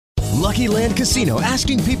Lucky Land Casino,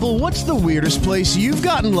 asking people, what's the weirdest place you've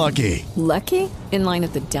gotten lucky? Lucky? In line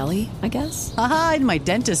at the deli, I guess? Aha, in my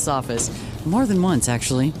dentist's office. More than once,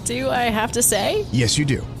 actually. Do I have to say? Yes, you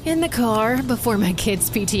do. In the car before my kids'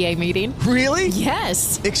 PTA meeting. Really?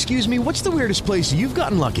 Yes. Excuse me, what's the weirdest place you've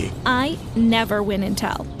gotten lucky? I never win and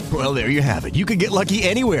tell. Well, there you have it. You can get lucky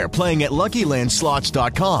anywhere, playing at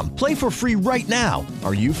LuckyLandSlots.com. Play for free right now.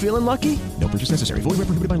 Are you feeling lucky? No purchase necessary. Void where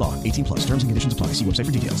prohibited by law. 18 plus. Terms and conditions apply. See website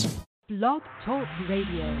for details. Blog Talk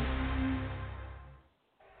Radio.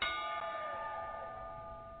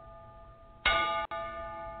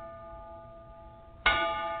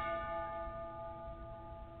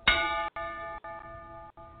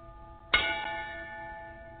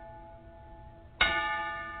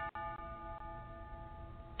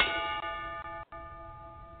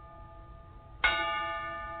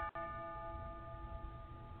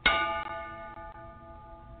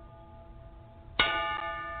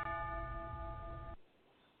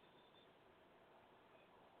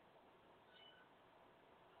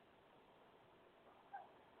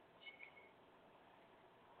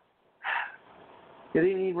 Good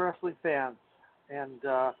evening, wrestling fans. And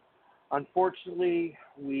unfortunately,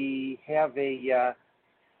 we have a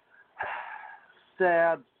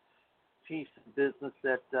sad piece of business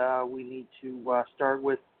that we need to start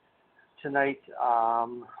with tonight.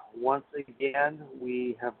 Once again,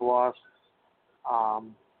 we have lost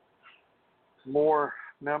more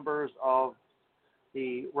members of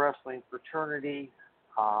the wrestling fraternity.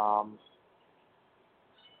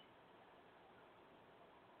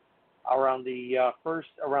 Around the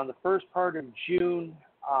first part of June,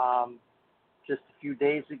 just a few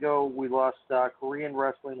days ago, we lost Korean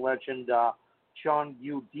wrestling legend Chon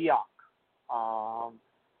Yu Deok.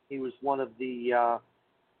 He was one of the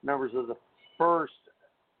members of the first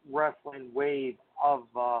wrestling wave of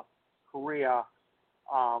Korea,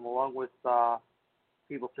 along with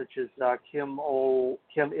people such as Kim Il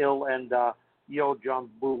and Yo Jong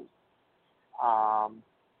Bu.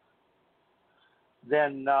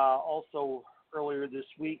 Then also earlier this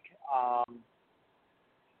week,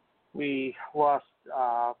 we lost,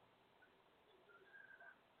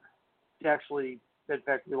 we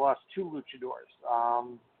lost two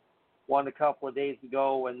luchadors. One a couple of days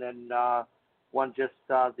ago, and then one just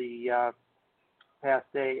the past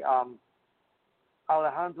day.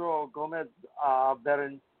 Alejandro Gomez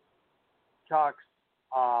Berin Cox,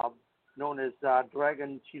 known as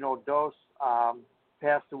Dragon Chino Dos,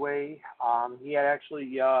 passed away. He had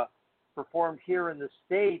actually performed here in the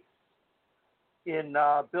States in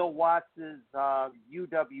Bill Watts'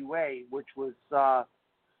 UWA, which was the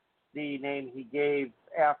name he gave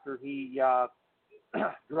after he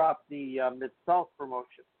dropped the Mid-South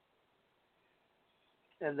promotion.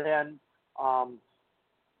 And then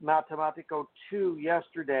Matematico 2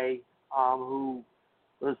 yesterday, who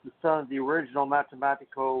was the son of the original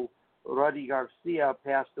Matematico, Ruddy Garcia,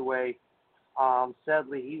 passed away.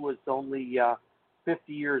 Sadly, he was only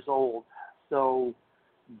 50 years old. So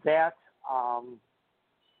that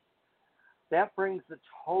brings the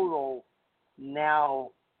total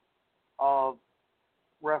now of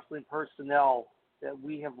wrestling personnel that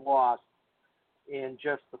we have lost in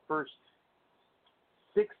just the first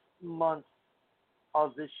 6 months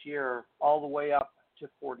of this year, all the way up to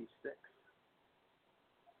 46.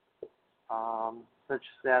 Such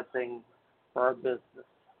a sad thing for our business.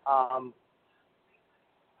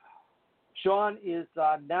 Sean is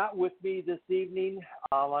not with me this evening.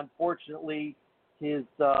 Unfortunately, his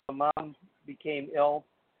mom became ill,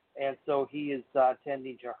 and so he is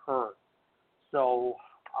tending to her. So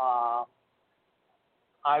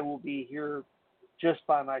I will be here just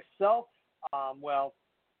by myself.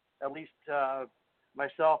 At least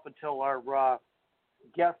myself until our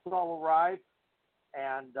guests all arrive.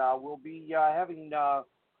 And we'll be having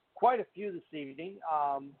quite a few this evening.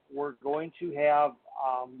 We're going to have,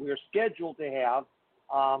 we're scheduled to have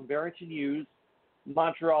Barrington, Hughes,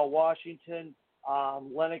 Montreal, Washington,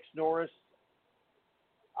 Lennox, Norris,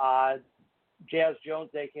 Jazz Jones,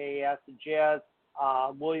 a.k.a. Acid Jazz,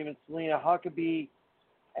 William and Selina Huckaby,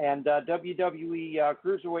 and WWE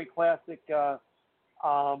Cruiserweight Classic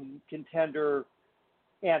contender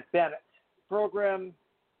Aunt Bennett. The program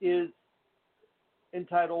is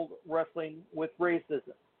entitled Wrestling with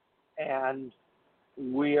Racism. And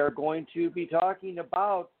we are going to be talking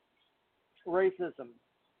about racism,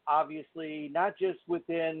 obviously, not just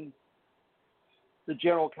within the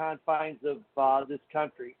general confines of this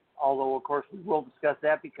country, although, of course, we will discuss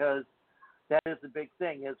that because that is a big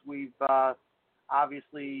thing, as we've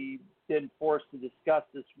obviously been forced to discuss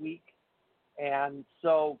this week. And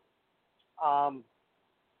so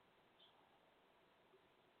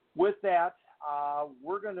with that,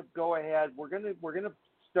 we're going to go ahead. We're going to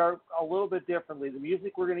start a little bit differently. The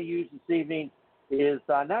music we're going to use this evening is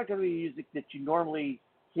not going to be music that you normally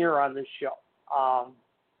hear on this show.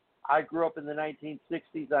 I grew up in the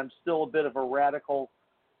 1960s. I'm still a bit of a radical,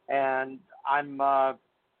 and I'm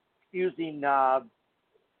using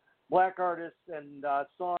black artists and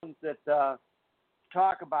songs that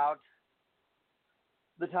talk about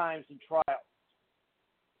the times and trials.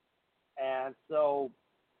 And so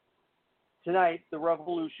tonight, the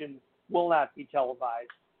revolution will not be televised.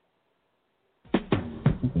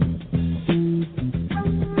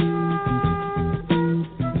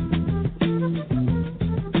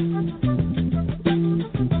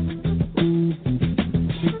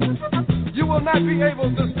 You will not be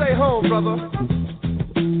able to stay home, brother.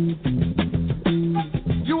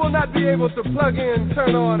 You will not be able to plug in,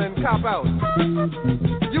 turn on, and cop out.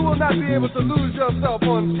 You will not be able to lose yourself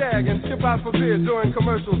on Skag and skip out for beer during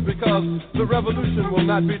commercials because the revolution will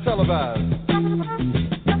not be televised.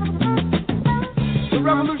 The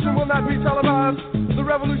revolution will not be televised. The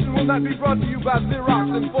revolution will not be brought to you by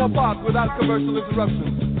Xerox in 4 parts without commercial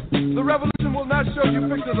interruptions. The revolution will not show you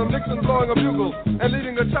pictures of Nixon blowing a bugle and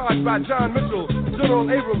leading a charge by John Mitchell, General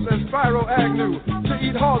Abrams, and Spyro Agnew to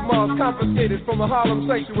eat hog maws confiscated from a Harlem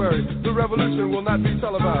sanctuary. The revolution will not be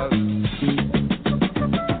televised.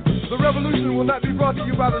 The revolution will not be brought to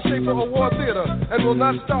you by the Schaefer Award Theater and will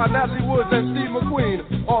not star Natalie Woods and Steve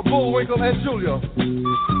McQueen or Bullwinkle and Julia.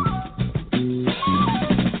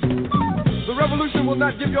 The revolution will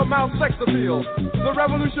not give your mouth sex appeal. The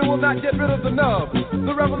revolution will not get rid of the nub.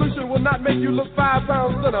 The revolution will not make you look 5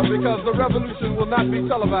 pounds thinner because the revolution will not be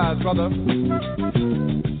televised, brother.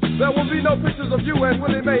 There will be no pictures of you and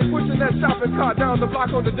Willie Mae pushing that shopping cart down the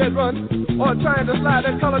block on the dead run or trying to slide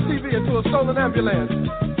that color TV into a stolen ambulance.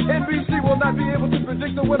 NBC will not be able to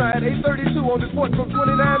predict the winner at 8:32 on report from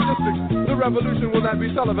 29 districts. The revolution will not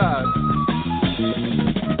be televised.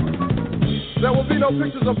 There will be no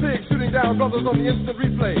pictures of pigs shooting down brothers on the instant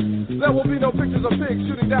replay. There will be no pictures of pigs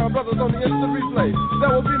shooting down brothers on the instant replay.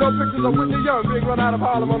 There will be no pictures of Whitney Young being run out of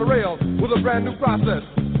Harlem on a rail with a brand new process.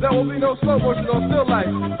 There will be no slow motion or still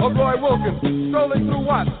life of Roy Wilkins strolling through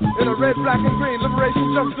Watts in a red, black, and green liberation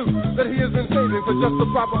jumpsuit that he has been saving for just the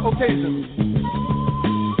proper occasion.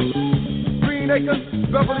 Green Acres,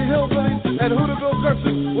 Beverly Hillbillies, and Hooterville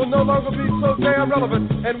Junction will no longer be so damn relevant,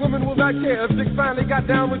 and women will not care if Dick finally got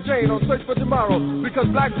down with Jane on Search for Tomorrow, because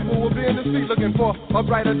black people will be in the street looking for a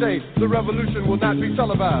brighter day. The revolution will not be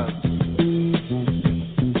televised.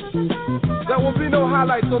 There will be no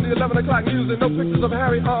highlights on the 11 o'clock news and no pictures of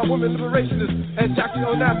Harry R. women liberationists and Jackie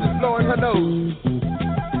Onassis blowing her nose.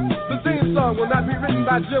 The theme song will not be written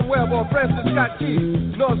by Jim Webb or Francis Scott Key,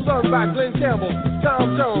 nor sung by Glenn Campbell,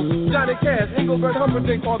 Tom Jones, Johnny Cash, Engelbert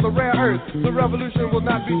Humperdinck, or The Rare Earth. The revolution will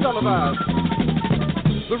not be televised.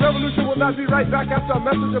 The revolution will not be right back after a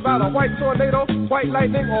message about a white tornado, white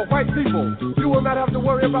lightning, or white people. You will not have to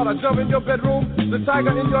worry about a dove in your bedroom, the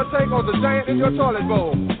tiger in your tank, or the giant in your toilet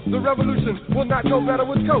bowl. The revolution will not go better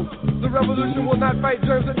with Coke. The revolution will not fight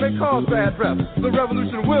germs that may cause bad breath. The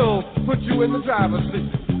revolution will put you in the driver's seat.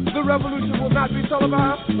 The revolution will not be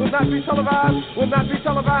televised, will not be televised, will not be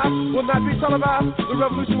televised, will not be televised. The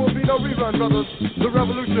revolution will be no rerun, brothers. The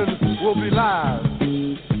revolution will be live.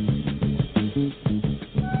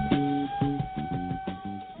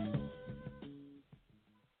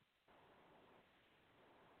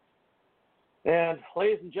 And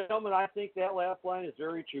ladies and gentlemen, I think that last line is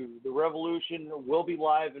very true. The revolution will be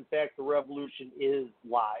live. In fact, the revolution is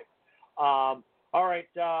live. All right,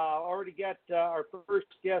 already got our first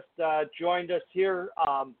guest joined us here.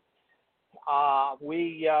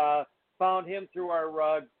 We found him through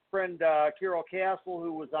our friend Carol Castle,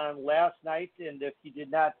 who was on last night. And if you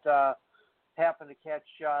did not happen to catch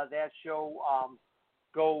that show,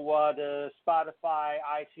 go to Spotify,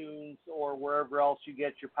 iTunes, or wherever else you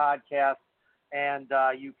get your podcast, and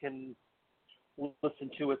you can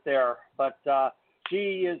listen to it there. But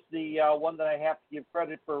she is the one that I have to give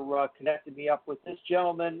credit for connecting me up with this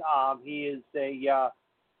gentleman. He is a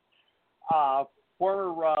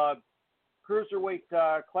former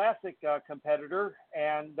cruiserweight classic competitor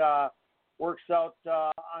and works out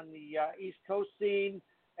on the East Coast scene.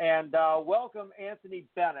 And welcome, Anthony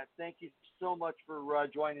Bennett. Thank you so much for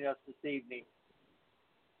joining us this evening.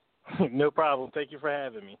 No problem. Thank you for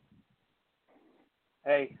having me.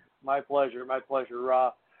 Hey, my pleasure. My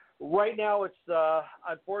pleasure. Right now, it's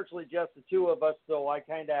unfortunately just the two of us, so I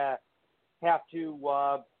kind of have to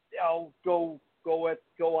go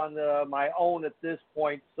on my own at this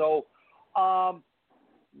point. So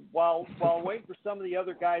while waiting for some of the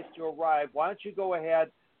other guys to arrive, why don't you go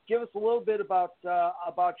ahead, give us a little bit about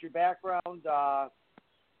your background.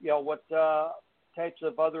 What types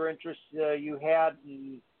of other interests you had,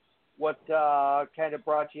 and what kind of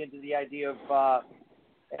brought you into the idea of,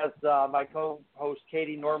 as my co-host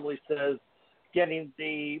Katie normally says, getting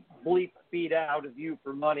the bleep beat out of you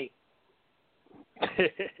for money.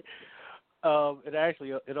 It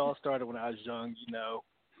all started when I was young.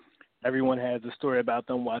 Everyone has a story about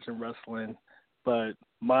them watching wrestling, but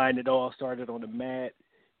mine, it all started on the mat.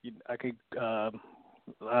 I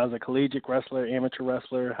was a collegiate wrestler, amateur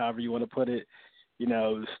wrestler, however you want to put it.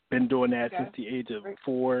 Been doing that since the age of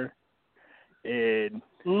 4. And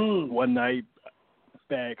one night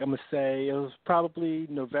back, I'm going to say it was probably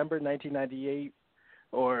November 1998,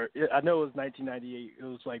 or I know it was 1998. It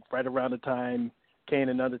was like right around the time Kane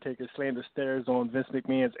and Undertaker slammed the stairs on Vince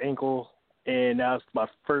McMahon's ankle, and that was my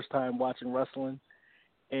first time watching wrestling.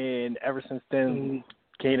 And ever since then,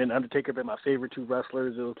 Kane and Undertaker have been my favorite 2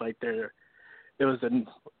 wrestlers. It was like the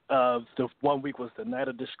 1 week was the Night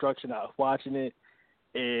of Destruction. I was watching it,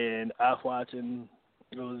 and I was watching,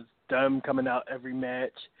 it was them coming out every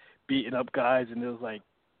match, beating up guys, and it was like,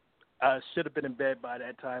 I should have been in bed by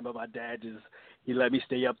that time, but my dad he let me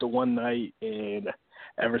stay up to one night, and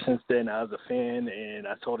ever since then I was a fan, and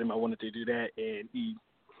I told him I wanted to do that, and he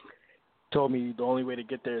told me the only way to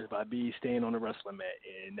get there is by staying on the wrestling mat,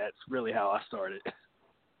 and that's really how I started.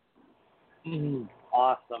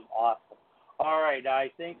 Awesome. All right, I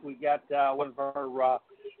think we got one of our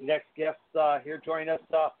next guests here joining us.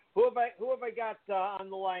 Who have I got on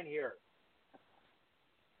the line here?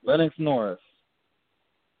 Lennox Norris.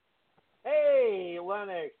 Hey,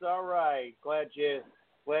 Lennox. All right, glad you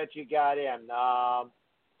got in.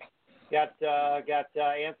 Got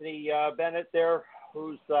Anthony Bennett there,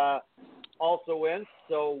 who's also in.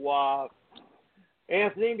 So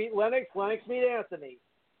Anthony meet Lennox. Lennox meet Anthony.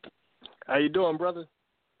 How you doing, brother?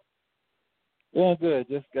 Doing good.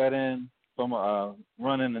 Just got in from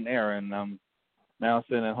running an errand. I'm now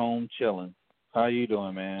sitting at home chilling. How you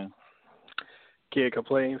doing, man? Can't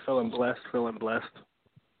complain. Feeling blessed.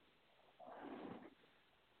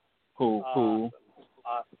 Cool.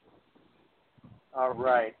 Awesome. All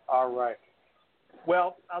right.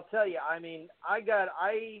 Well, I'll tell you. I mean, I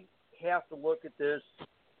have to look at this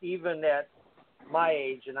even at my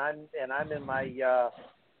age, and I'm in my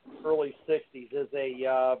early 60s, as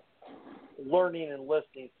a learning and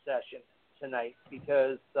listening session tonight,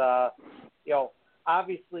 because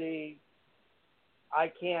obviously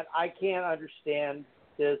I can't understand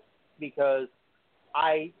this, because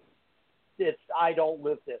I don't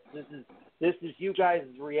live this. This is you guys'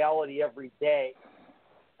 reality every day.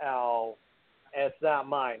 It's not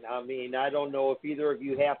mine. I mean, I don't know if either of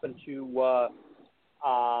you happen to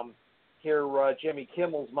hear Jimmy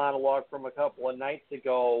Kimmel's monologue from a couple of nights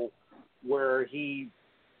ago, where he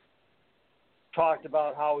talked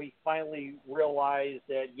about how he finally realized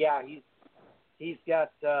that, he's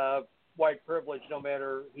got white privilege, no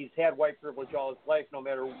matter, he's had white privilege all his life, no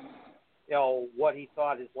matter what he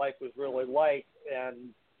thought his life was really like.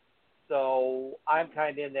 And so I'm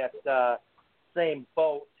kind of in that same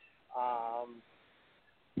boat.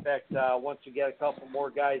 In fact, once we get a couple more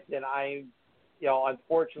guys in,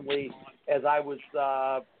 unfortunately, as I was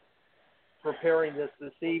preparing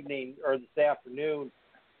this evening or this afternoon,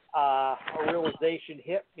 a realization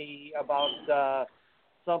hit me about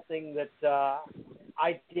something that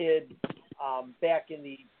I did back in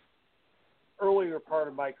the earlier part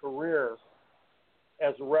of my career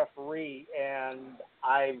as a referee, and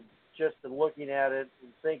I've just been looking at it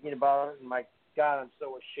and thinking about it, and my God, I'm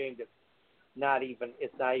so ashamed. It's not even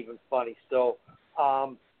funny. So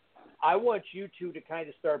I want you two to kind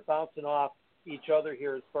of start bouncing off each other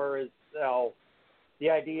here as far as the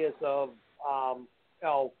ideas of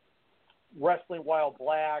wrestling while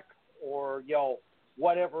black, or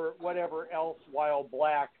whatever else while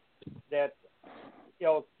black that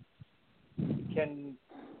you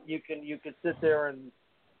can sit there and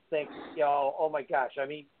think, oh my gosh. I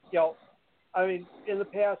mean, in the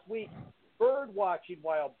past week, bird watching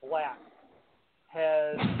while black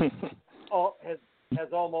has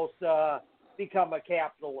almost become a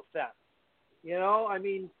capital offense. I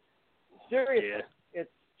mean, seriously, It's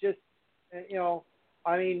just,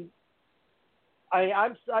 I mean, I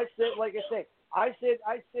sit, like I say, I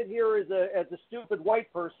sit here as a stupid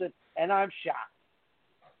white person, and I'm shocked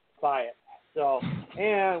by it. So,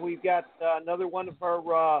 and we've got another one of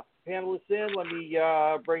our panelists in. Let me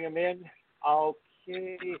bring him in.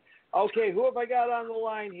 Okay, who have I got on the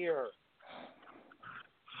line here?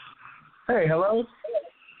 Hey, hello.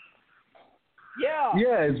 Yeah.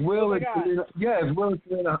 Yeah, it's Will. It's Will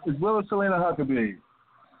and Selina Huckaby.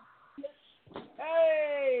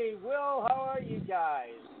 Hey, Will, how are you guys?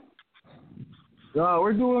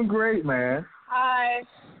 We're doing great, man. Hi.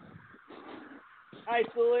 Hi,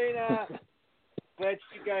 Selina. Glad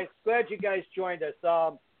you guys joined us.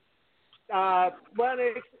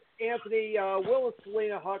 Lennox, Anthony, Will, and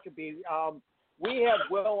Selina Huckaby. We had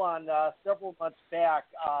Will on several months back.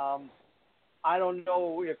 I don't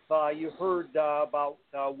know if you heard about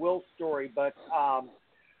Will's story, but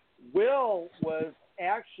Will was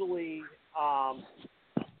actually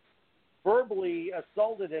verbally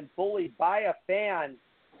assaulted and bullied by a fan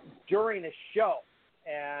during a show.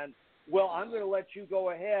 And Will, I'm going to let you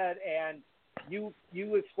go ahead and you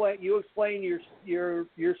explain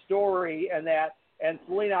your story and that. And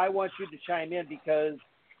Selina, I want you to chime in because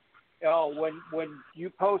when you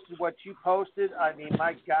posted what you posted, I mean,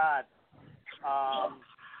 my God,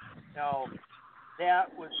 that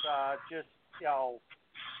was just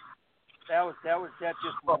that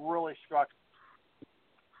just really struck.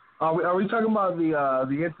 Are we talking about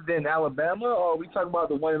the incident in Alabama, or are we talking about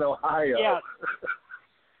the one in Ohio? Yes.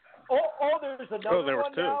 There's another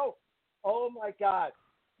one two. now. Oh my God.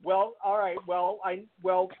 Well, all right. Well,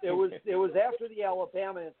 it was after the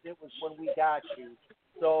Alabama incident was when we got you.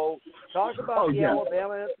 So talk about the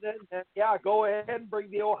Alabama incident, and go ahead and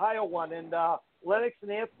bring the Ohio one. And Lennox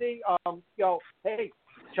and Anthony, hey,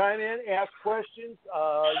 chime in, ask questions.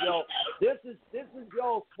 This is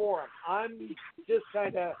y'all's forum. I'm just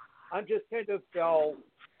kind of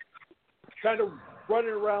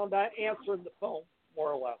running around answering the phone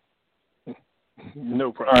more or less.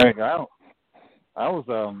 No problem. All right,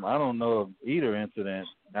 I don't know of either incident,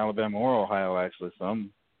 Alabama or Ohio, actually, so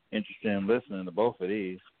I'm interested in listening to both of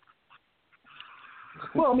these.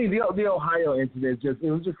 Well, I mean, the Ohio incident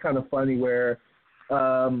it was just kind of funny where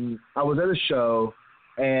I was at a show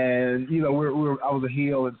and I was a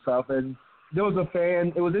heel and stuff, and there was a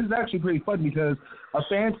fan. It was actually pretty funny because a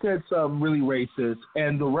fan said something really racist,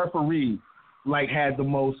 and the referee had the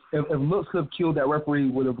most. If looks could have killed that referee,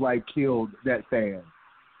 would have killed that fan.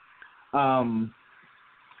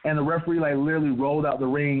 And the referee literally rolled out the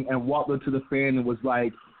ring and walked up to the fan and was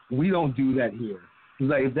like, "We don't do that here." He's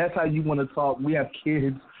like, "If that's how you want to talk, we have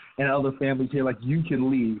kids and other families here. You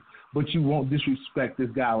can leave, but you won't disrespect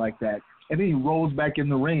this guy like that." And then he rolls back in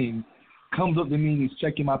the ring, comes up to me, and he's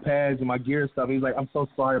checking my pads and my gear and stuff. He's like, "I'm so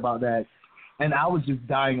sorry about that." And I was just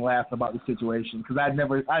dying laughing about the situation because I'd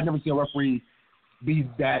never seen a referee be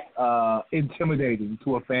that intimidating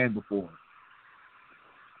to a fan before.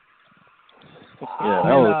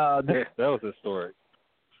 Yeah, that was historic.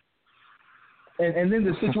 And then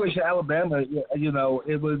the situation in Alabama,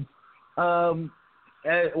 it was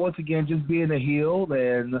once again just being a heel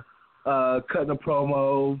and cutting a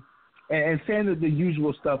promo and saying the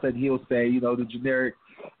usual stuff that he'll say, the generic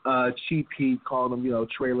cheap heat, calling them,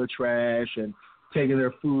 trailer trash and taking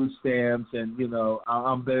their food stamps and,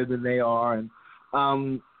 I'm better than they are. And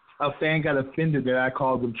a fan got offended that I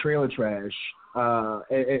called them trailer trash.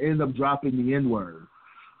 It ended up dropping the N-word.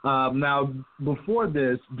 Now, before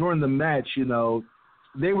this, during the match,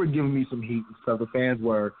 they were giving me some heat and stuff, the fans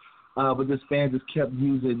were. But this fan just kept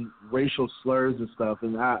using racial slurs and stuff.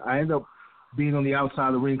 And I ended up being on the outside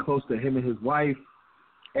of the ring close to him and his wife.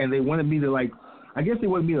 And they wanted me to, I guess they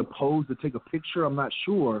wanted me to pose to take a picture. I'm not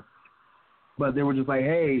sure. But they were just like,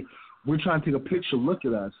 "Hey, we're trying to take a picture. Look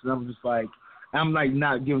at us." And I'm just I'm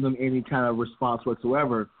not giving them any kind of response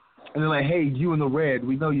whatsoever. And they're like, "Hey, you in the red,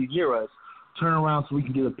 we know you hear us. Turn around so we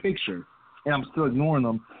can get a picture." And I'm still ignoring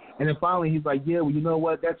them. And then finally he's like, "Yeah, well, you know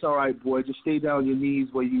what? That's all right, boy. Just stay down on your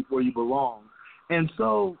knees where you belong." And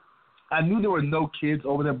so I knew there were no kids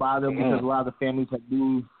over there by them because a lot of the families had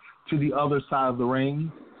moved to the other side of the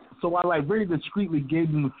ring. So I very discreetly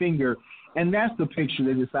gave them the finger, and that's the picture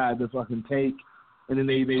they decided to fucking take. And then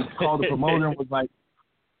they called the promoter and was like,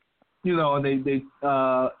 and they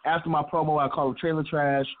after my promo I called them trailer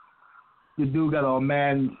trash. The dude got all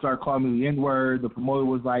mad and started calling me the N-word. The promoter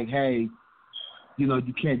was like, "Hey,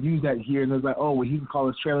 you can't use that here." And it was like, "Oh, well, he can call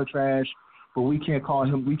us trailer trash, but we can't call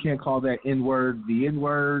that N-word the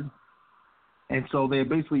N-word." And so they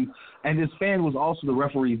basically, and this fan was also the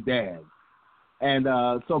referee's dad. And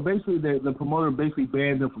so basically the promoter basically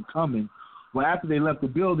banned them from coming. Well, after they left the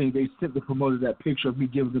building, they sent the promoter that picture of me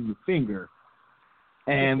giving them the finger.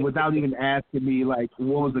 And without even asking me, what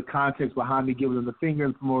was the context behind me giving them the finger,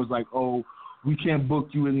 the promoter was like, "Oh, we can't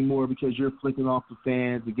book you anymore because you're flicking off the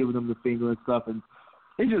fans and giving them the finger and stuff." And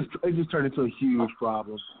it just turned into a huge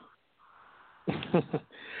problem.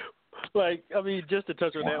 Just to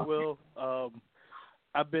touch on that, Will,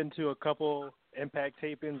 I've been to a couple Impact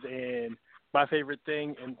tapings, and my favorite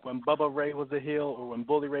thing, and when Bubba Ray was a heel or when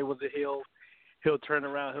Bully Ray was a heel, he'll turn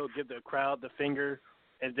around, he'll give the crowd the finger,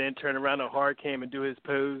 and then turn around on hard cam and do his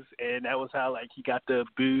pose, and that was how, like, he got the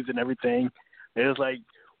boos and everything. It was, like,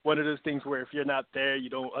 one of those things where if you're not there, you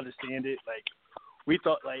don't understand it. Like, we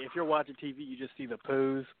thought, like, if you're watching TV, you just see the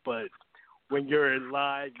pose, but when you're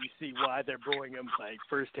live, you see why they're booing him, like,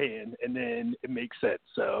 firsthand, and then it makes sense.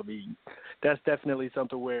 So, I mean, that's definitely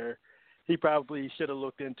something where he probably should have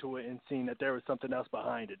looked into it and seen that there was something else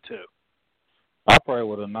behind it, too. I probably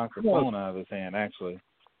would have knocked the phone out of his hand, actually.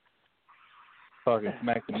 Talking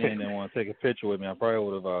smack to me and didn't want to take a picture with me. I probably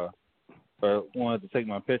would have, if I wanted to take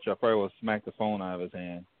my picture, I probably would have smacked the phone out of his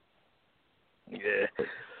hand. Yeah.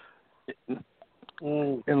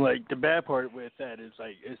 And, like, the bad part with that is,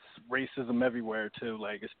 like, it's racism everywhere, too.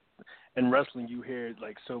 Like, it's, in wrestling, you hear it,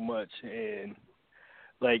 like, so much. And,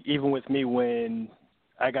 like, even with me, when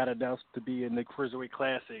I got announced to be in the Cruiserweight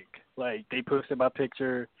Classic, like, they posted my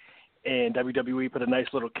picture, and WWE put a nice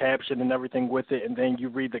little caption and everything with it, and then you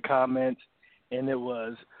read the comments, and it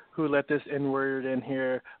was, who let this N-word in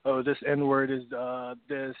here? Oh, this N-word is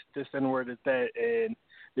this N-word is that. And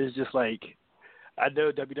it's just, like, I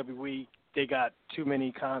know WWE, they got too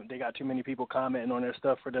many people commenting on their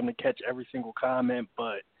stuff for them to catch every single comment.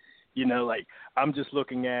 But, you know, like, I'm just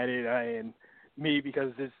looking at it, and me,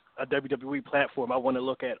 because it's a WWE platform, I want to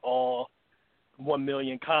look at all 1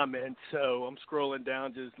 million comments. So I'm scrolling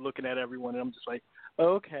down, just looking at everyone, and I'm just like,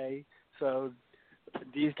 okay, so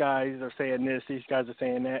these guys are saying this, these guys are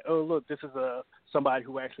saying that. Oh, look, this is somebody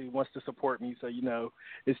who actually wants to support me. So, you know,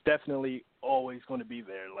 it's definitely always going to be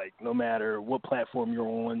there, like, no matter what platform you're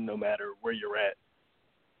on, no matter where you're at.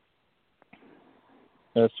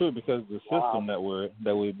 That's true, because the system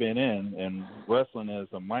that we've been in, and wrestling is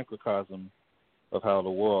a microcosm of how the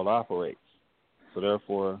world operates. So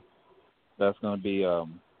therefore, that's going to be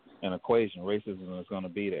an equation. Racism is going to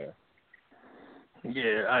be there.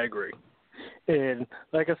 Yeah, I agree. And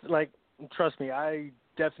trust me, I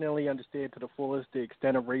definitely understand to the fullest the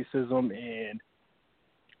extent of racism. And,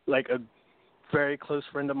 like, a very close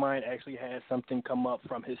friend of mine actually had something come up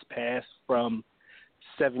from his past from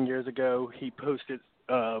 7 years ago. He posted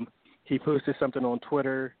something on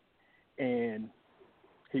Twitter, and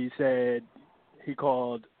he said he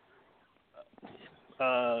called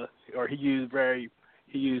or he used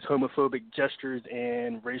homophobic gestures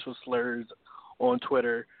and racial slurs on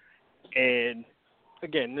Twitter. And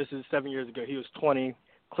again, this is 7 years ago. He was 20.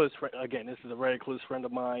 Close friend. Again, this is a very close friend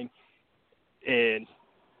of mine, and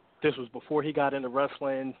this was before he got into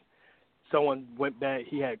wrestling. Someone went back.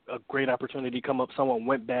 He had a great opportunity come up. Someone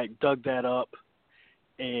went back, dug that up,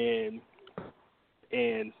 and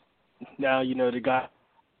now, you know, they got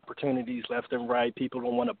opportunities left and right. People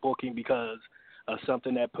don't want to book him because of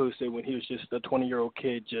something that posted when he was just a 20-year-old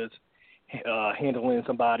kid, just handling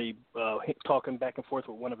somebody, talking back and forth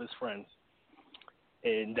with one of his friends.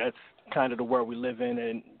 And that's kind of the world we live in.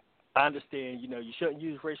 And I understand, you know, you shouldn't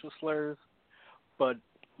use racial slurs, but,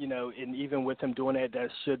 you know, and even with him doing that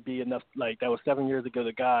should be enough. Like, that was 7 years ago.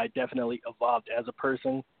 The guy definitely evolved as a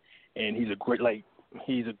person, and he's a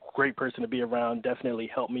great person to be around. Definitely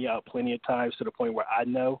helped me out plenty of times to the point where I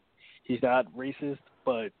know he's not racist.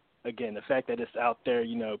 But, again, the fact that it's out there,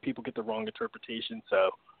 you know, people get the wrong interpretation. So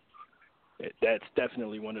that's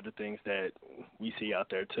definitely one of the things that we see out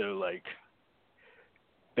there, too, like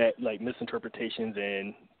misinterpretations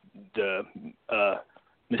and the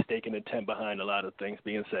mistaken intent behind a lot of things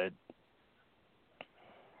being said.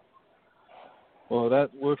 Well,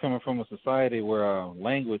 we're coming from a society where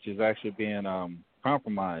language is actually being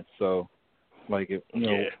compromised. So, like, if, you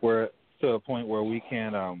know, we're to a point where we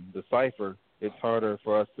can't decipher. It's harder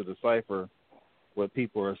for us to decipher what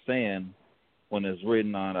people are saying when it's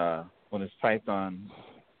written on when it's typed on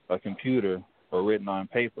a computer or written on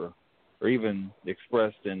paper, or even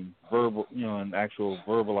expressed in verbal, you know, in actual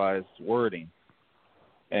verbalized wording.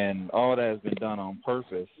 And all that has been done on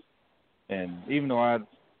purpose. And even though I've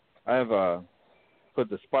put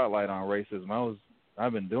the spotlight on racism,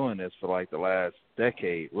 I've been doing this for like the last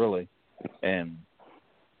decade, really. And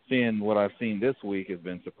seeing what I've seen this week has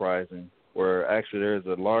been surprising, where actually there's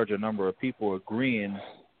a larger number of people agreeing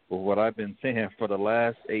with what I've been saying for the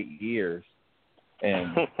last 8 years.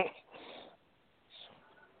 And a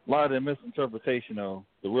lot of the misinterpretation, though,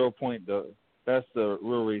 the real point, that's the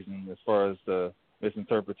real reason as far as the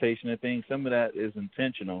misinterpretation of things. Some of that is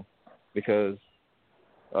intentional because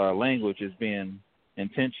language is being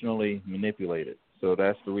intentionally manipulated. So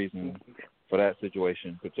that's the reason for that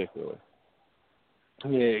situation particularly.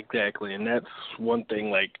 Yeah, exactly. And that's one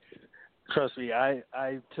thing, like, trust me, I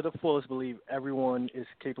to the fullest believe everyone is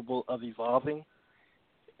capable of evolving.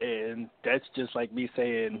 And that's just like me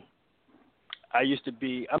saying, I used to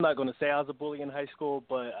be, I'm not going to say I was a bully in high school,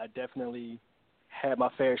 but I definitely had my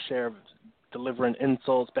fair share of delivering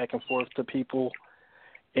insults back and forth to people.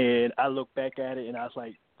 And I look back at it and I was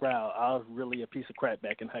like, wow, I was really a piece of crap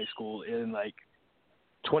back in high school. And like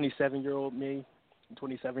 27-year-old me,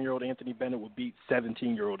 27-year-old Anthony Bennett would beat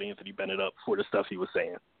 17-year-old Anthony Bennett up for the stuff he was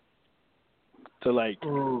saying. So like,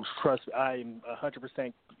 trust me, I'm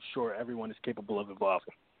 100% sure everyone is capable of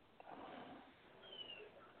evolving.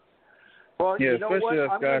 Well, yeah, you know especially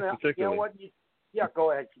what? us guys particularly. You know what? Yeah,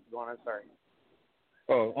 go ahead. Keep going. I'm sorry.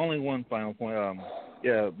 Oh, only one final point.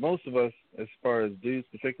 Most of us, as far as dudes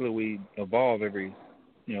particularly, we evolve every,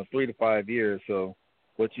 3 to 5 years. So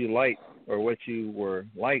what you like or what you were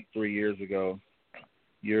like 3 years ago,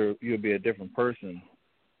 you'll be a different person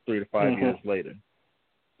 3 to 5 years later.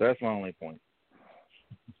 That's my only point.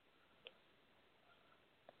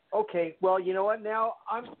 Okay. Well, you know what? Now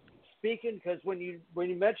I'm speaking because when you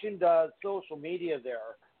mentioned social media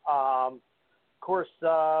there, of course,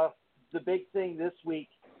 the big thing this week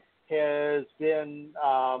has been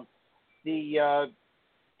the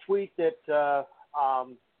tweet that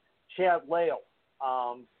Chad Lale,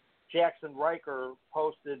 Jackson Riker,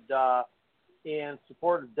 posted in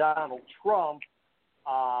support of Donald Trump.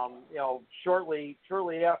 Shortly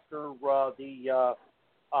after the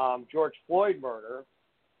George Floyd murder,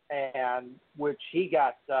 and which he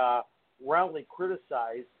got roundly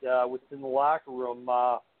criticized within the locker room.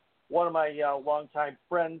 One of my longtime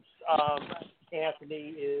friends,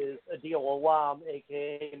 Anthony, is Adil Alam,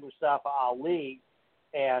 aka Mustafa Ali,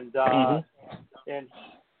 and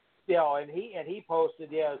he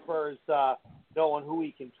posted, as far as knowing who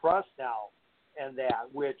he can trust now, and that,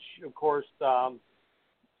 which of course,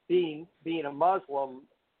 being a Muslim,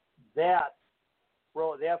 that's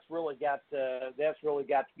really got to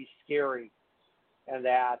be scary, and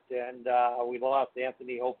we lost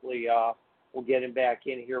Anthony. Hopefully, we'll get him back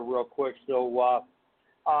in here real quick. So,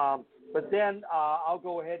 but then I'll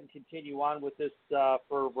go ahead and continue on with this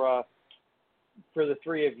for the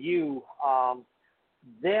three of you.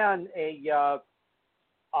 Then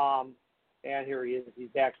and here he is. He's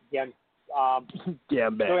back again. Yeah,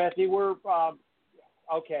 I'm back. So Anthony, we're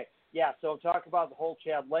okay. Yeah. So talk about the whole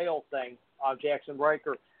Chad Lale thing. Jackson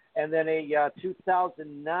Riker, and then a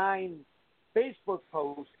 2009 Facebook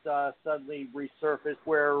post suddenly resurfaced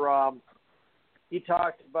where he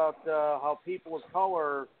talked about how people of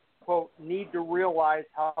color, quote, need to realize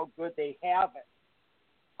how good they have it.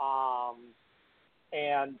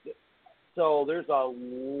 And so there's a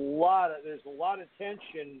lot of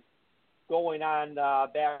tension going on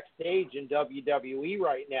backstage in WWE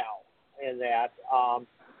right now, and that.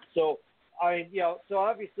 So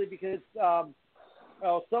obviously because some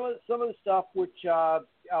of the stuff which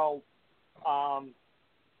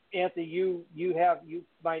Anthony, you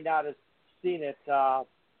might not have seen it,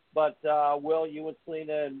 but Will, you and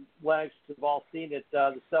Selina and Lennox have all seen it.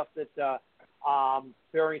 The stuff that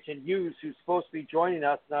Barrington Hughes, who's supposed to be joining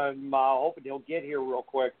us, and I'm hoping he'll get here real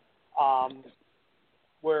quick,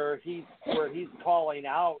 where he's calling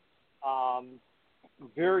out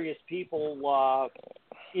various people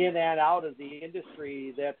in and out of the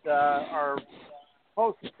industry that are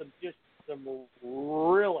posting some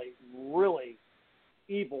really, really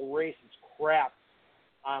evil racist crap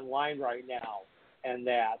online right now, and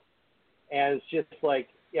it's just like,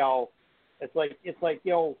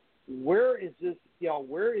 where is this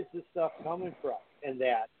stuff coming from, and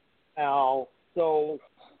that. So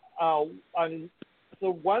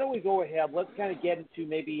why don't we go ahead? Let's kind of get into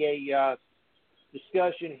maybe a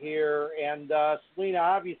discussion here, and Selina,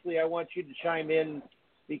 obviously I want you to chime in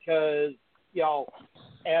because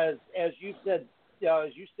as you said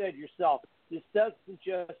yourself, this doesn't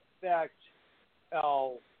just affect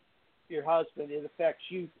your husband; it affects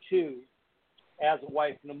you too, as a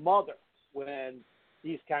wife and a mother, when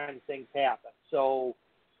these kind of things happen. So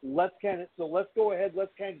let's go ahead.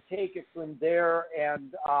 Let's kind of take it from there,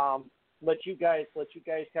 and let you guys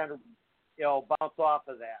kind of bounce off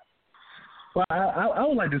of that. Well, I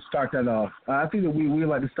would like to start that off. I think that we would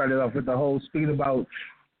like to start it off with the whole speaking about,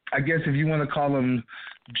 I guess if you want to call him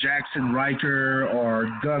Jackson Riker or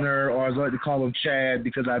Gunner, or as I like to call him Chad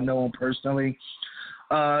because I know him personally.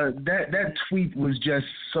 That tweet was just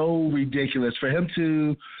so ridiculous for him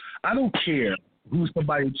to. I don't care who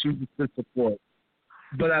somebody chooses to support,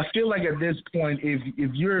 but I feel like at this point,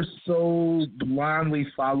 if you're so blindly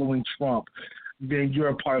following Trump, then you're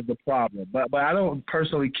a part of the problem. But I don't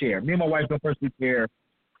personally care. Me and my wife don't personally care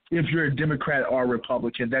if you're a Democrat or a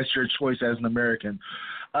Republican. That's your choice as an American.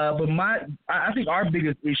 But I think our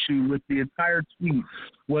biggest issue with the entire tweet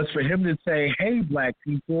was for him to say, hey, black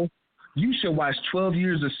people, you should watch 12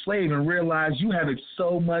 Years a Slave and realize you have it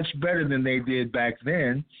so much better than they did back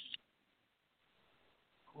then.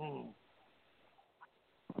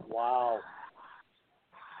 Wow.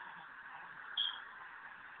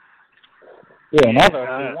 Yeah, and I've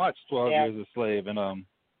actually watched 12 Years a Slave, and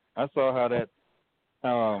I saw how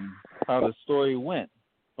the story went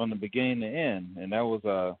from the beginning to end, and that was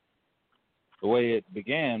the way it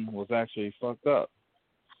began was actually fucked up.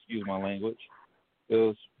 Excuse my language. It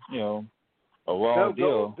was, a raw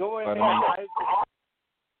deal. Go ahead.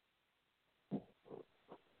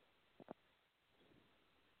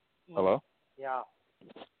 Hello? Yeah.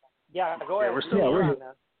 Yeah, go ahead. We're still here.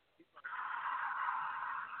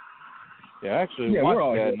 Yeah, I actually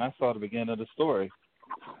watched that, and I saw the beginning of the story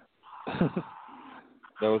that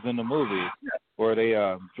was in the movie where they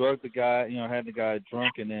drugged the guy, had the guy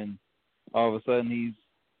drunk, and then all of a sudden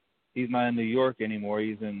he's not in New York anymore.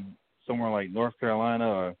 He's in somewhere like North Carolina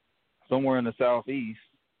or somewhere in the Southeast,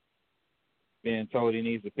 being told he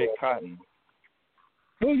needs to pick cotton.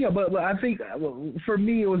 Well, yeah, but I think for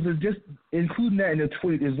me it was just including that in the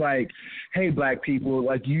tweet is like, hey, black people,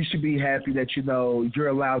 like you should be happy that you're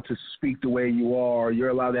allowed to speak the way you are. You're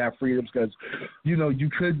allowed to have freedoms because you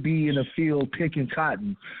could be in a field picking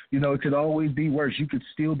cotton. It could always be worse. You could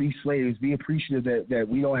still be slaves. Be appreciative that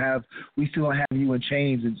we still don't have you in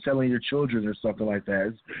chains and selling your children or something like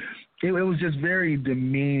that. It was just very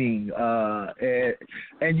demeaning,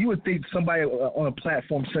 and you would think somebody on a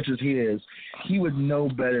platform such as his, he would know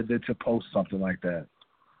better than to post something like that.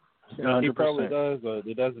 100%. He probably does, but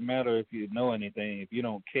it doesn't matter if you know anything. If you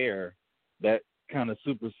don't care, that kind of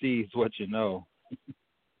supersedes what you know.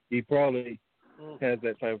 He probably has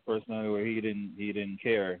that type of personality where he didn't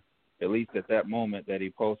care. At least at that moment that he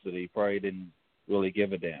posted it, he probably didn't really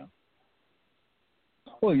give a damn.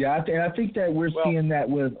 Well, yeah, I think that we're seeing that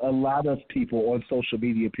with a lot of people on social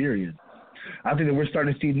media, period. I think that we're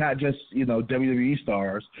starting to see not just, WWE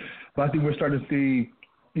stars, but I think we're starting to see,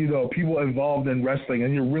 people involved in wrestling,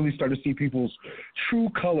 and you're really starting to see people's true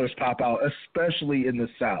colors pop out, especially in the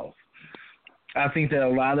South. I think that a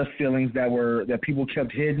lot of feelings that people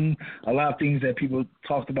kept hidden, a lot of things that people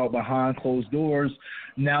talked about behind closed doors,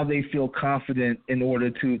 now they feel confident in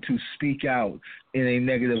order to speak out in a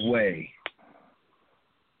negative way.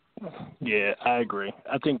 Yeah, I agree.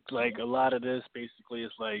 I think like a lot of this basically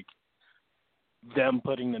is like them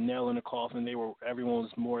putting the nail in the coffin. Everyone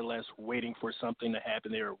was more or less waiting for something to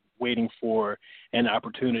happen. They were waiting for an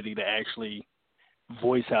opportunity to actually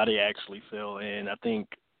voice how they actually feel. And I think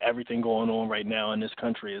everything going on right now in this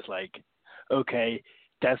country is like, okay,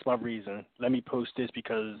 that's my reason. Let me post this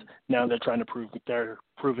because now they're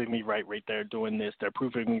proving me right there doing this. They're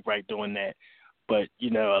proving me right doing that. But,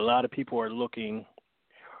 a lot of people are looking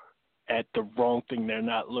at the wrong thing. They're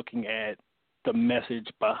not looking at the message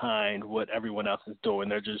behind what everyone else is doing.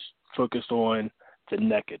 They're just focused on the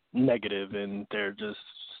negative, and they're just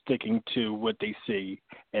sticking to what they see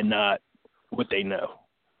and not what they know.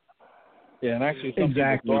 Yeah, and actually some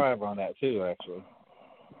people thrive on that too, actually.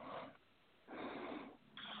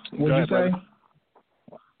 What did you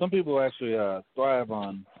say? Some people actually thrive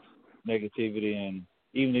on negativity, and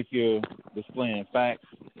even if you're displaying facts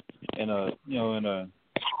in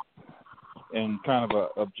kind of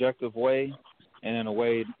a objective way, and in a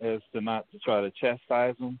way as to not to try to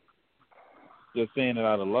chastise them, just saying it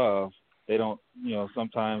out of love, they don't,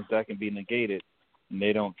 sometimes that can be negated, and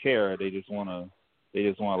they don't care. They just want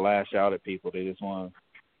to lash out at people. They just want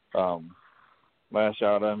to lash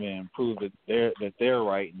out at them and prove that they're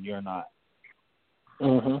right and you're not.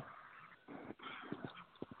 Mm-hmm.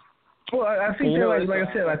 Well, I think that, like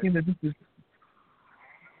I said, I think that this is.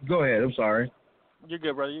 Go ahead. I'm sorry. You're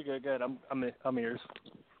good, brother. You're good. Good. I'm ears.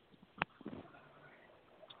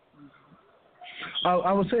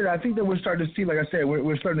 I would say that I think that we're starting to see, like I said,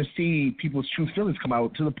 we're starting to see people's true feelings come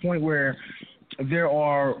out to the point where there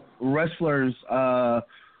are wrestlers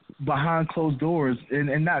behind closed doors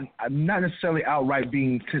and not necessarily outright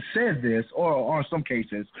being said this, or in some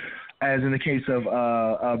cases, as in the case of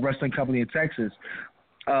a wrestling company in Texas.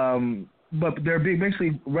 But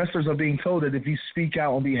basically wrestlers are being told that if you speak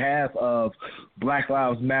out on behalf of Black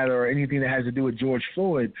Lives Matter or anything that has to do with George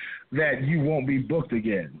Floyd, that you won't be booked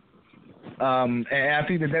again. And I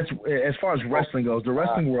think that's as far as wrestling goes, the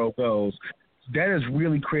wrestling world goes, that has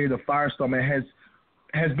really created a firestorm and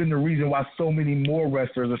has been the reason why so many more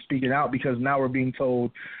wrestlers are speaking out, because now we're being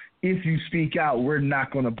told, if you speak out, we're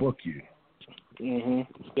not going to book you. Mm-hmm.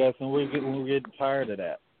 Yes, and we're getting tired of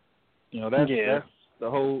that.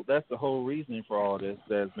 That's the whole reason for all this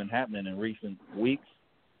that's been happening in recent weeks,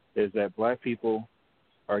 is that black people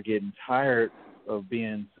are getting tired of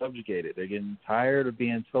being subjugated. They're getting tired of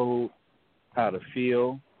being told how to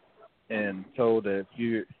feel, and told that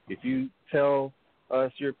if you tell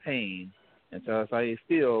us your pain and tell us how you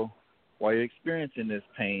feel while you're experiencing this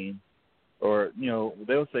pain, or, you know,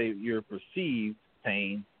 they'll say your perceived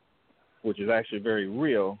pain, which is actually very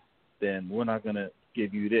real, then we're not going to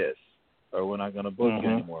give you this, or we're not going to book you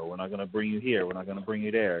anymore. We're not going to bring you here. We're not going to bring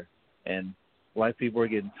you there. And black people are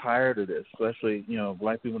getting tired of this, especially, you know,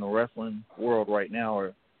 black people in the wrestling world right now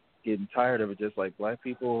are getting tired of it, just like black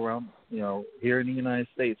people around, you know, here in the United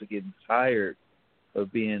States are getting tired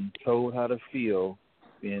of being told how to feel,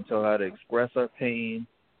 being told how to express our pain,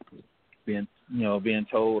 being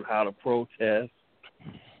told how to protest,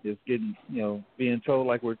 just getting, you know, being told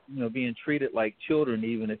like we're, you know, being treated like children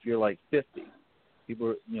even if you're like 50.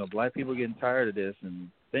 People, you know, black people are getting tired of this, and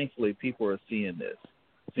thankfully people are seeing this,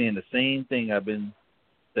 seeing the same thing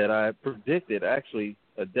that I predicted actually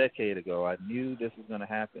a decade ago. I knew this was going to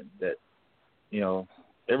happen, that, you know,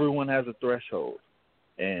 everyone has a threshold.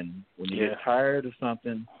 And when you get tired of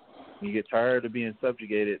something, when you get tired of being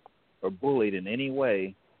subjugated or bullied in any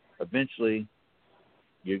way, eventually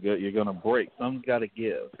you're going to break. Something's got to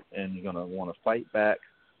give, and you're going to want to fight back.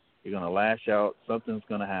 You're going to lash out. Something's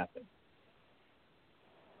going to happen.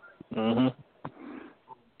 And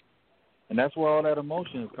that's where all that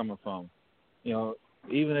emotion is coming from. You know,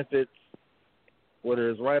 even if it's whether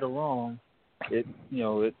it's right or wrong, this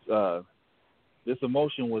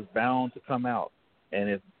emotion was bound to come out. And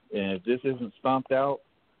if this isn't stomped out,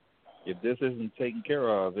 if this isn't taken care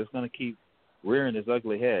of, it's going to keep rearing its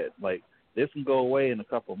ugly head. Like, this can go away in a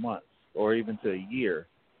couple of months or even to a year,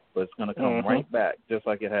 but it's going to come right back just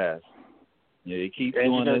like it has. You know, you keep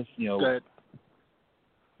doing this, you know.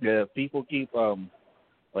 Yeah, people keep,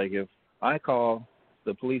 like if I call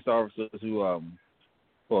the police officers who,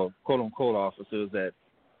 well, quote-unquote officers that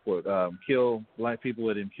would kill black people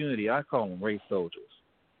with impunity, I call them race soldiers,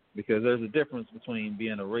 because there's a difference between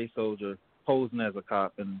being a race soldier posing as a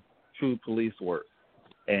cop and true police work.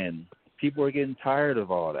 And people are getting tired of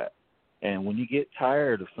all that. And when you get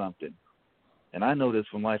tired of something, and I know this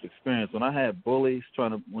from life experience, when I had bullies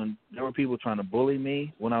when there were people trying to bully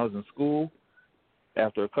me when I was in school,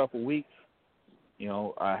 after a couple weeks, you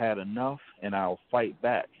know, I had enough and I'll fight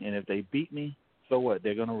back. And if they beat me, so what?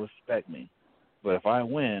 They're going to respect me. But if I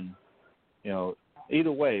win, you know,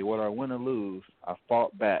 either way, whether I win or lose, I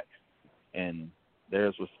fought back. And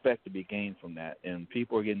there's respect to be gained from that. And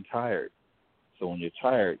people are getting tired. So when you're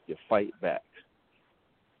tired, you fight back.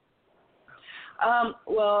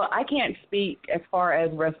 Well, I can't speak as far as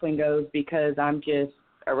wrestling goes because I'm just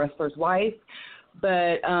a wrestler's wife.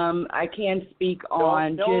 But I can speak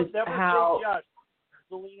on just how. Never say just.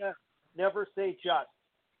 Selina, never say just.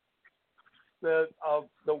 The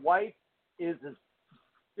wife is as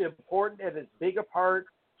important and as big a part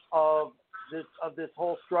of this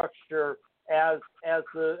whole structure as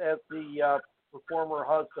the performer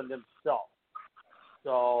husband himself.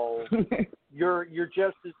 So you're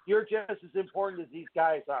just as important as these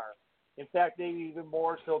guys are. In fact, maybe even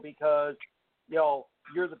more so, because, you know,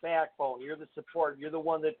 you're the backbone, you're the support, you're the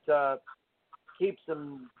one that keeps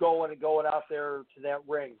them going and going out there to that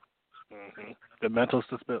ring. The mental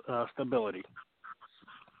stability.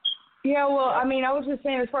 Yeah, well, I mean, I was just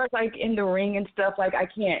saying, as far as like in the ring and stuff, like I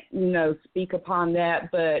can't, you know, speak upon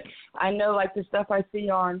that, but I know like the stuff I see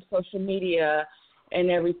on social media and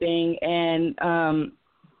everything, and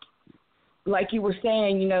like you were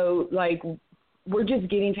saying, you know, like we're just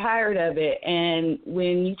getting tired of it, and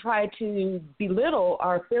when you try to belittle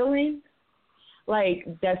our feelings, like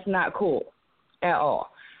that's not cool at all.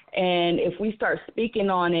 And if we start speaking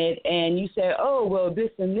on it and you say, oh, well, this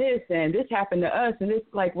and this happened to us, and this,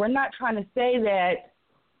 like, we're not trying to say that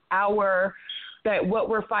what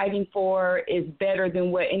we're fighting for is better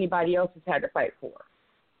than what anybody else has had to fight for.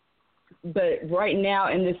 But right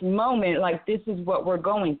now in this moment, like, this is what we're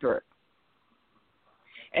going through.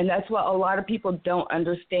 And that's what a lot of people don't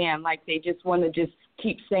understand. Like, they just want to just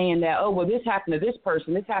keep saying that, oh, well, this happened to this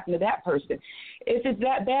person, this happened to that person. If it's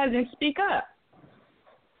that bad, then speak up.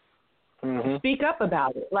 Speak up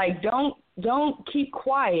about it. Like, don't keep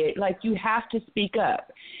quiet. Like, you have to speak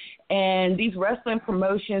up. And these wrestling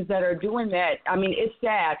promotions that are doing that, I mean, it's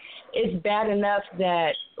sad. It's bad enough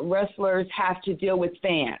that wrestlers have to deal with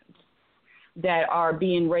fans that are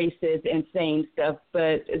being racist and saying stuff,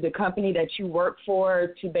 but the company that you work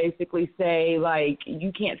for to basically say, like,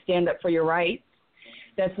 you can't stand up for your rights,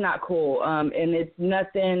 that's not cool. And it's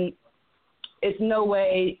no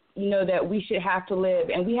way, you know, that we should have to live.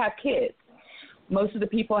 And we have kids. Most of the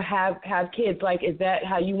people have kids. Like, is that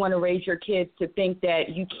how you want to raise your kids, to think that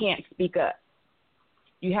you can't speak up?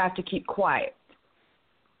 You have to keep quiet.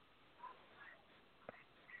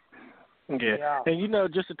 Yeah.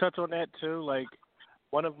 And, just to touch on that, too, like,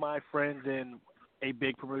 one of my friends in a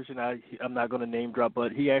big promotion, I'm not going to name drop,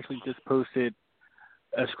 but he actually just posted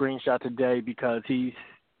a screenshot today because he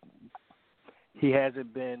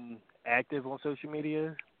hasn't been active on social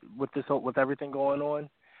media with everything going on,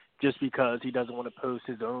 just because he doesn't want to post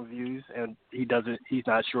his own views, and he's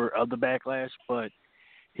not sure of the backlash, but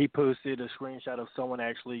he posted a screenshot of someone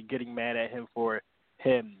actually getting mad at him for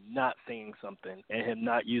him not saying something and him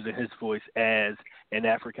not using his voice as an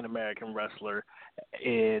African American wrestler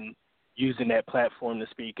and using that platform to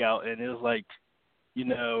speak out. And it was like,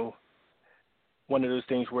 one of those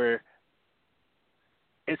things where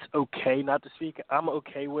it's okay not to speak. I'm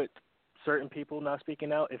okay with certain people not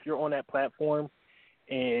speaking out. If you're on that platform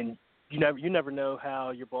and you never know how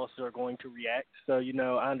your bosses are going to react. So,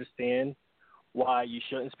 I understand why you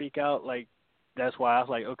shouldn't speak out. Like, that's why I was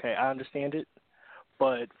like, okay, I understand it.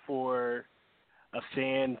 But for a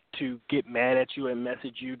fan to get mad at you and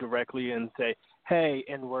message you directly and say, hey,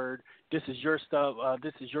 N-word, this is your stuff,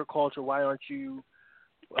 this is your culture, why aren't you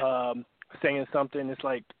saying something? It's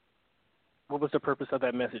like, what was the purpose of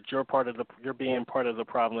that message? You're being part of the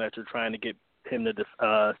problem that you're trying to get him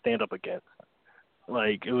to stand up against.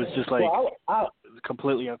 Like, it was just like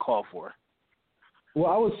completely uncalled for.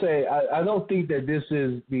 Well, I would say I don't think that this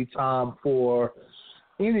is the time for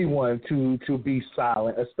anyone to be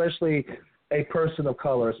silent, especially a person of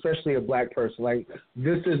color, especially a black person. Like,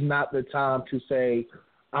 this is not the time to say,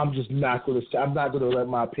 I'm not going to let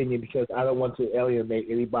my opinion because I don't want to alienate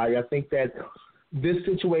anybody. I think that this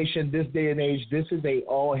situation, this day and age, this is a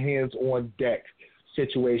all hands on deck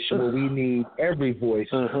situation where we need every voice,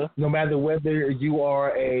 no matter whether you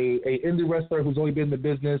are a indie wrestler who's only been in the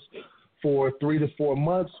business for 3 to 4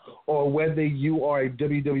 months, or whether you are a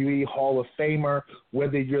WWE Hall of Famer,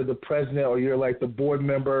 whether you're the president or you're like the board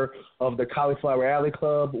member of the Cauliflower Alley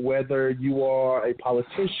Club, whether you are a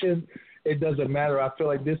politician, it doesn't matter. I feel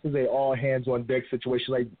like this is a all hands on deck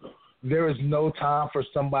situation. Like, there is no time for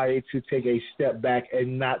somebody to take a step back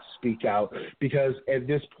and not speak out, because at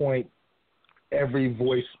this point, every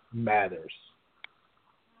voice matters.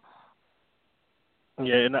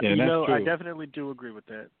 Yeah, and I definitely do agree with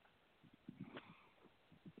that.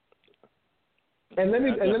 And let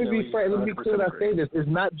me be frank. Let me be clear when I say this. It's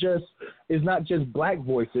not just black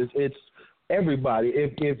voices. It's everybody.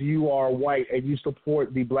 If you are white and you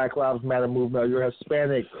support the Black Lives Matter movement, or you're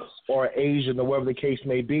Hispanic or Asian or whatever the case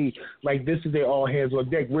may be, like, this is a all hands on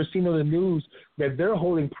deck. We're seeing on the news that they're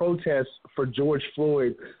holding protests for George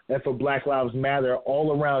Floyd and for Black Lives Matter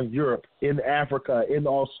all around Europe, in Africa, in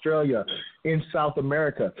Australia, in South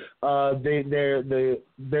America. There's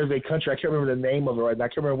a country, I can't remember the name of it right now. I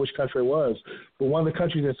can't remember which country it was, but one of the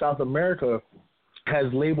countries in South America has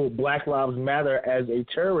labeled Black Lives Matter as a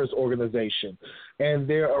terrorist organization, and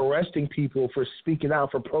they're arresting people for speaking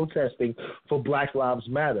out, for protesting for Black Lives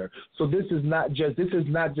Matter. So this is not just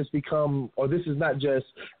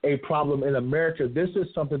a problem in America. This is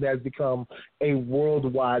something that has become a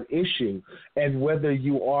worldwide issue. And whether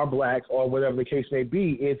you are black or whatever the case may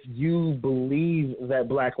be, if you believe that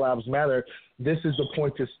Black Lives Matter, this is the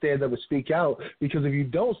point to stand up and speak out, because if you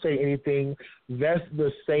don't say anything, that's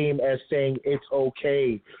the same as saying it's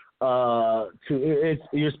okay.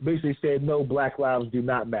 You're basically saying no, Black lives do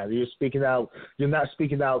not matter. You're speaking out. You're not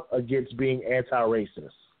speaking out against being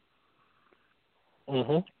anti-racist.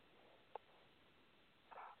 I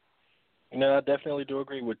definitely do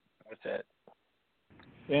agree with that.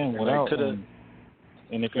 And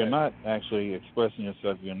and if you're not actually expressing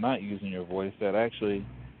yourself, you're not using your voice, that actually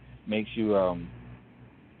makes you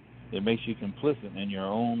it makes you complicit in your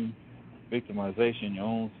own victimization, your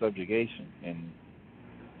own subjugation, and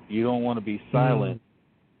you don't want to be silent.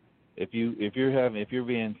 If you're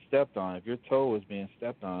being stepped on, if your toe is being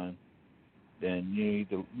stepped on, then you need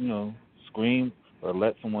to scream or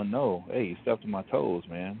let someone know, hey, you stepped on my toes,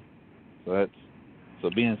 man. So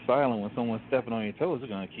being silent when someone's stepping on your toes, they're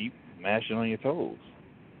gonna keep mashing on your toes.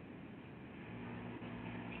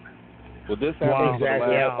 Well, this happened for the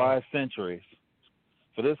last 5 centuries.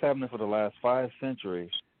 For this happening for the last 5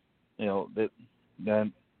 centuries, there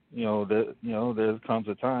comes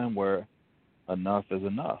a time where enough is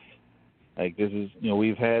enough. Like, this is,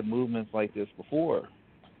 we've had movements like this before,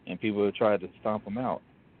 and people have tried to stomp them out.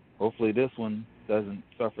 Hopefully this one doesn't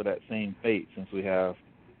suffer that same fate, since we have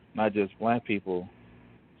not just black people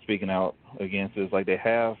speaking out against this like they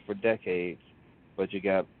have for decades, but you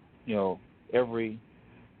got, every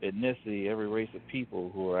ethnicity, every race of people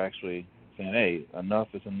who are actually saying, hey, enough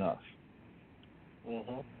is enough.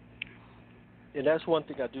 And that's one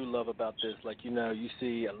thing I do love about this. Like, you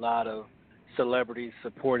see a lot of celebrities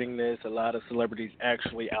supporting this, a lot of celebrities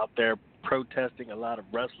actually out there protesting, a lot of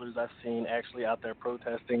wrestlers I've seen actually out there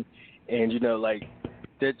protesting, and, you know, like,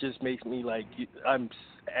 that just makes me, like, I'm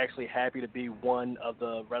actually happy to be one of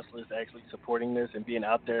the wrestlers actually supporting this and being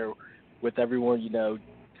out there with everyone, you know,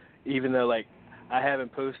 even though, like, I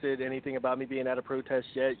haven't posted anything about me being at a protest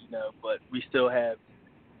yet, you know, but we still have,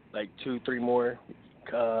 like, 2-3 more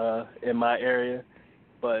in my area,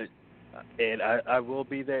 and I will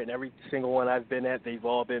be there, and every single one I've been at, they've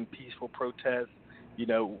all been peaceful protests. You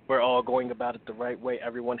know, we're all going about it the right way.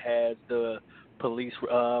 Everyone has the police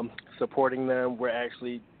supporting them.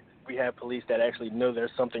 We have police that actually know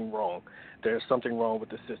there's something wrong. There's something wrong with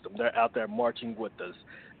the system. They're out there marching with us.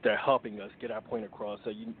 They're helping us get our point across.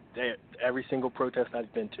 So every single protest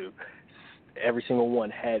I've been to, every single one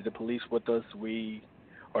had the police with us. We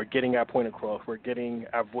are getting our point across. We're getting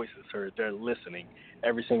our voices heard. They're listening.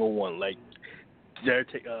 Every single one. Like,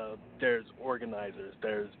 there's organizers.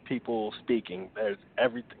 There's people speaking. There's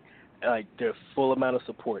everything. Like, there's full amount of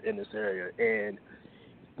support in this area. And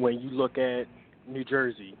when you look at New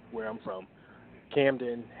Jersey, where I'm from,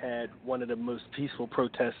 Camden had one of the most peaceful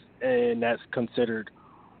protests, and that's considered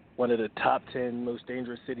one of the top 10 most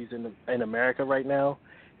dangerous cities in America right now.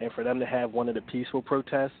 And for them to have one of the peaceful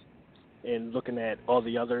protests, and looking at all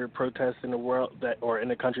the other protests in the world or in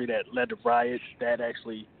the country that led to riots, that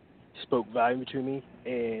actually spoke volume to me.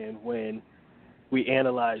 And when we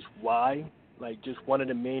analyzed why, like, just one of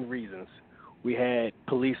the main reasons, we had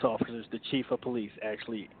police officers, the chief of police,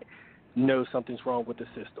 actually know something's wrong with the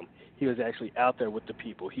system. He was actually out there with the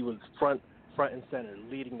people. He was front and center,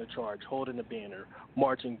 leading the charge, holding the banner,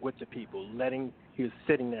 marching with the people, he was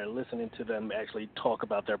sitting there listening to them actually talk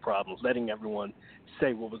about their problems, letting everyone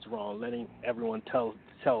say what was wrong, letting everyone tell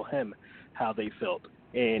him how they felt,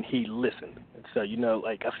 and he listened. And so, you know,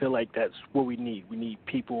 like, I feel like that's what we need. We need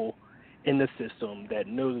people in the system that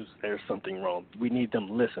knows there's something wrong. We need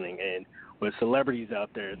them listening, and with celebrities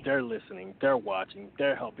out there, they're listening, they're watching,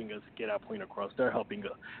 they're helping us get our point across, they're helping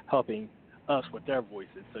us with their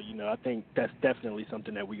voices. So, you know, I think that's definitely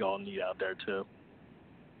something that we all need out there too.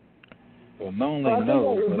 Well, not only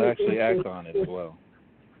know, but actually act on it as well.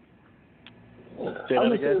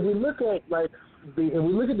 If we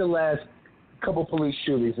look at the last couple police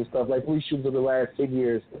shootings and stuff, like police shootings of the last 10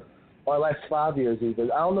 years, or last 5 years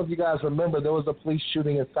even. I don't know if you guys remember, there was a police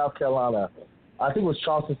shooting in South Carolina. I think it was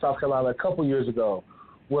Charleston, South Carolina, a couple years ago,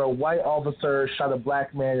 where a white officer shot a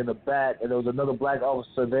black man in the back, and there was another black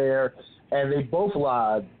officer there, and they both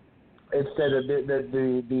lied and said that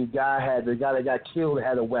the guy that got killed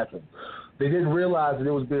had a weapon. They didn't realize that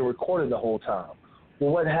it was being recorded the whole time. Well,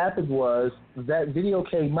 what happened was that video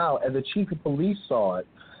came out, and the chief of police saw it,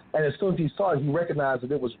 and as soon as he saw it, he recognized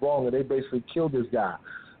that it was wrong, and they basically killed this guy.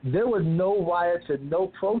 There were no riots and no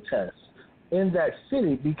protests in that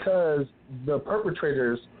city because the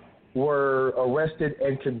perpetrators were arrested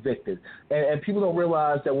and convicted. And people don't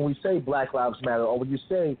realize that when we say Black Lives Matter, or when you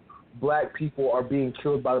say black people are being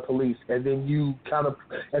killed by the police, and then your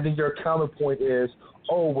counterpoint is,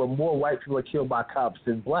 oh, well, more white people are killed by cops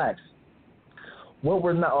than blacks. What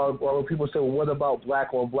we're not, or when people say, well, what about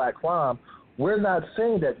black on black crime? We're not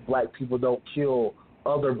saying that black people don't kill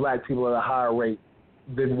other black people at a higher rate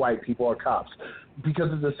than white people or cops, because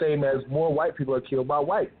it's the same as more white people are killed by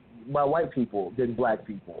white people than black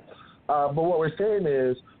people. But what we're saying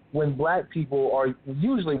is when black people are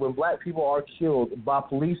killed by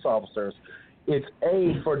police officers, it's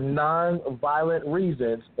A, for non-violent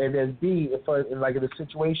reasons, and then B, like in a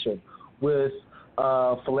situation with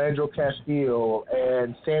Philando Castile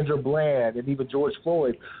and Sandra Bland and even George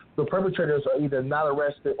Floyd, the perpetrators are either not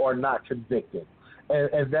arrested or not convicted.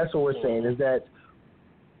 And that's what we're saying, is that,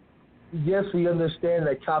 yes, we understand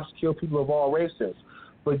that cops kill people of all races,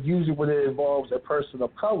 but usually when it involves a person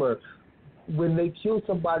of color, when they kill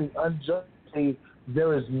somebody unjustly,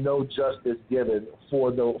 there is no justice given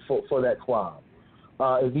for that crime.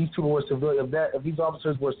 If these people were if these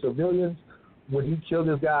officers were civilians, when he killed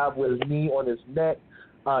this guy with his knee on his neck,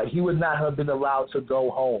 he would not have been allowed to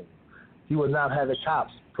go home. He would not have the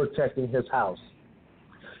cops protecting his house.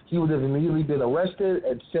 He would have immediately been arrested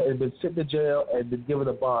and been sent to jail and been given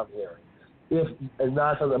a bond hearing.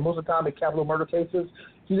 Most of the time in capital murder cases,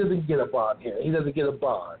 he doesn't get a bond hearing. He doesn't get a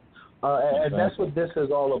bond. And that's what this is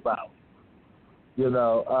all about. You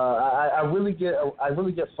know, I really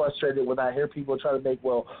get frustrated when I hear people try to make,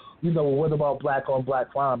 well, you know, what about black on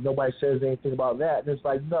black crime? Nobody says anything about that. And it's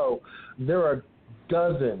like, no, there are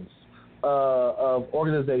dozens of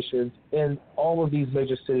organizations in all of these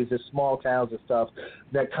major cities and small towns and stuff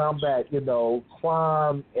that combat, you know,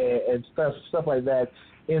 crime and stuff like that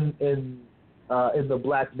in the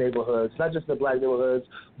black neighborhoods, not just the black neighborhoods,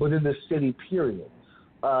 but in the city, period.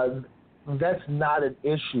 that's not an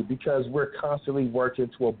issue because we're constantly working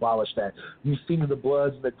to abolish that. You've seen the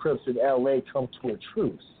Bloods and the Crips in L.A. come to a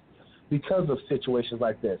truce because of situations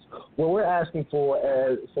like this. What we're asking for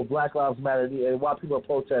Black Lives Matter and why people are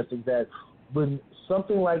protesting that when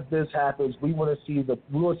something like this happens, we want to see the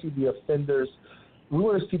offenders. We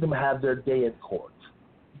want to see them have their day in court.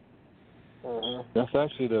 Mm-hmm. That's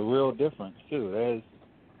actually the real difference too. That is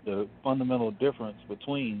the fundamental difference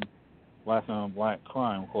between black on black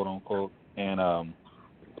crime, quote unquote, and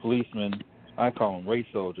policemen. I call them race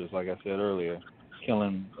soldiers, like I said earlier,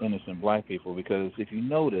 killing innocent black people. Because if you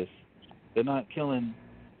notice, they're not killing,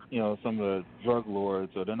 some of the drug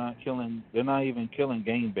lords, or they're not even killing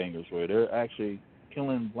gangbangers. Where they're actually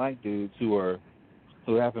killing black dudes who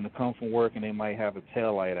happen to come from work and they might have a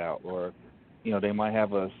taillight out, or they might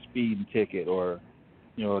have a speeding ticket, or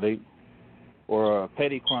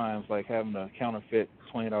petty crimes like having a counterfeit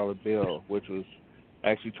 $20 bill, which was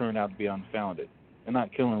actually turned out to be unfounded. They're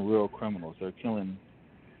not killing real criminals. They're killing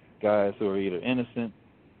guys who are either innocent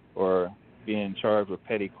or being charged with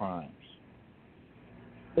petty crimes.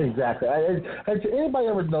 Exactly. Has anybody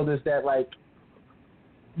ever noticed that, like,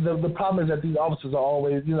 the problem is that these officers are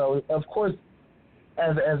always, of course,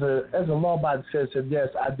 as a law-abiding citizen, yes,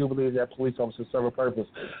 I do believe that police officers serve a purpose.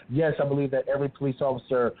 Yes, I believe that every police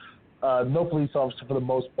officer, no police officer for the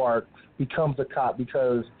most part, becomes a cop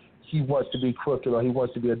because he wants to be crooked or he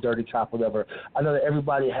wants to be a dirty cop, whatever. I know that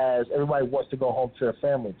everybody wants to go home to their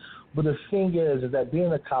family. But the thing is that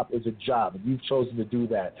being a cop is a job, and you've chosen to do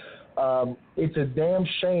that. It's a damn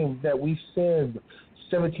shame that we send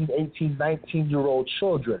 17, 18, 19-year-old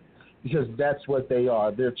children, because that's what they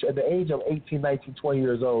are. They're at the age of 18, 19, 20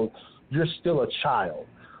 years old, you're still a child.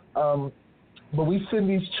 But we send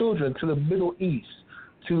these children to the Middle East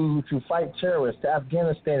to fight terrorists, to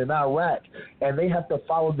Afghanistan and Iraq, and they have to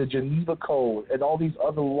follow the Geneva Code and all these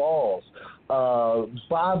other laws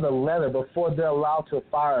by the letter before they're allowed to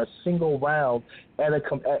fire a single round at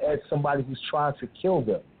somebody who's trying to kill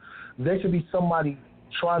them. There could be somebody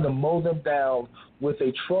trying to mow them down with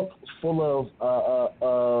a truck full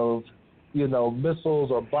of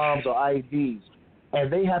missiles or bombs or IEDs,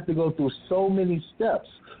 and they have to go through so many steps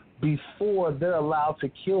before they're allowed to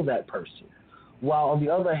kill that person. While on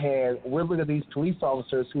the other hand, we're looking at these police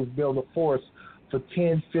officers who've been on the force for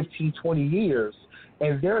 10, 15, 20 years,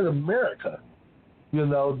 and they're in America.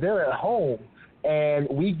 They're at home, and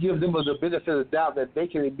we give them the benefit of the doubt that they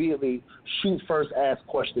can immediately shoot first, ask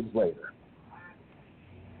questions later.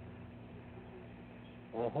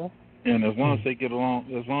 Uh-huh. And as long as they get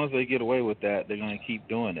away with that, they're going to keep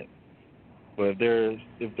doing it. But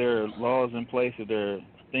if there are laws in place, if there are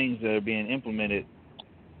things that are being implemented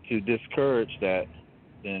to discourage that,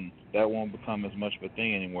 then that won't become as much of a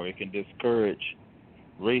thing anymore. It can discourage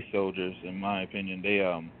race soldiers, in my opinion.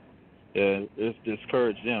 It's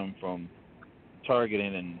discourage them from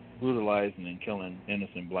targeting and brutalizing and killing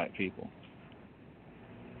innocent black people.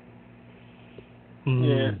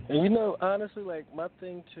 Yeah, and honestly, like, my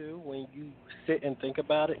thing too, when you sit and think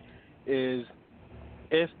about it, is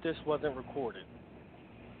if this wasn't recorded,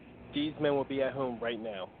 these men would be at home right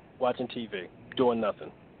now watching TV, doing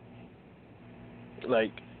nothing.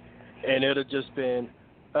 Like, and it'd have just been,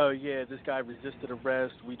 oh yeah, this guy resisted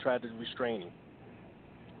arrest, we tried to restrain him,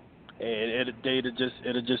 and it'd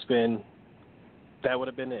have just been, that would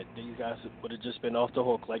have been it. These guys would have just been off the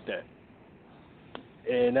hook like that.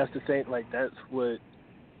 And that's the same, like, that's what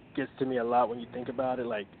gets to me a lot when you think about it,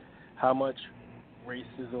 like how much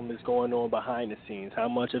racism is going on behind the scenes, how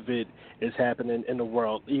much of it is happening in the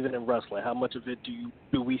world, even in wrestling, how much of it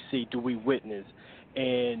do we see, do we witness,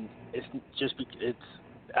 and it's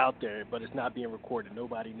out there, but it's not being recorded.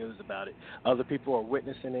 Nobody knows about it. Other people are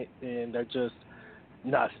witnessing it, and they're just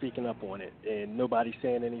not speaking up on it, and nobody's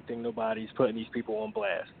saying anything, nobody's putting these people on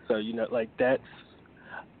blast. So, like, that's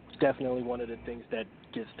definitely one of the things that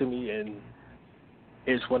gets to me, and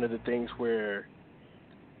it's one of the things where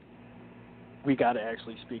we got to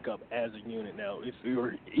actually speak up as a unit now. If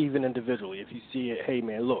you're even individually, if you see it, hey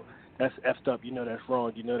man, look, that's effed up. That's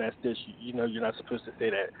wrong. That's this. You're not supposed to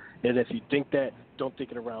say that. And if you think that, don't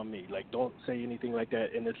think it around me. Like, don't say anything like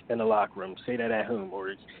that in the locker room. Say that at home,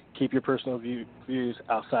 or keep your personal views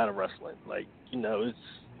outside of wrestling. Like, it's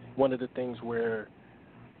one of the things where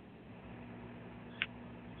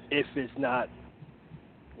if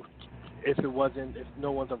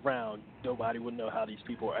no one's around, nobody would know how these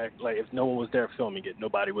people act. Like, if no one was there filming it,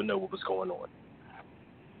 nobody would know what was going on.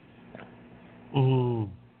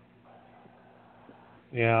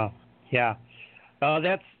 Yeah.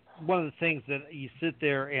 That's one of the things that you sit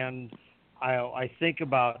there and I think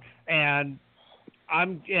about, and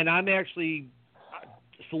I'm actually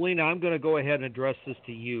Selina, I'm going to go ahead and address this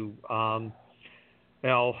to you.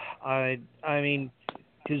 Well, I mean,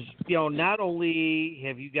 because not only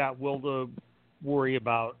have you got Will to worry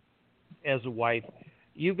about as a wife,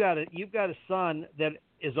 you've got a son that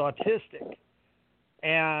is autistic,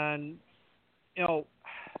 and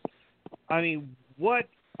I mean, what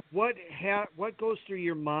goes through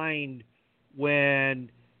your mind when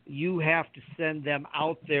you have to send them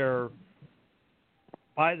out there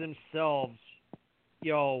by themselves,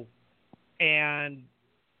 and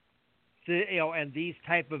and these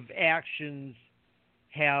type of actions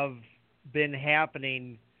have been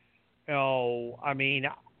happening, I mean,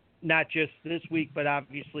 not just this week, but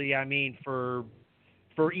obviously, I mean, for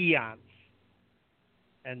eons.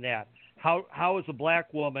 And that, how is a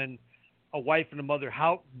black woman, a wife and a mother,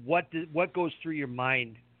 what goes through your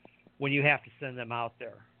mind when you have to send them out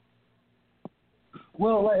there?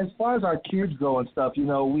 Well, as far as our kids go and stuff, we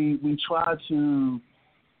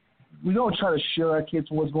don't try to share our kids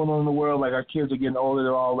from what's going on in the world. Like, our kids are getting older;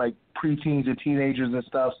 they're all like preteens and teenagers and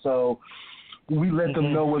stuff. So we let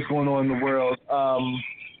them know what's going on in the world.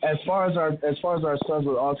 As far as our sons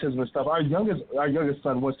with autism and stuff, our youngest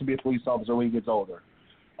son wants to be a police officer when he gets older.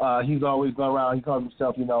 He's always gone around. He calls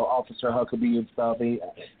himself, Officer Huckaby and stuff.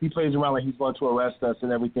 He plays around like he's going to arrest us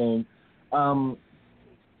and everything.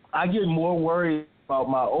 I get more worried about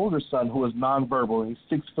my older son, who is nonverbal.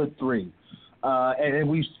 He's 6'3", and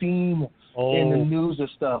we've seen in the news and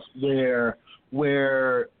stuff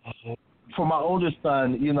where for my oldest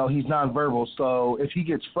son, he's nonverbal. So if he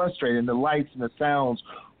gets frustrated, and the lights and the sounds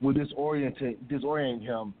will disorient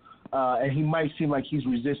him, and he might seem like he's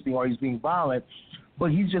resisting or he's being violent,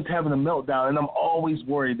 but he's just having a meltdown. And I'm always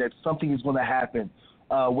worried that something is going to happen,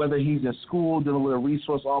 whether he's in school dealing with a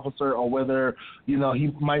resource officer, or whether he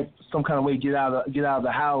might some kind of way get out of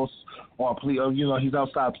the house, or he's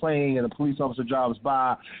outside playing and a police officer drives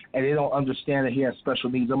by and they don't understand that he has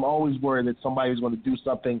special needs. I'm always worried that somebody's going to do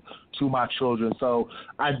something to my children. So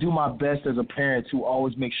I do my best as a parent to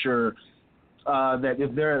always make sure that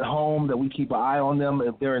if they're at home, that we keep an eye on them.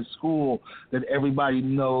 If they're in school, that everybody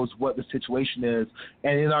knows what the situation is.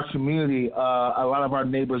 And in our community, a lot of our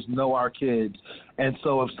neighbors know our kids, and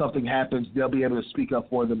so if something happens, they'll be able to speak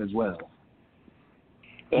up for them as well.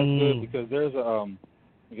 That's good, because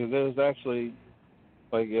there's actually,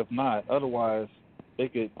 like, if not, otherwise they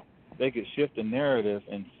could shift the narrative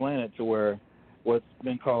and slant it to where what's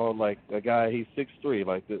been called, like, a guy, he's 6'3",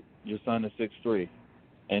 like your son is 6'3".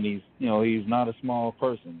 And he's not a small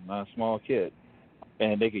person, not a small kid.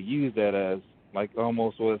 And they could use that as, like,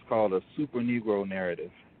 almost what is called a super Negro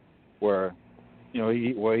narrative, where,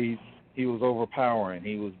 he was overpowering,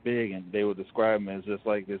 he was big, and they would describe him as just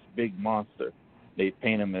like this big monster. They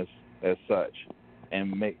paint him as such,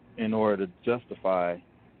 and in order to justify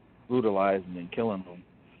brutalizing and killing them.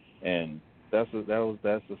 And that's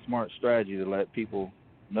a smart strategy, to let people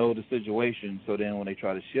know the situation, so then when they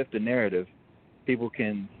try to shift the narrative, people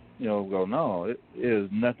can, go, no, it is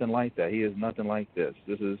nothing like that. He is nothing like this.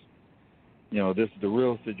 This is the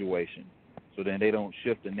real situation. So then they don't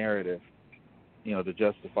shift the narrative, to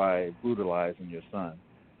justify brutalizing your son.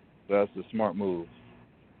 So that's a smart move.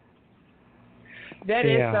 That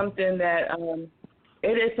is something that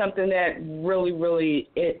it is something that really, really,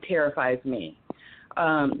 it terrifies me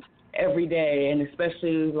every day, and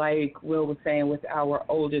especially like Will was saying with our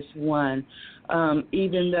oldest one.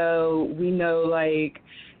 Even though we know, like,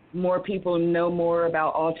 more people know more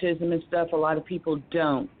about autism and stuff, a lot of people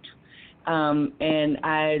don't. And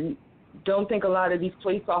I don't think a lot of these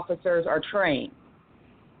police officers are trained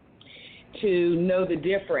to know the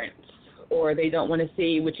difference, or they don't want to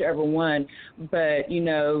see whichever one. But,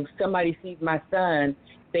 somebody sees my son,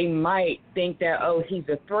 they might think that, oh, he's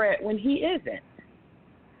a threat, when he isn't.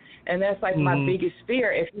 And that's, like, my biggest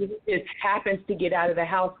fear. If he just happens to get out of the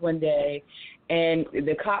house one day and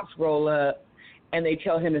the cops roll up and they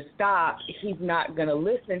tell him to stop, he's not going to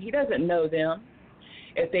listen. He doesn't know them.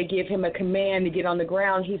 If they give him a command to get on the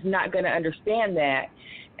ground, he's not going to understand that.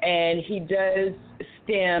 And he does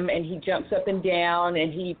stem, and he jumps up and down,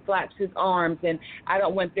 and he flaps his arms, and I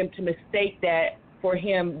don't want them to mistake that for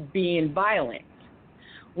him being violent,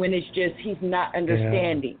 when it's just he's not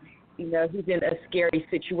understanding. He's in a scary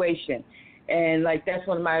situation. And, like, that's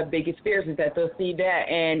one of my biggest fears, is that they'll see that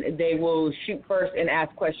and they will shoot first and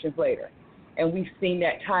ask questions later. And we've seen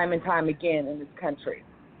that time and time again in this country.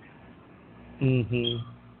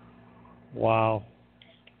 Wow.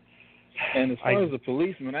 And as far as the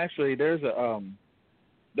policeman, actually, there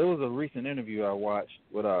was a recent interview I watched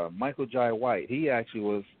with Michael Jai White. He actually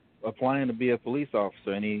was applying to be a police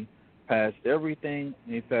officer, and he passed everything.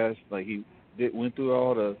 He passed, like, went through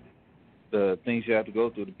all the the things you have to go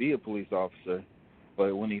through to be a police officer.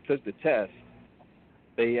 But when he took the test,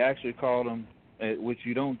 they actually called him, which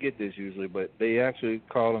you don't get this usually, but they actually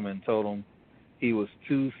called him and told him he was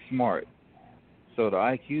too smart. So the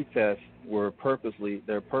IQ tests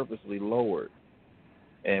they're purposely lowered,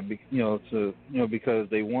 and because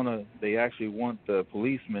they actually want the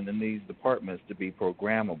policemen in these departments to be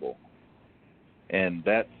programmable, and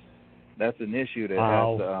that's an issue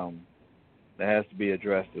that has to be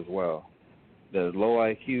addressed as well. The low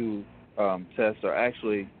IQ tests are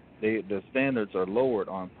actually the standards are lowered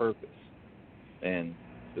on purpose, and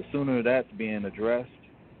the sooner that's being addressed,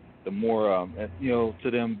 the more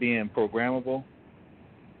to them being programmable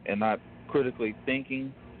and not critically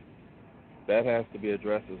thinking, that has to be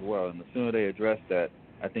addressed as well. And the sooner they address that,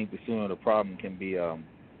 I think the sooner the problem can be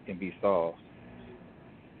solved.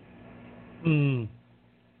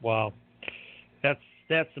 Wow, that's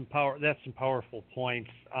some powerful points.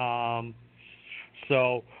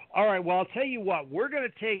 So, all right. Well, I'll tell you what. I'm going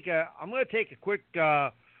to take a quick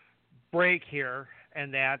break here,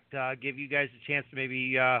 and that give you guys a chance to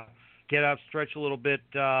maybe get up, stretch a little bit.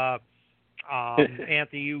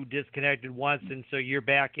 Anthony, you disconnected once, and so you're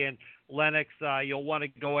back in. Lennox, you'll want to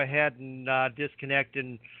go ahead and disconnect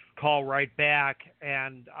and call right back.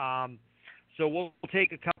 And so we'll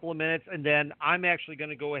take a couple of minutes, and then I'm actually going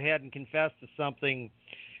to go ahead and confess to something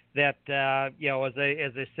that as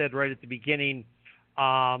I said right at the beginning,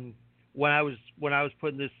 when I was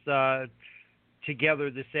putting this together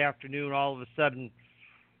this afternoon, all of a sudden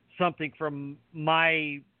something from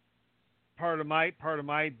my part of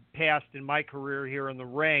my past in my career here in the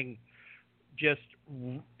ring, just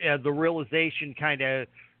the realization kind of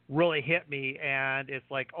really hit me, and it's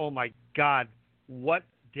like, oh my God, what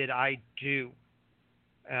did I do?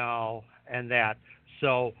 And that.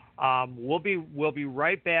 So we'll be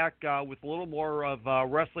right back with a little more of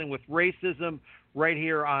Wrestling with Racism right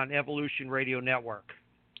here on Evolution Radio Network.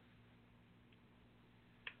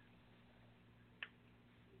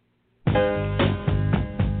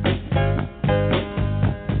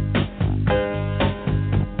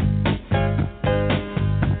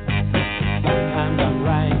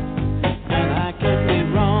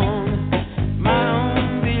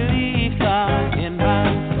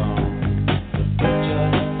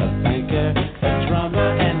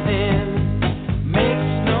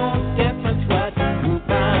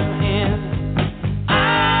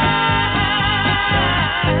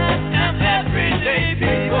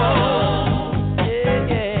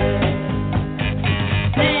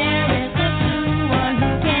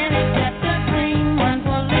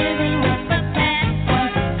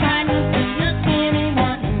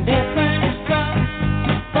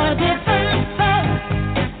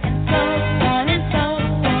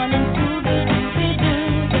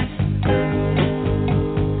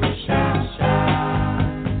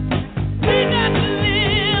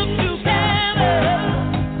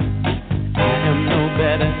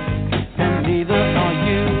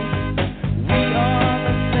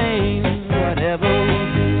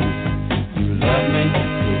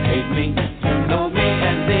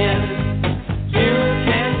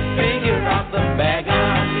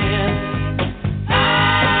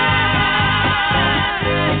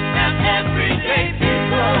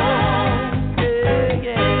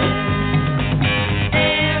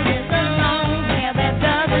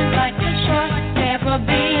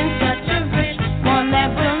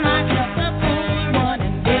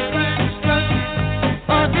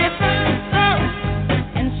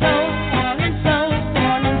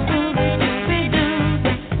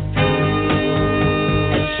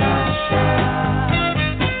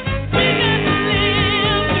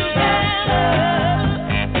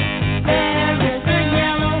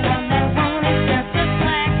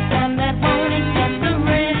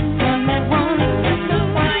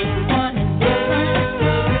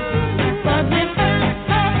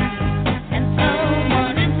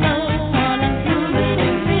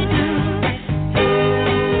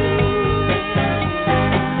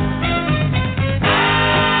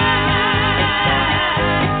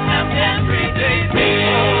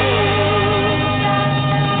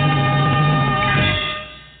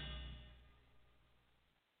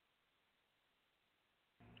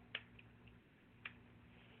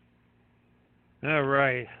 All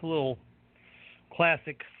right, a little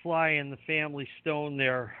classic Sly and the Family Stone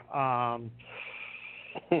there.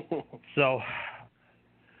 So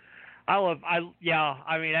like I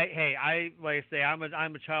say, I'm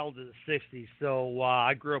a child of the '60s, so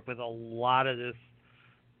I grew up with a lot of this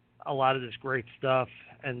great stuff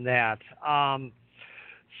and that.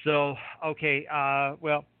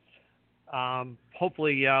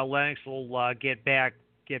 Hopefully Lennox will get back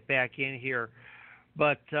get back in here,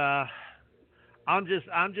 but I'm just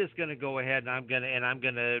going to go ahead and I'm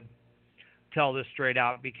going to tell this straight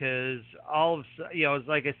out, because it's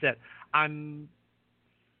like I said, I'm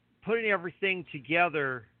putting everything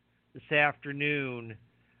together this afternoon,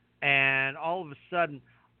 and all of a sudden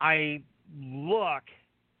I look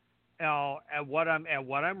at what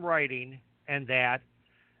I'm writing and that,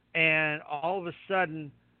 and all of a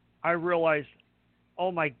sudden I realize,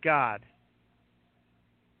 oh my God,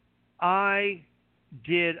 I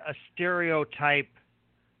did a stereotype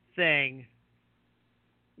thing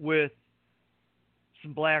with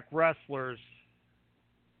some black wrestlers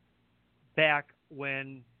back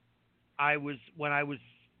when I was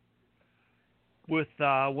with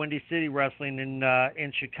Windy City Wrestling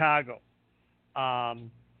in Chicago.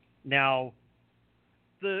 Now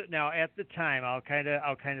at the time, I'll kind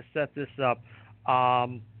of set this up.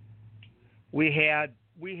 We had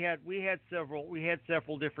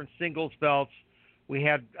several different singles belts. We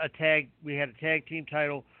had a tag team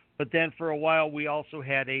title, but then for a while we also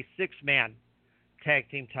had a 6-man tag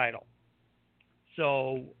team title.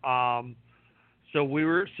 So we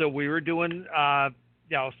were doing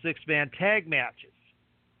 6-man tag matches,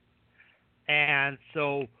 and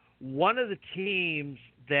so one of the teams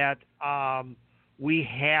that we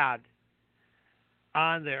had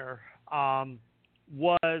on there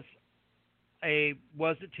was a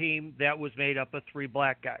team that was made up of 3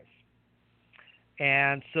 black guys.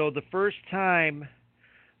 And so the first time,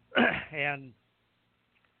 and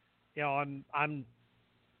I'm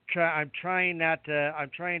trying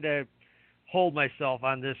to hold myself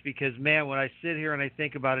on this, because man, when I sit here and I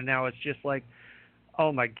think about it now, it's just like,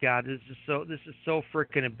 oh my God, this is so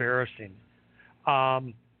freaking embarrassing.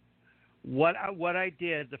 What I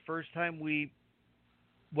did the first time we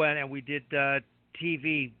went and we did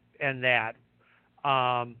TV and that,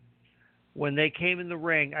 when they came in the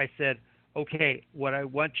ring, I said, okay, what I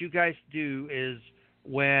want you guys to do is,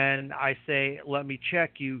 when I say, let me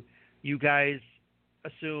check you, you guys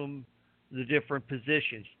assume the different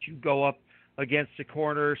positions. You go up against the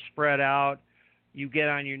corner, spread out, you get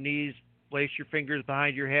on your knees, place your fingers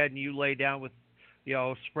behind your head, and you lay down with,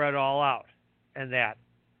 spread all out and that.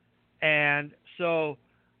 And so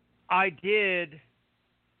I did,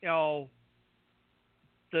 the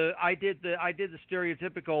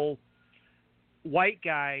stereotypical white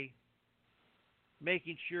guy,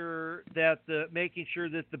 making sure that the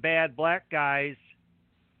bad black guys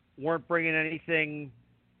weren't bringing anything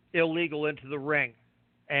illegal into the ring.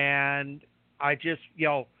 And I just,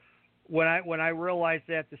 when I realized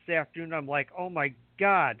that this afternoon, I'm like, oh my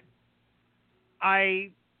God,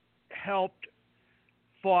 I helped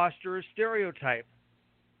foster a stereotype.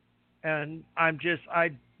 And I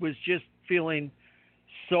was just feeling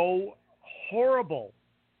so horrible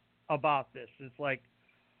about this. It's like,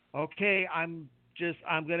 okay, I'm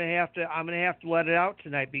gonna have to let it out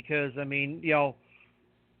tonight, because I mean,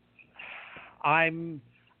 I'm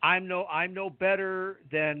no better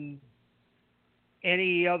than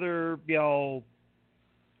any other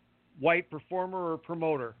white performer or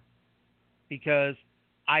promoter, because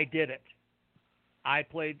I did it. I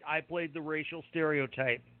played the racial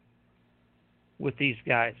stereotype with these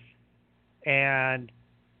guys, and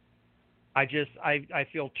I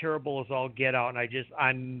feel terrible as all get out,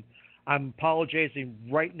 and I'm apologizing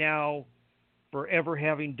right now for ever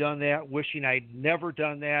having done that, wishing I'd never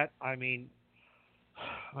done that. I mean,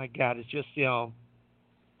 my God, it's just,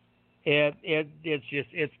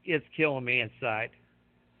 it's killing me inside.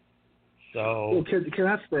 So, well, can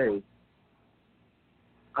I say,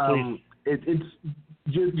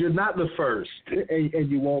 you're not the first, and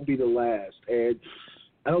you won't be the last, and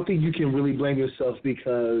I don't think you can really blame yourself,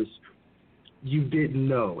 because you didn't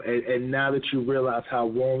know, and now that you realize how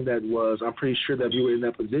wrong that was, I'm pretty sure that if you were in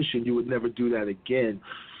that position, you would never do that again.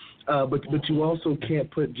 But you also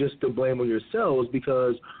can't put just the blame on yourselves,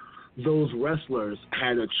 because those wrestlers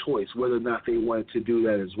had a choice whether or not they wanted to do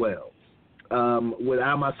that as well. Would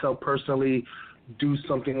I myself personally do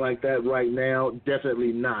something like that right now?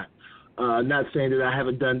 Definitely not. Not saying that I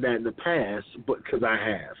haven't done that in the past, but because I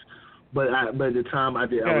have. But at the time I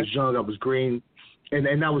did, I was young, I was green.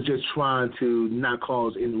 And I was just trying to not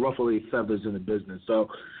cause ruffle any feathers in the business. So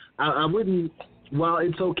I wouldn't, while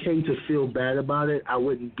it's okay to feel bad about it, I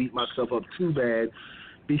wouldn't beat myself up too bad,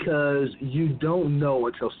 because you don't know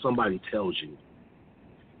until somebody tells you.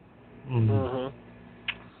 Mm-hmm.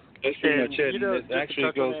 It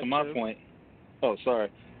actually goes to my point. Oh, sorry.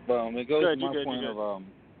 It goes to my point of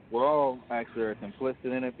we're all actually are complicit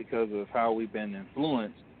in it because of how we've been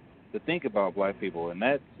influenced to think about black people, and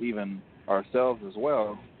that's even ourselves as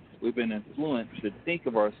well. We've been influenced to think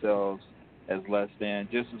of ourselves as less than,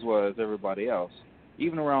 just as well as everybody else.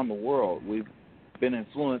 Even around the world, we've been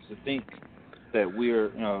influenced to think that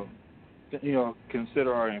we're,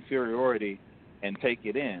 consider our inferiority and take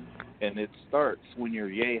it in. And it starts when you're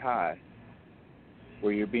yay high,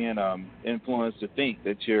 where you're being influenced to think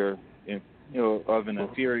that you're, of an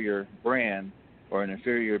inferior brand or an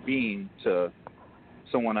inferior being to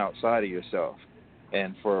someone outside of yourself.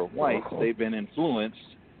 And for whites, they've been influenced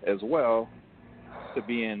as well to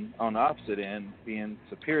being on the opposite end, being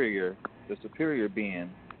superior, the superior being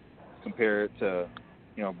compared to,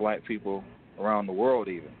 black people around the world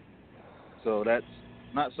even. So that's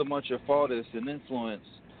not so much your fault, it's an influence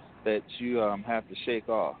that you have to shake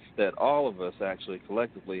off, that all of us actually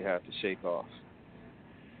collectively have to shake off.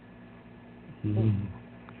 Mm-hmm.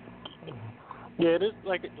 Yeah, it is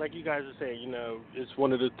like you guys are saying, it's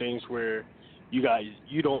one of the things where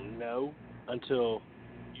you don't know until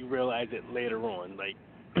you realize it later on. Like,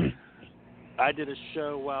 I did a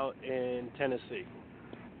show out in Tennessee.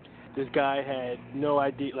 This guy had no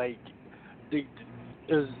idea, like, the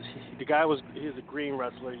guy was a green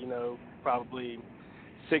wrestler, probably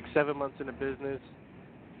 6-7 months in the business,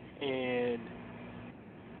 and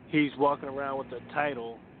he's walking around with a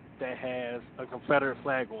title that has a Confederate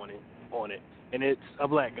flag on it, and it's a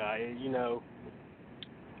black guy. And,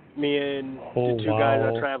 me and the two guys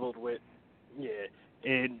I traveled with, me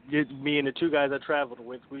and the two guys I traveled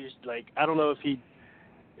with, we just, like, I don't know if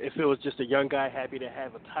it was just a young guy happy to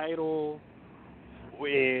have a title,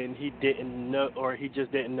 and he didn't know, or he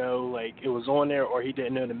just didn't know, like, it was on there, or he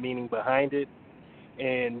didn't know the meaning behind it.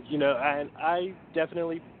 And, I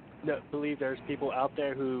definitely believe there's people out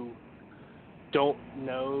there who don't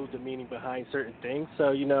know the meaning behind certain things. So,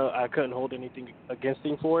 I couldn't hold anything against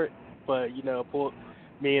him for it. But,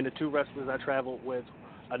 me and the two wrestlers I traveled with,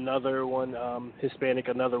 another one Hispanic,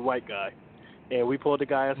 another white guy. And we pulled the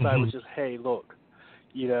guy aside, which is, hey, look,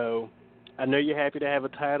 I know you're happy to have a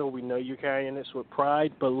title. We know you're carrying this with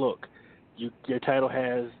pride. But, look, your title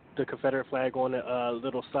has the Confederate flag on the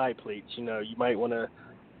little side plates. You might want to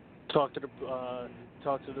talk to the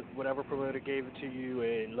whatever promoter gave it to you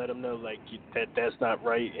and let them know, like, that's not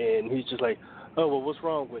right. And he's just like, oh, well, what's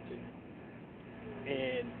wrong with it?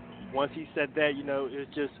 And once he said that,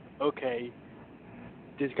 it's just, okay,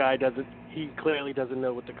 this guy he clearly doesn't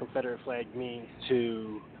know what the Confederate flag means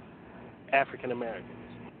to African Americans.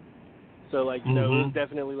 So, like, it was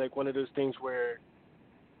definitely, like, one of those things where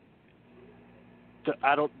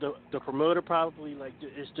the promoter probably, like,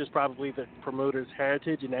 it's just probably the promoter's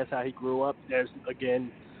heritage, and that's how he grew up. There's,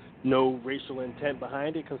 again, no racial intent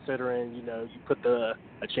behind it, considering, you put a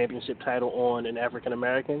championship title on an African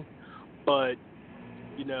American. But,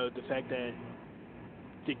 the fact that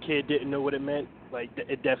the kid didn't know what it meant, like,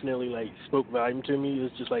 it definitely, like, spoke volume to me. It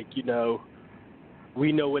was just like,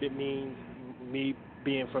 we know what it means. Me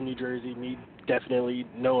being from New Jersey, me definitely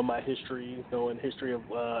knowing my history, knowing the history of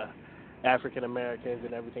African Americans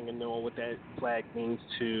and everything, and knowing what that flag means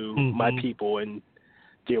to my people and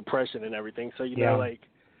the oppression and everything. So, like,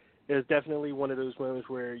 it's definitely one of those moments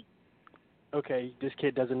where, okay, this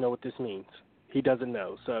kid doesn't know what this means. He doesn't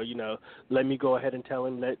know. So, let me go ahead and tell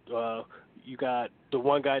him that you got the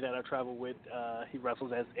one guy that I travel with, he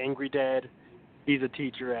wrestles as Angry Dad. He's a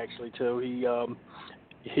teacher, actually, too.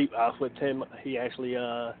 With him, he actually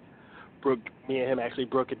me and him actually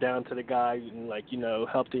broke it down to the guy and, like,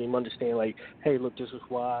 helped him understand, like, hey, look, this is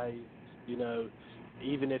why,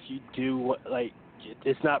 even if you do, like,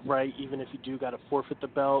 it's not right, even if you do got to forfeit the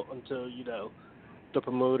belt until, the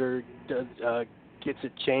promoter does, gets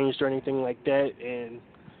it changed or anything like that. And,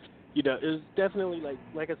 it was definitely,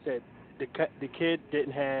 like I said, the kid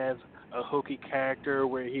didn't have a hokey character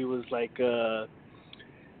where he was, like, a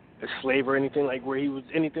slave or anything, like, where he was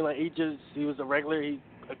anything, like, he was a regular,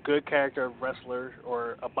 a good character, a wrestler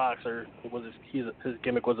or a boxer. His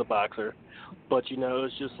gimmick was a boxer. But,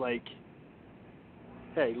 it's just like,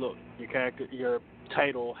 hey, look, your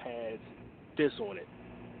title has this on it.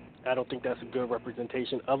 I don't think that's a good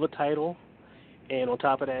representation of a title. And on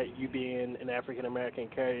top of that, you being an African American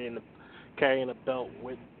carrying a belt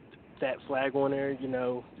with that flag on there,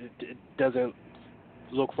 it doesn't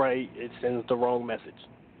look right. It sends the wrong message.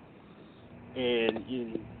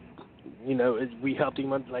 And we helped him.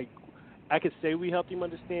 Like, I could say we helped him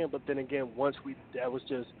understand, but then again, that was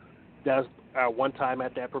our one time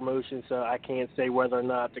at that promotion, so I can't say whether or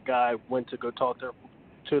not the guy went to go talk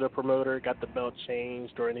to the promoter, got the belt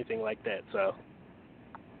changed, or anything like that. So.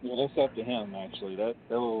 Yeah, that's up to him, actually. That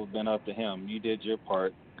would have been up to him. You did your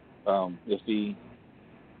part. If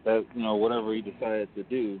whatever he decided to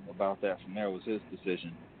do about that from there was his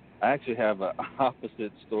decision. I actually have an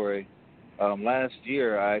opposite story. Last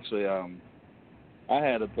year, I actually I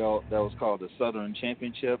had a belt that was called the Southern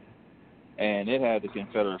Championship, and it had the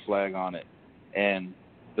Confederate flag on it. And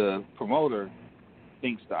the promoter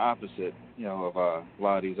thinks the opposite, of a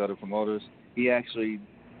lot of these other promoters. He actually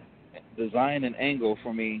designed an angle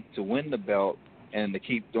for me to win the belt and to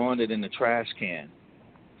keep throwing it in the trash can.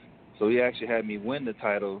 So he actually had me win the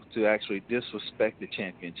title to actually disrespect the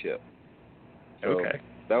championship. So okay.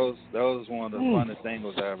 That was one of the funnest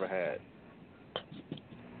angles I ever had.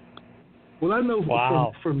 Well, I know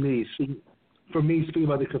wow. for me, speaking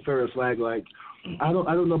about the Confederate flag, like I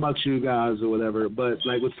don't know about you guys or whatever, but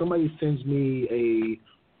like when somebody sends me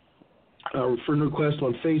a friend request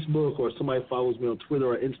on Facebook or somebody follows me on Twitter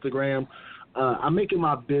or Instagram, I'm making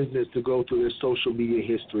my business to go through their social media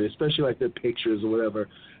history, especially like their pictures or whatever.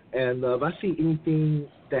 And if I see anything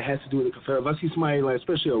that has to do with the Confederate, if I see somebody, like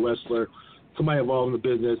especially a wrestler, somebody involved in the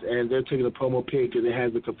business, and they're taking a promo pic and it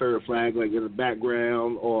has the Confederate flag like in the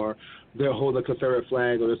background, or they're holding a Confederate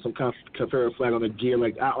flag, or there's some kind of Confederate flag on the gear,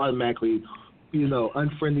 like I automatically,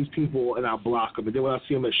 unfriend these people and I block them. And then when I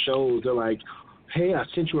see them at shows, they're like, hey, I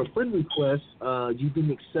sent you a friend request, you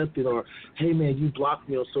didn't accept it, or hey man, you blocked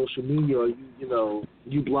me on social media, or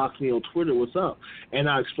you blocked me on Twitter, what's up? And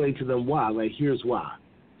I explain to them why. Like, here's why.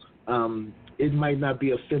 It might not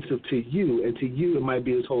be offensive to you, and to you it might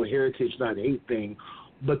be this whole heritage not hate thing,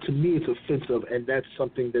 but to me it's offensive, and that's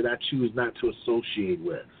something that I choose not to associate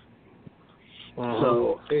with.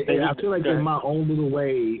 So I feel like in my own little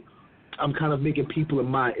way, I'm kind of making people in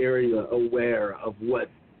my area aware of what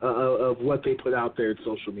they put out there in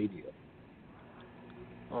social media.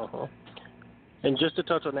 And just to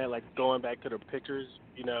touch on that, like going back to the pictures,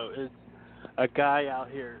 it's a guy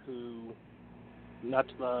out here who, not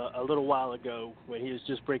a little while ago, when he was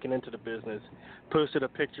just breaking into the business, posted a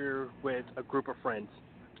picture with a group of friends.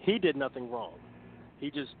 He did nothing wrong. He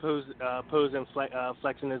just posed and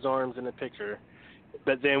flexing his arms in the picture.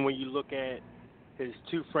 But then when you look at his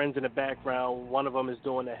two friends in the background, one of them is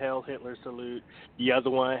doing the Hail Hitler salute. The other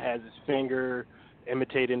one has his finger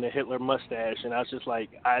imitating the Hitler mustache. And I was just like,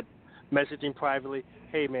 I messaged him privately,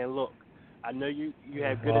 hey, man, look, I know you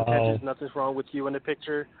have good intentions. Nothing's wrong with you in the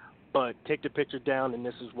picture, but take the picture down, and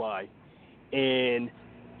this is why. And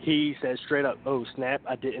he said straight up, oh, snap,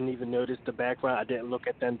 I didn't even notice the background. I didn't look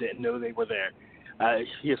at them, didn't know they were there.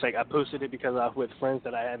 He was like, I posted it because I was with friends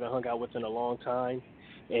that I haven't hung out with in a long time,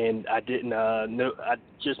 and I didn't know. I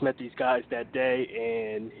just met these guys that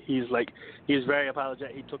day, and he was very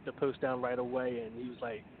apologetic. He took the post down right away, and he was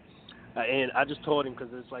like, and I just told him because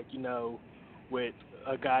it's like, with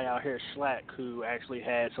a guy out here, Schlack, who actually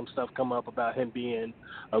had some stuff come up about him being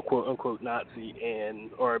a quote-unquote Nazi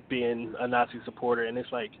or being a Nazi supporter, and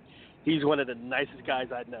it's like he's one of the nicest guys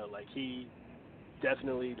I know. Like, he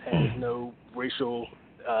definitely has no racial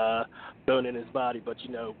bone in his body, but,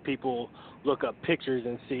 people look up pictures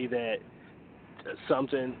and see that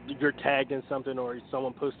something, you're tagged in something, or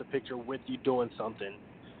someone posts a picture with you doing something,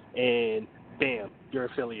 and bam, you're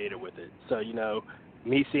affiliated with it. So,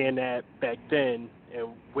 me seeing that back then and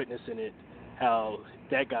witnessing it, how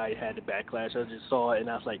that guy had the backlash, I just saw it and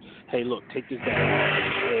I was like, hey, look, take this back.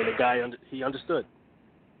 And the guy, he understood.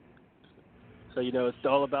 So, it's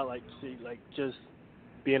all about, just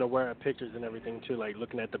being aware of pictures and everything, too, like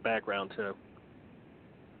looking at the background, too.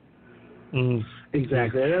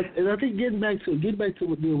 Exactly. And I think getting back to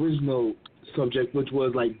the original subject, which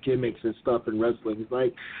was, like, gimmicks and stuff in wrestling,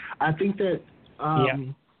 like, I think that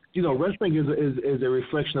wrestling is a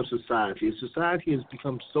reflection of society. Society has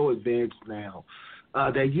become so advanced now.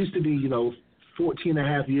 That used to be, 14 and a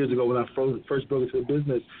half years ago when I first broke into the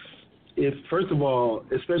business, first of all,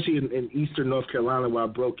 especially in eastern North Carolina where I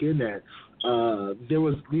broke in at, there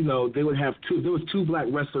was two black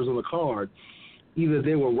wrestlers on the card. Either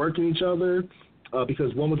they were working each other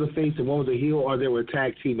because one was a face and one was a heel, or they were a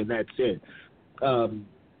tag team and that's it.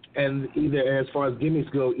 And either, as far as gimmicks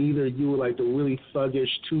go, either you were like the really thuggish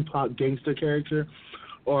Tupac gangster character,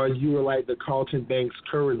 or you were like the Carlton Banks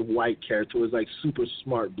Curran White character, who was like super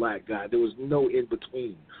smart black guy. There was no in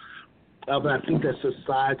between. But I think that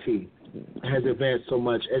society has advanced so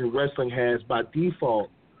much, and wrestling has by default,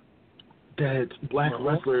 that black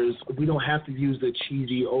wrestlers, we don't have to use the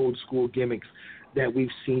cheesy old school gimmicks that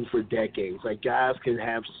we've seen for decades. Like, guys can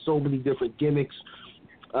have so many different gimmicks,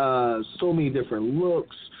 so many different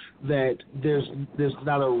looks, that there's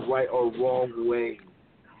not a right or wrong way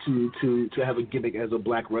to have a gimmick as a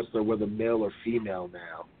black wrestler, whether male or female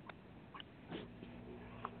now.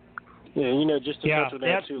 Yeah, just to touch on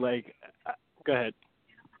that too, like, go ahead.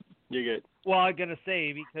 You're good. Well, I'm going to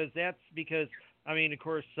say, because, I mean, of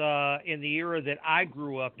course, in the era that I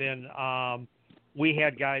grew up in, we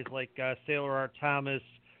had guys like Sailor Art Thomas,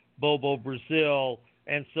 Bobo Brazil.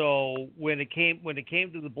 And so when it came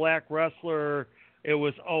to the black wrestler, it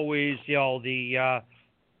was always, the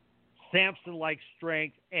Samson-like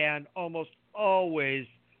strength and almost always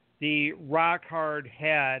the rock hard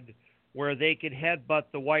head where they could headbutt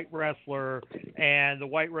the white wrestler and the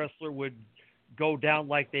white wrestler would go down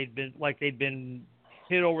like they'd been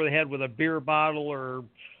hit over the head with a beer bottle or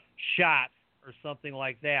shot or something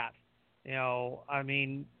like that. I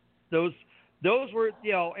mean, those were,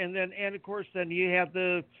 and of course then you have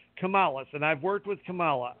the Kamalas, and I've worked with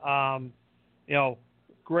Kamala.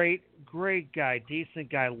 Great guy, decent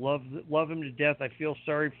guy, love him to death. I feel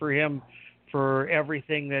sorry for him for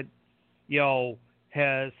everything that,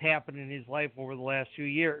 has happened in his life over the last 2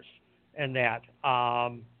 years and that.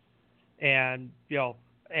 And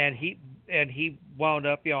he wound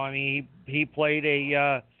up, he played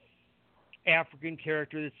a African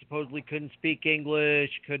character that supposedly couldn't speak English,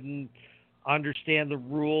 couldn't understand the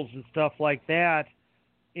rules and stuff like that,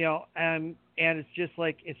 and it's just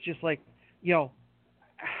like,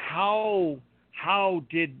 how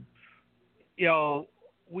did,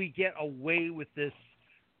 we get away with this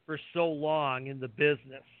for so long in the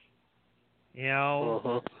business, I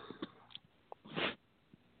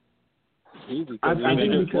think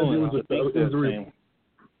because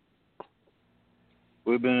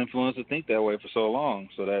we've been influenced to think that way for so long,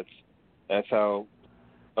 so that's how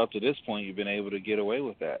up to this point you've been able to get away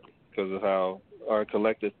with that, because of how our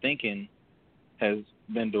collective thinking has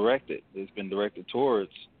been directed. It's been directed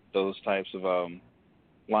towards those types of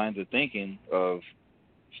lines of thinking of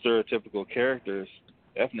stereotypical characters,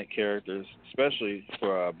 ethnic characters, especially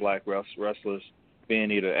for black wrestlers,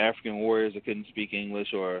 being either African warriors that couldn't speak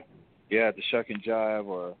English, or you had to shuck and jive,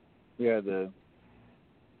 or you had to,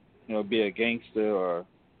 be a gangster,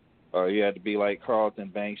 or you had to be like Carlton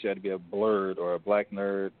Banks, you had to be a blurred or a black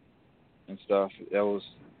nerd and stuff.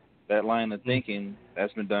 That line of thinking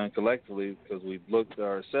that's been done collectively because we've looked at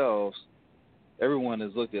ourselves. Everyone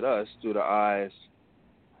has looked at us through the eyes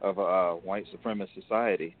of a white supremacist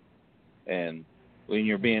society. And when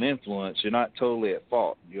you're being influenced, you're not totally at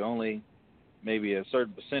fault. You're only maybe a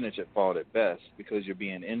certain percentage at fault at best because you're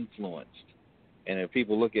being influenced. And if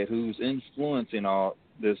people look at who's influencing all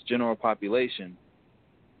this general population,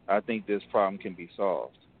 I think this problem can be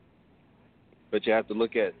solved. But you have to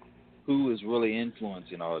look at who is really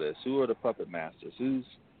influencing all this. Who are the puppet masters?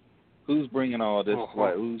 Who's bringing all this to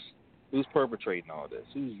light? Who's perpetrating all this?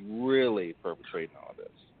 Who's really perpetrating all this?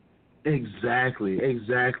 Exactly.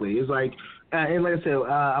 It's like, and like I said,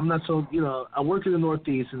 I'm not so, I work in the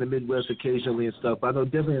Northeast and the Midwest occasionally and stuff. I know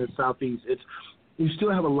definitely in the Southeast, you still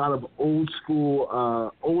have a lot of old school,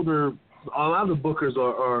 a lot of the bookers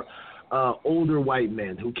are older white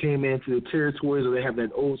men who came into the territories, or they have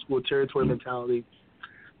that old school territory mentality.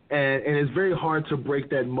 And it's very hard to break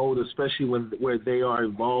that mold, especially where they are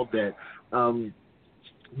involved at.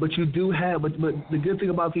 But you do have, but the good thing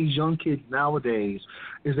about these young kids nowadays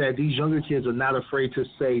is that these younger kids are not afraid to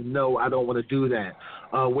say, no, I don't want to do that.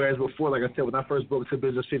 Whereas before, like I said, when I first broke into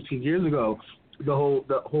business 15 years ago, the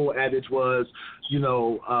whole adage was,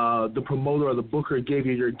 the promoter or the booker gave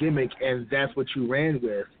you your gimmick, and that's what you ran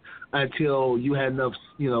with until you had enough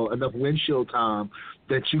windshield time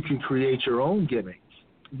that you can create your own gimmick.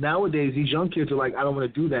 Nowadays, these young kids are like, I don't want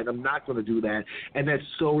to do that. I'm not going to do that. And that's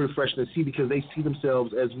so refreshing to see because they see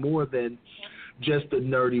themselves as more than just the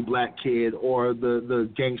nerdy black kid or the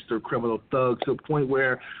gangster criminal thug, to the point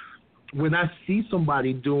where when I see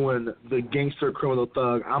somebody doing the gangster criminal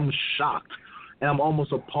thug, I'm shocked and I'm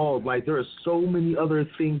almost appalled. Like, there are so many other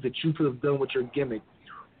things that you could have done with your gimmick.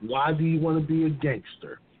 Why do you want to be a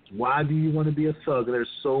gangster? Why do you want to be a thug? And there's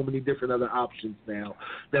so many different other options now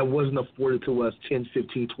that wasn't afforded to us 10,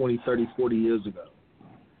 15, 20, 30, 40 years ago.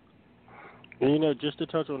 And, just to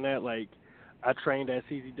touch on that, like, I trained at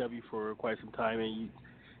CZW for quite some time, and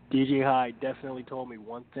DJ Hyde definitely told me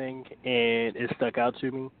one thing, and it stuck out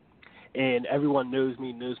to me. And everyone knows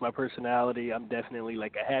me, knows my personality. I'm definitely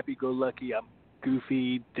like a happy-go-lucky, I'm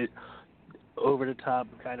goofy, over-the-top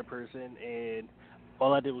kind of person, and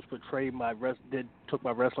all I did was portray took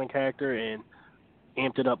my wrestling character and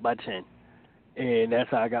amped it up by 10. And that's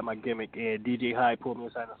how I got my gimmick. And DJ Hyde pulled me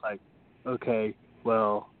aside and was like, okay,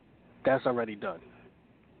 well, that's already done.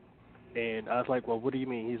 And I was like, well, what do you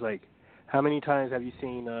mean? He's like, how many times have you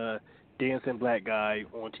seen a dancing black guy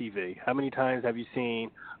on TV? How many times have you seen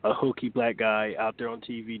a hokey black guy out there on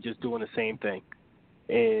TV just doing the same thing?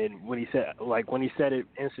 And when he said it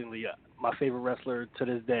instantly, my favorite wrestler to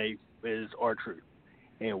this day is R-Truth.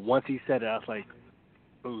 And once he said it, I was like,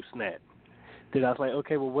 oh, snap. Then I was like,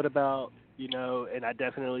 okay, well, what about, and I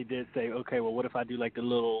definitely did say, okay, well, what if I do like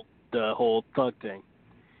the whole thug thing?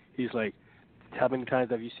 He's like, how many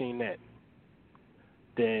times have you seen that?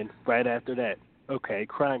 Then right after that, okay,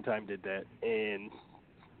 Crime Time did that, and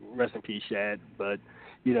rest in peace, Shad. But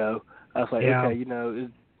you know, I was like, okay, you know,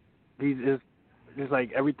 it's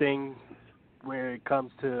like everything where it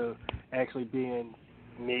comes to actually being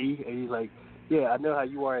me, and he's like, yeah, I know how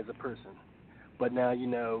you are as a person, but now you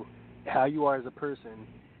know how you are as a person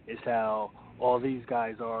is how all these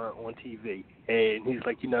guys are on TV. And he's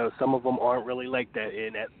like, you know, some of them aren't really like that,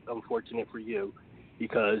 and that's unfortunate for you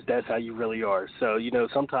because that's how you really are. So, you know,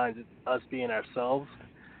 sometimes it's us being ourselves,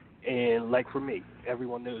 and like for me,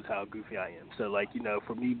 everyone knows how goofy I am. So, like, you know,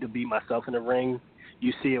 for me to be myself in the ring,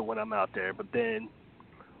 you see it when I'm out there. But then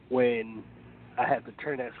when I have to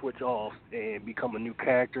turn that switch off and become a new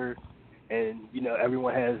character, and, you know,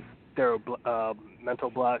 everyone has their mental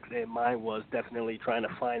blocks, and mine was definitely trying to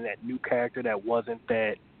find that new character that wasn't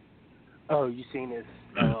that, oh, you seen this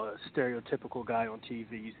stereotypical guy on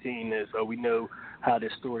TV, you seen this, oh, we know how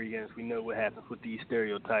this story ends, we know what happens with these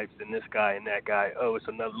stereotypes and this guy and that guy, oh, it's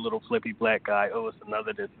another little flippy black guy, oh, it's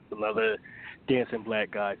another this, it's another dancing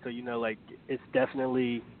black guy. So, you know, like, it's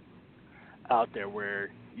definitely out there where,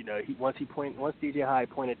 you know, once DJ Hyde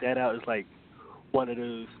pointed that out, it's like one of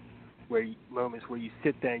those moments where you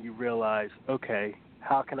sit there and you realize, okay,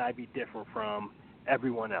 how can I be different from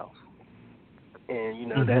everyone else? And, you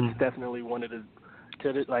know, that's definitely one of the,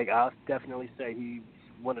 like, I'll definitely say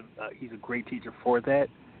he's a great teacher for that,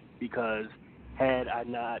 because had I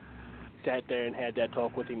not sat there and had that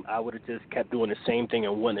talk with him, I would have just kept doing the same thing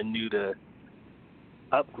and wanted new to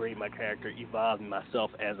upgrade my character, evolve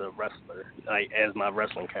myself as a wrestler, like, as my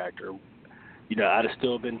wrestling character. You know, I'd have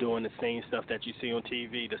still been doing the same stuff that you see on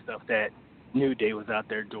TV, the stuff that New Day was out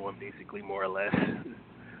there doing, basically, more or less.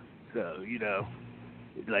 So, you know,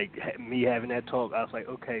 like, me having that talk, I was like,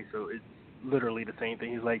 okay, so it's literally the same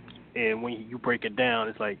thing. He's like, and when you break it down,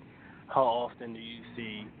 it's like, how often do you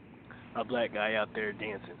see a black guy out there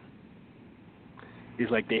dancing? He's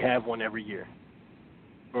like, they have one every year.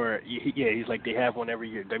 Or, yeah, he's like, they have one every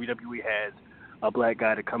year. WWE has a black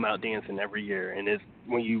guy to come out dancing every year, and it's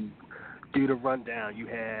when you do the rundown, you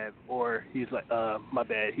have, or he's like, my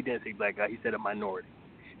bad, he didn't say black guy, he said a minority,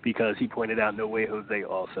 because he pointed out No Way Jose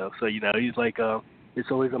also. So, you know, he's like, it's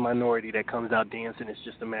always a minority that comes out dancing. It's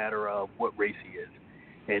just a matter of what race he is.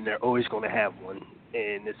 And they're always going to have one.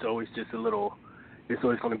 And it's always just it's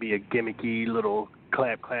always going to be a gimmicky little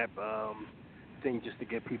clap thing just to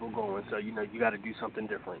get people going. So, you know, you got to do something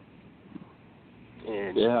different.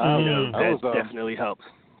 And, you know, that definitely helps.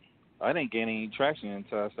 I didn't gain any traction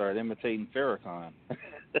until I started imitating Farrakhan.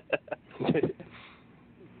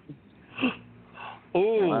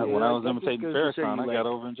 When I was imitating Farrakhan, I got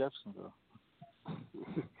over in Jeffersonville.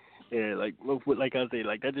 Yeah, like I say,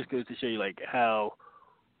 like, that just goes to show you, like, how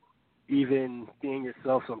even being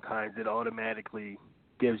yourself sometimes, it automatically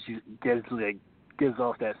gives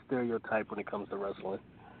off that stereotype when it comes to wrestling.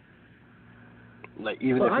 Like,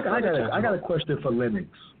 even I got a question for Lennox.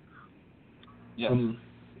 Yes.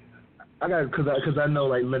 Because I know,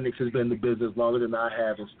 like, Lennox has been in the business longer than I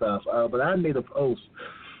have and stuff. But I made a post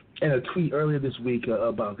and a tweet earlier this week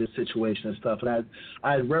about this situation and stuff, and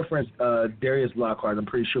I referenced Darius Lockhart. I'm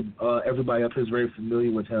pretty sure everybody up here is very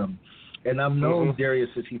familiar with him, and I've known Darius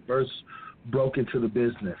since he first broke into the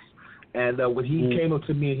business. And when he came up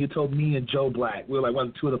to me and he told me and Joe Black, we were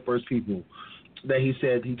like two of the first people that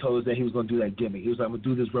he told us that he was going to do that gimmick. He was like, I'm going to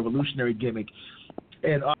do this revolutionary gimmick.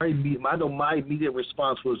 And my immediate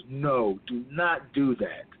response was, no, do not do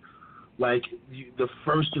that. Like, you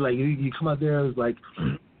come out there as like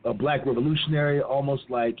a black revolutionary, almost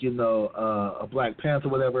like, you know, a Black Panther,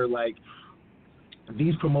 whatever. Like,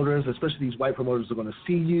 these promoters, especially these white promoters, are going to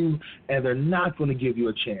see you, and they're not going to give you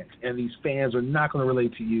a chance. And these fans are not going to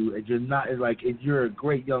relate to you, and you're a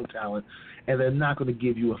great young talent, and they're not going to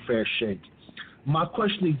give you a fair shake. My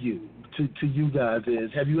question to you guys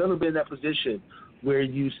is, have you ever been in that position where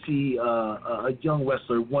you see a young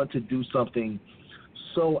wrestler want to do something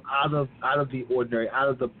so out of the ordinary, out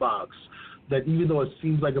of the box, that even though it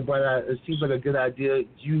seems like a good idea,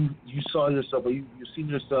 you saw yourself, or you seen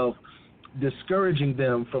yourself discouraging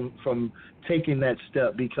them from taking that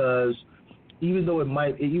step, because even though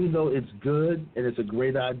it's good and it's a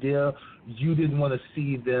great idea, you didn't want to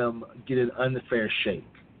see them get an unfair shake?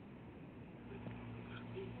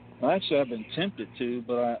 Well, actually, I've been tempted to,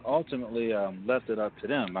 but I ultimately left it up to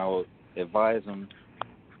them. I would advise them,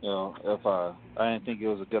 you know, if I didn't think it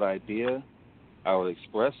was a good idea, I would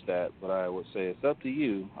express that, but I would say it's up to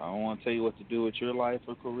you. I don't want to tell you what to do with your life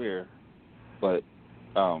or career, but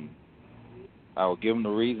I would give them the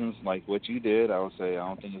reasons, like what you did. I would say, I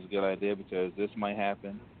don't think it's a good idea because this might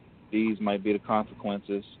happen. These might be the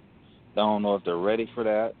consequences. don't know if they're ready for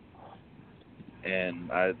that.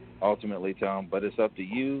 And I ultimately tell them, but it's up to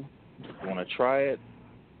you. If you want to try it,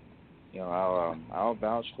 I'll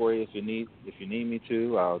vouch for you if you need me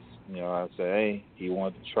to. I'll say, hey, he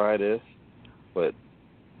wanted to try this, but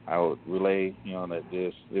I would relay, that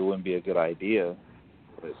it wouldn't be a good idea.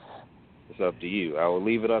 But it's up to you. I will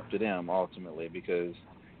leave it up to them ultimately, because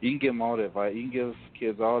you can give them all the advice. You can give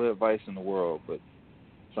kids all the advice in the world, but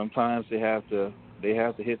sometimes they have to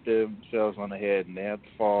hit themselves on the head, and they have to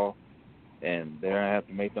fall, and they have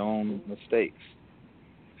to make their own mistakes.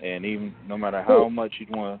 And even no matter how much you'd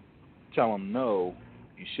want to tell them no,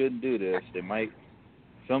 you shouldn't do this,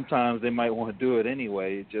 sometimes they might want to do it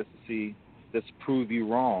anyway just to prove you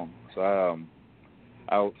wrong. So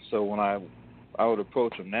when I would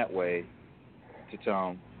approach them that way, to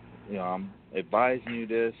tell them, I'm advising you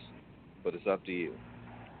this, but it's up to you.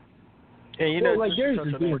 And Gary's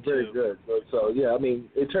is doing very good. So yeah, I mean,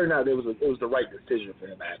 it turned out it was the right decision for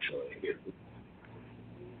him actually.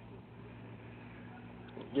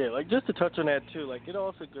 Yeah, just to touch on that too, it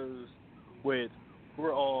also goes with,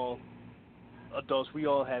 we're all adults, we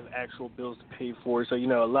all have actual bills to pay for. So,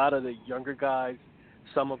 a lot of the younger guys,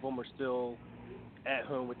 some of them are still at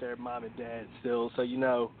home with their mom and dad still. So,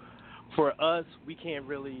 for us, we can't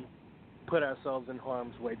really put ourselves in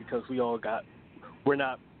harm's way because we're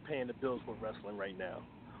not paying the bills for wrestling right now.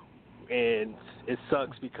 And it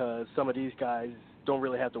sucks because some of these guys don't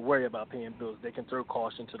really have to worry about paying bills. They can throw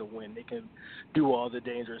caution to the wind. They can do all the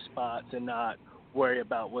dangerous spots and not worry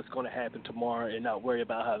about what's going to happen tomorrow and not worry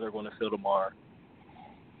about how they're going to feel tomorrow.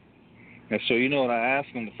 And so what I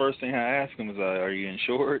ask them? The first thing I ask them is, are you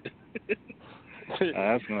insured? I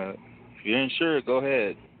ask them, if you're insured, go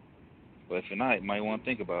ahead. But if you're not, you might want to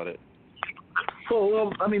think about it.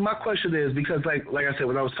 Well, I mean, my question is, because like I said,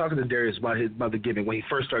 when I was talking to Darius about the gimmick, when he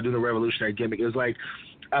first started doing the revolutionary gimmick, it was like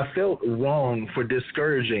I felt wrong for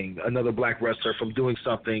discouraging another black wrestler from doing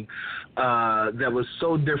something that was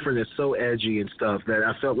so different and so edgy and stuff, that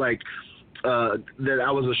I felt like that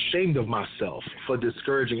I was ashamed of myself for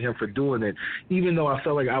discouraging him for doing it, even though I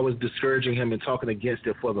felt like I was discouraging him and talking against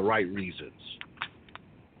it for the right reasons.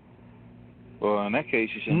 Well, in that case,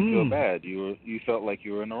 you shouldn't feel bad. You felt like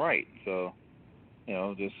you were in the right. So,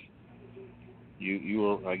 just you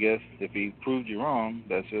were. I guess if he proved you wrong,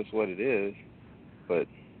 that's just what it is. But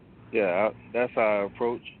yeah, that's how I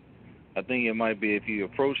approach. I think it might be if you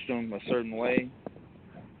approached him a certain way,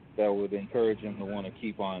 that would encourage him to want to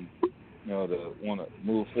keep on, to want to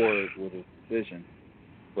move forward with his decision.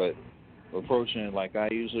 But approaching it like I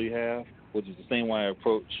usually have, which is the same way I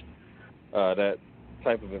approach that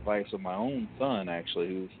type of advice with my own son, actually,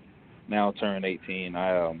 who's now turned 18.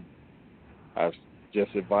 I've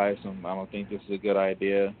just advised him, I don't think this is a good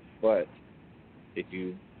idea, but if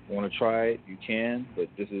you want to try it, you can, but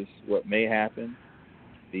this is what may happen.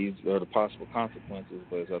 These are the possible consequences,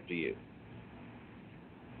 but it's up to you.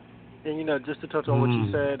 And, just to touch on what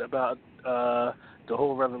you said about the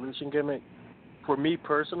whole revolution gimmick, for me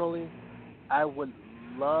personally, I would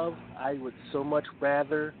so much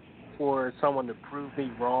rather for someone to prove me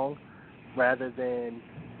wrong rather than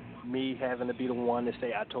me having to be the one to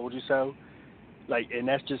say I told you so. And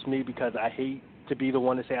that's just me, because I hate to be the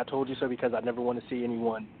one to say I told you so, because I never want to see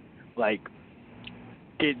anyone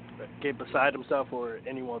get beside themselves or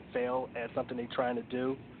anyone fail at something they're trying to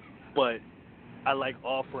do. But I like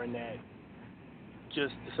offering that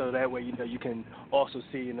just so that way you can also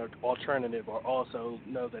see an alternative, or also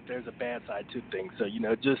know that there's a bad side to things. So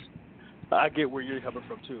just I get where you're coming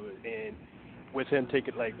from too, and with him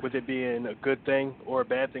taking with it being a good thing or a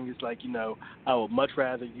bad thing, it's I would much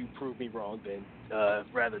rather you prove me wrong than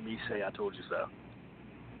rather me say I told you so.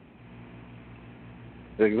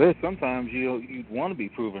 Sometimes you'd want to be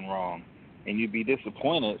proven wrong, and you'd be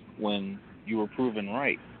disappointed when you were proven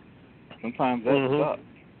right. Sometimes that sucks.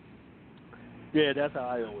 Yeah, that's how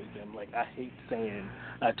I always am. I hate saying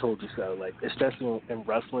I told you so, especially in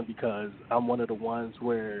wrestling, because I'm one of the ones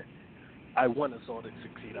where I want us all to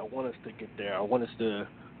succeed. I want us to get there. I want us to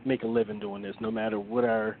make a living doing this, no matter what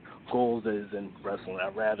our goals is in wrestling.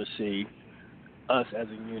 I'd rather see us as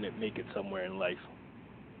a unit make it somewhere in life.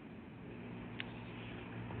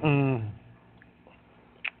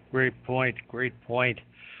 Great point.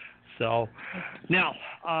 So now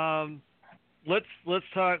let's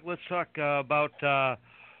talk about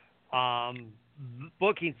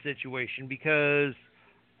booking situation, because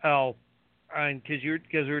because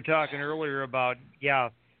we were talking earlier about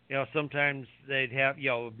sometimes they'd have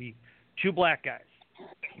it would be two black guys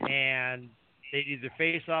and they'd either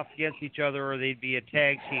face off against each other or they'd be a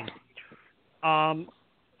tag team.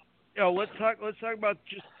 Let's talk about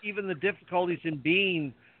just even the difficulties in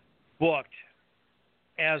being booked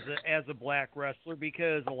as a black wrestler,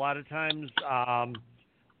 because a lot of times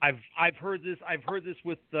I've heard this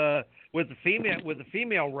with the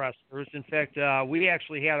female wrestlers. In fact, we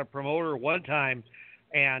actually had a promoter one time,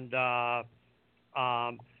 and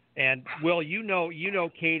Will, you know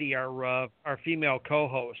Katie, our female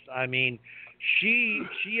co-host. I mean, she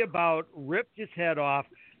about ripped his head off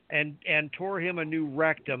and tore him a new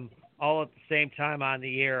rectum all at the same time on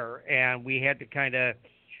the air, and we had to kind of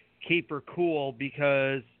keep her cool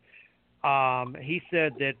because he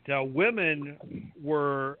said that women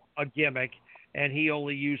were a gimmick, and he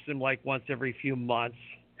only used them like once every few months,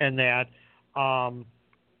 and that.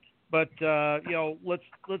 But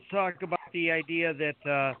let's talk about the idea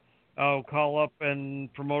that call up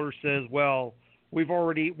and promoter says, well, we've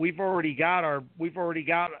already got a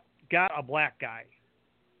black guy,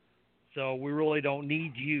 so we really don't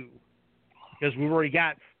need you because we've already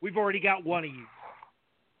got one of you.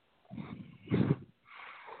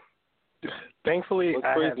 Thankfully, What's I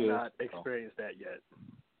have crazy not experienced that yet.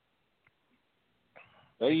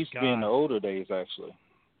 That used to be in the older days, actually.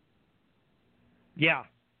 Yeah.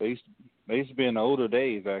 They used to be in the older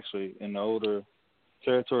days, actually, in the older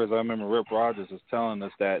territories. I remember Rip Rogers was telling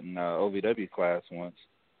us that in OVW class once,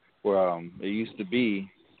 where it used to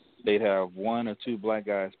be they'd have 1 or 2 black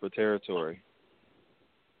guys per territory.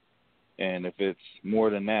 And if it's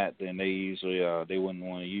more than that, then they usually they wouldn't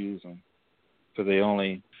want to use them because they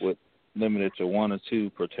only would limit it to 1 or 2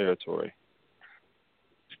 per territory.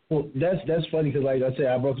 Well, that's funny because, like I said,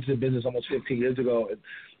 I broke into the business almost 15 years ago,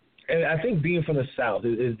 and I think being from the South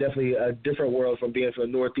is definitely a different world from being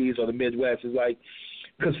from the Northeast or the Midwest. It's like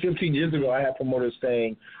because 15 years ago I had promoters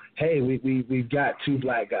saying, "Hey, we've got 2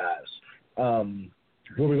 black guys.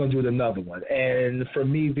 What are we gonna do with another one?" And for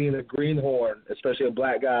me, being a greenhorn, especially a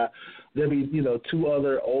black guy, there'd be 2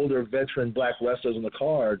 other older veteran black wrestlers on the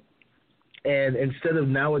card. And instead of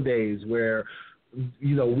nowadays where,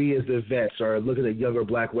 we as the vets are looking at younger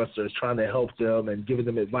black wrestlers, trying to help them and giving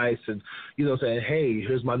them advice and, saying, hey,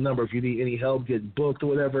 here's my number. If you need any help getting booked or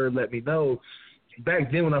whatever, let me know.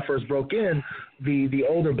 Back then when I first broke in, the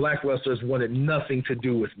older black wrestlers wanted nothing to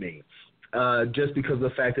do with me just because of the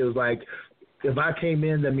fact that it was like, if I came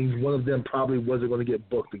in, that means one of them probably wasn't going to get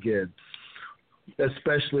booked again.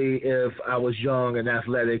 Especially if I was young and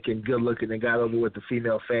athletic and good looking and got over with the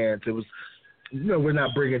female fans. It was, we're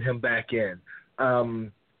not bringing him back in.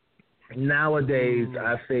 Nowadays,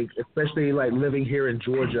 I think, especially like living here in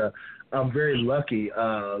Georgia, I'm very lucky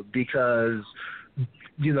because,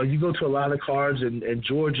 you go to a lot of cards in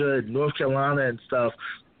Georgia and North Carolina and stuff.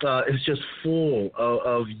 It's just full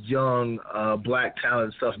of young black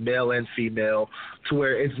talent stuff, male and female, to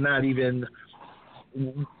where it's not even –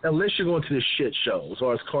 unless you're going to the shit shows,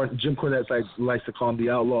 or as Jim Cornette likes to call them, the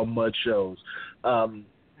outlaw mud shows.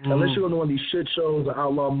 Unless you're going to one of these shit shows or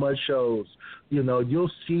outlaw mud shows,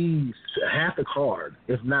 you'll see half the card,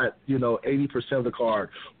 if not, 80% of the card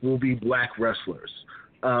will be black wrestlers.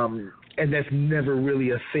 And that's never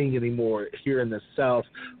really a thing anymore here in the South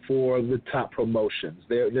for the top promotions.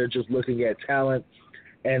 They're just looking at talent,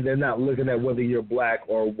 and they're not looking at whether you're black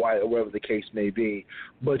or white or whatever the case may be.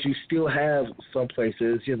 But you still have some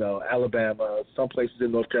places, Alabama, some places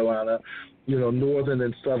in North Carolina, northern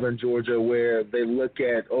and southern Georgia, where they look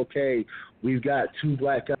at, okay, we've got 2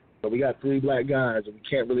 black guys, or we got 3 black guys, and we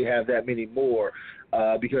can't really have that many more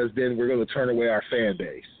because then we're going to turn away our fan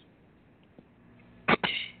base.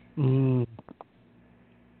 Wow.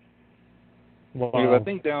 Because I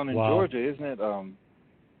think down in Georgia, isn't it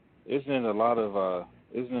a lot of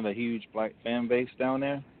isn't it a huge black fan base down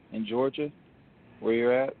there in Georgia where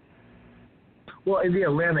you're at? Well, in the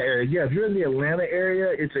Atlanta area, yeah. If you're in the Atlanta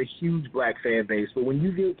area, it's a huge black fan base. But when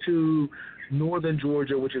you get to northern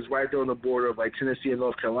Georgia, which is right there on the border of like Tennessee and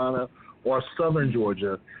North Carolina, or southern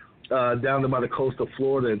Georgia, down to by the coast of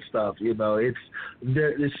Florida and stuff,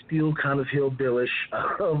 it's still kind of hillbillish,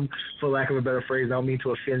 for lack of a better phrase. I don't mean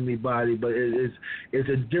to offend anybody, but it's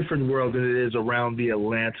a different world than it is around the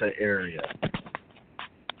Atlanta area.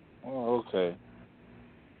 Oh, okay.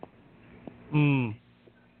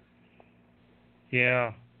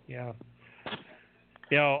 Yeah.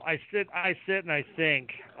 I sit and I think.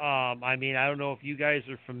 I mean, I don't know if you guys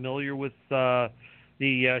are familiar with the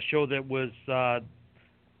show that was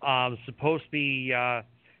supposed to be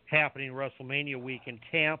happening WrestleMania week in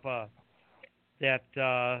Tampa. That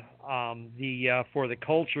for the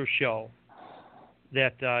Culture show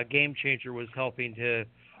that Game Changer was helping to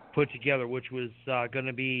put together, which was going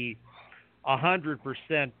to be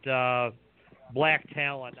 100% black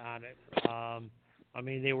talent on it. I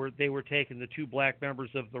mean, they were taking the 2 black members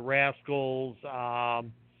of the Rascals,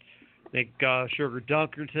 think Sugar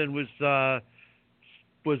Dunkerton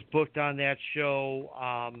was booked on that show.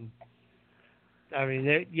 I mean,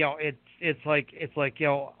 it's like it's like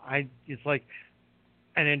an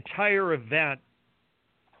entire event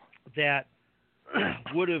that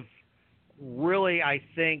would have really, I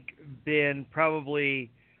think, been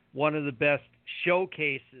probably one of the best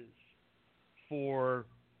showcases for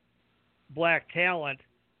black talent.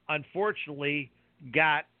 Unfortunately,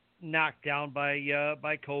 got knocked down by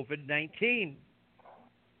COVID-19.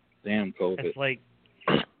 Damn COVID. It's like,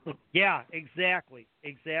 yeah, exactly.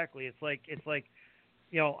 It's like,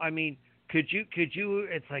 I mean, could you?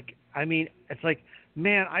 It's like,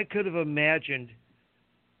 man, I could have imagined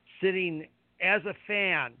sitting as a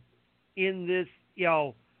fan in this,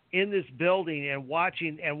 in this building and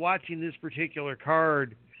watching this particular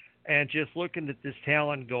card and just looking at this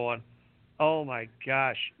talent going, oh my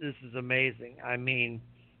gosh, this is amazing. I mean,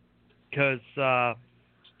 because I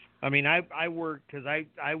worked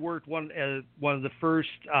one of the first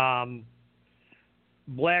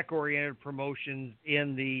black-oriented promotions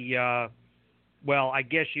in the I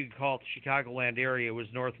guess you could call it the Chicagoland area. It was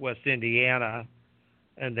Northwest Indiana,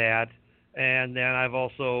 and then I've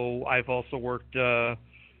also worked lucha.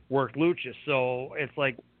 So it's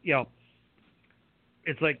like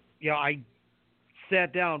I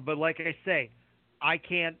sat down, but like I say, I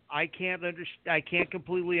can't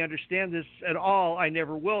completely understand this at all. I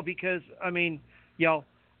never will, because I'm not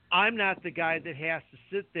the guy that has to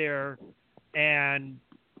sit there and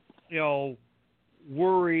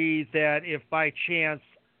worry that if by chance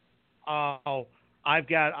I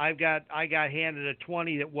got handed a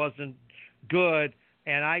 20 that wasn't good,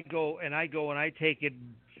 and I go and I take it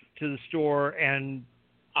to the store and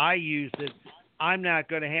I use it, I'm not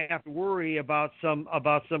going to have to worry about some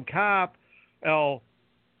cop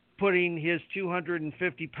putting his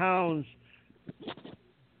 250 pounds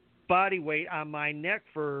body weight on my neck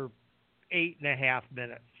for 8.5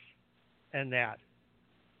 minutes and that.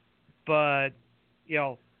 But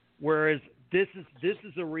whereas this is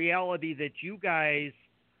a reality that you guys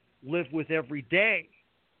live with every day,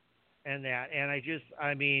 and that, and it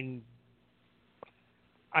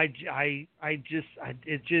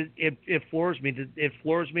floors me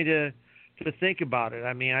to think about it.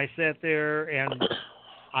 I mean, I sat there and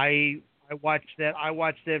I watched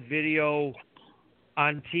that video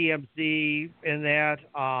on TMZ and that.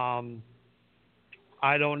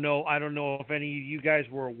 I don't know if any of you guys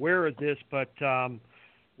were aware of this, but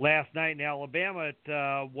last night in Alabama at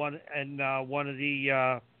one of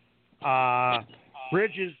the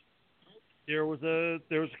bridges, there was a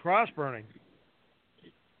cross burning.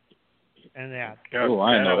 And that. Oh,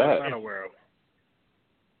 I didn't know that. I'm not aware of.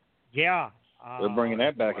 Yeah. They're bringing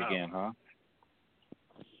that back again, huh?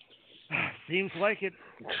 Seems like it.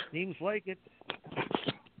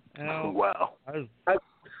 Wow. I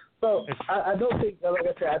don't think, like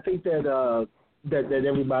I said, I think that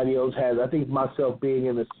everybody else has. I think myself being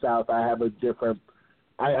in the South, I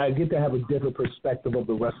get to have a different perspective of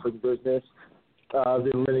the wrestling business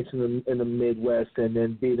than Lennox in the Midwest, and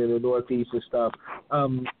then being in the Northeast and stuff.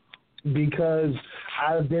 Because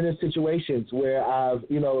I've been in situations where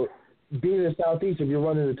being in the Southeast, if you're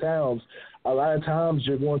running the towns, a lot of times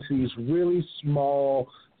you're going to these really small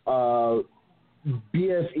BFE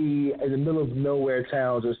in the middle of nowhere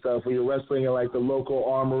towns and stuff, where you're wrestling in like the local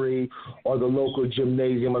armory or the local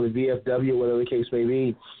gymnasium or the VFW, whatever the case may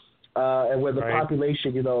be. And where the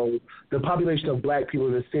population, the population of black people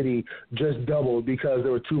in the city just doubled because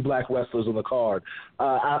there were 2 black wrestlers on the card.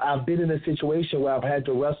 I've been in a situation where I've had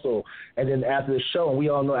to wrestle, and then after the show, and we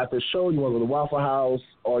all know after the show, you want to go to Waffle House,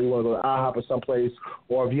 or you want to go to IHOP or someplace,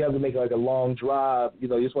 or if you have to make like a long drive, you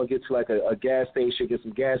just want to get to like a gas station, get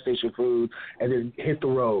some gas station food, and then hit the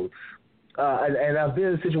road. And I've been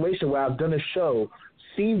in a situation where I've done a show,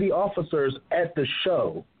 seen the officers at the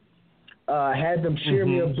show, had them cheer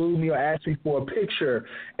me or boo me or ask me for a picture,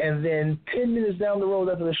 and then 10 minutes down the road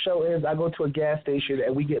after the show ends, I go to a gas station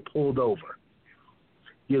and we get pulled over.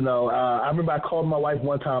 I remember I called my wife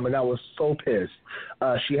one time and I was so pissed.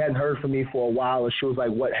 She hadn't heard from me for a while, and she was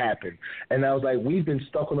like, what happened? And I was like, we've been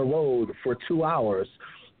stuck on the road for 2 hours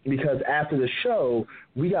because after the show,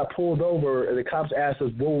 we got pulled over and the cops asked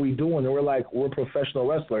us, what were we doing? And we're like, we're professional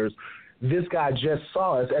wrestlers. This guy just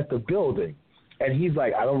saw us at the building. And he's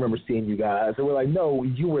like, I don't remember seeing you guys. And we're like, no,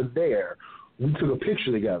 you were there. We took a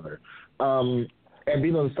picture together. And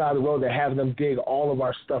being on the side of the road and having them dig all of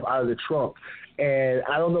our stuff out of the trunk. And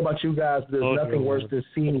I don't know about you guys, but there's nothing worse than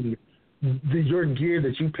seeing your gear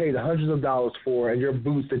that you paid hundreds of dollars for and your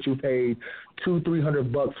boots that you paid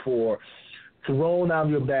 $200-$300 for thrown out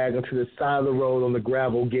of your bag onto the side of the road on the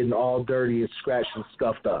gravel, getting all dirty and scratched and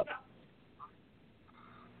scuffed up.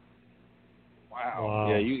 Wow.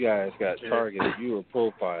 Yeah, you guys got targeted. You were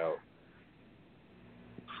profiled.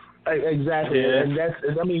 Exactly, Yeah.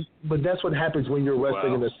 but that's what happens when you're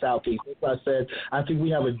wrestling in the Southeast. That's why I said I think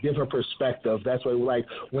we have a different perspective. That's why, like,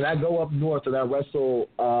 when I go up north and I wrestle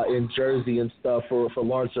in Jersey and stuff for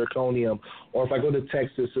Lawrence Zirconium, or if I go to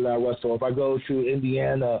Texas and I wrestle, or if I go to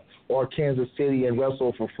Indiana or Kansas City and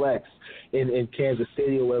wrestle for Flex in Kansas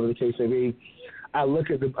City or whatever the case may be, I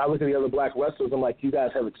look at the other black wrestlers. I'm like, you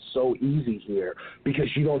guys have it so easy here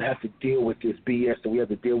because you don't have to deal with this BS that we have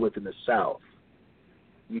to deal with in the South.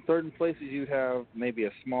 In certain places, you'd have maybe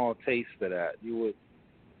a small taste of that. You would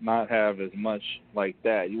not have as much like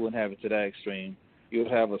that. You wouldn't have it to that extreme. You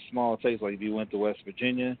would have a small taste, like if you went to West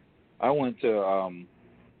Virginia. I went to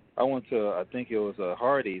I think it was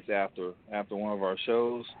Hardee's after one of our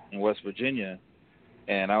shows in West Virginia,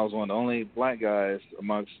 and I was one of the only black guys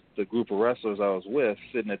amongst the group of wrestlers I was with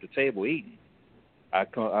sitting at the table eating. I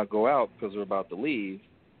go out because we're about to leave,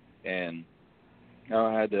 and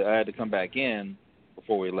I had to come back in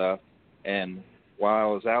before we left, and while I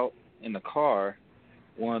was out in the car,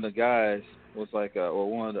 one of the guys was like,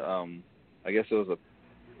 I guess it was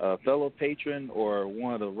a fellow patron or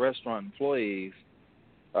one of the restaurant employees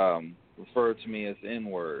referred to me as the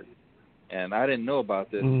N-word, and I didn't know about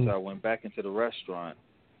this until I went back into the restaurant,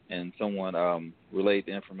 and someone relayed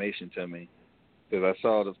the information to me, because I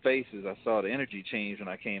saw the faces, I saw the energy change when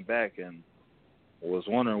I came back, and was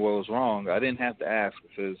wondering what was wrong. I didn't have to ask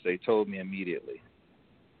because they told me immediately.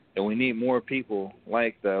 And we need more people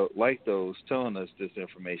like those telling us this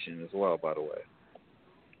information as well, by the way.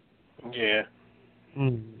 Yeah.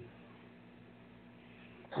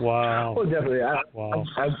 Wow. Oh, definitely. Wow.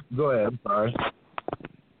 Go ahead. I'm sorry.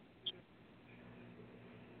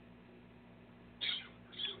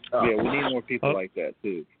 Yeah, we need more people like that,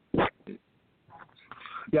 too.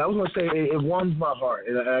 Yeah, I was going to say it warms my heart,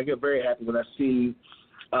 and I get very happy when I see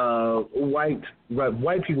white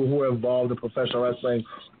people who are involved in professional wrestling,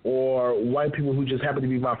 or white people who just happen to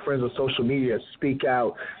be my friends on social media speak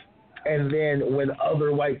out. And then when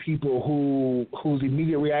other white people whose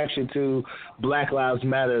immediate reaction to Black Lives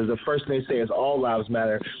Matter, the first thing they say is all lives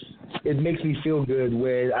matter, it makes me feel good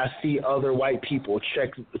when I see other white people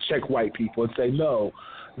check white people and say, no,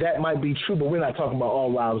 that might be true, but we're not talking about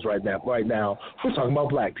all lives right now. We're talking about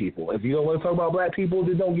black people. If you don't want to talk about black people,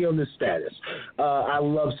 then don't give them this status. I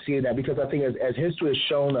love seeing that, because I think as history has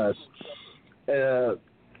shown us,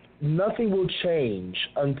 nothing will change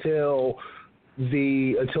until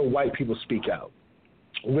white people speak out.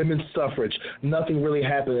 Women's suffrage, nothing really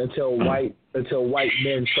happened until white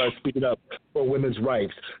men started speaking up for women's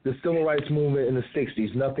rights. The civil rights movement in the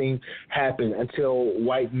 60s, nothing happened until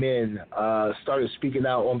white men started speaking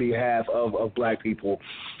out on behalf of black people.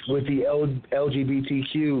 With the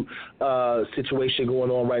LGBTQ situation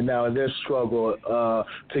going on right now and their struggle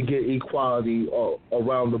to get equality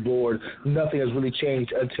around the board, nothing has really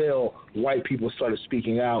changed until white people started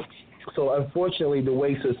speaking out. So unfortunately, the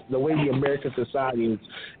way the American society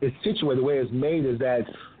is situated, the way it's made, is that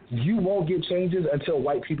you won't get changes until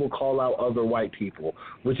white people call out other white people,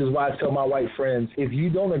 which is why I tell my white friends, if you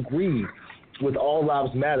don't agree with All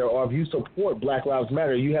Lives Matter, or if you support Black Lives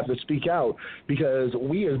Matter, you have to speak out, because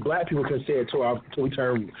we as black people can say it till we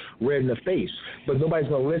turn red in the face, but nobody's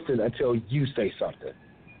going to listen until you say something.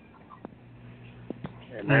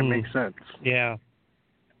 And that makes sense. Yeah.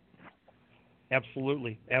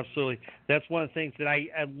 Absolutely. That's one of the things that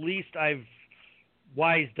I've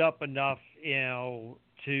wised up enough,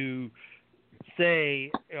 to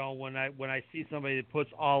say, when I see somebody that puts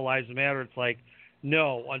all lives matter, it's like,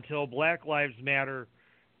 no, until Black Lives Matter,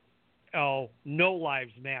 no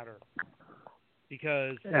lives matter,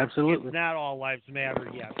 because absolutely, it's not all lives matter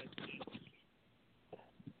yet.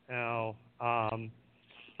 I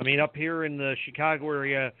mean, up here in the Chicago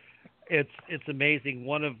area, it's amazing.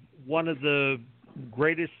 One of the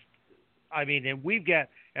greatest. I mean, and we got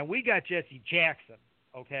Jesse Jackson.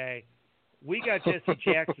 Okay, we got Jesse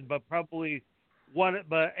Jackson, but probably one.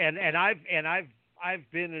 But I've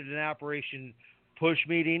been at an Operation Push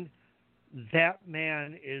meeting. That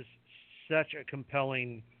man is such a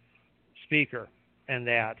compelling speaker, and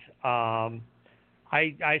that I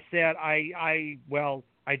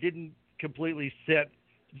didn't completely sit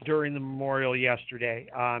during the memorial yesterday.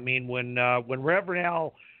 I mean, when Reverend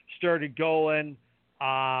Al started going,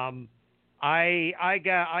 I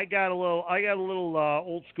got a little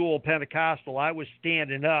old school Pentecostal. I was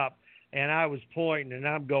standing up and I was pointing and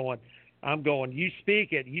I'm going, you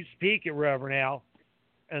speak it, Reverend Al,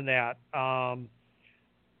 and that, and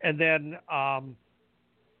then,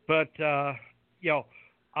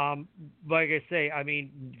 like I say, I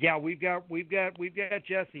mean, yeah, we've got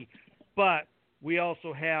Jesse, but we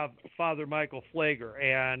also have Father Michael Flager,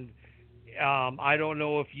 and I don't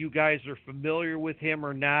know if you guys are familiar with him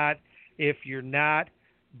or not. If you're not,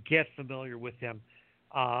 get familiar with him.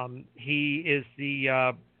 He is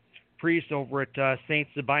the priest over at St.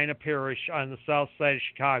 Sabina Parish on the south side of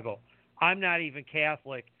Chicago. I'm not even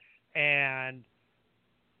Catholic, and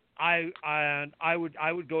I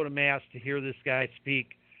would go to Mass to hear this guy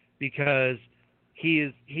speak, because he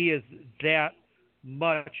is that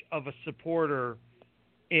much of a supporter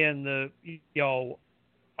in the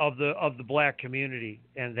of the black community,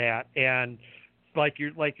 and like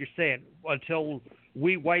you're saying, until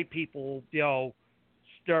we white people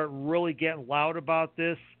start really getting loud about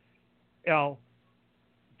this,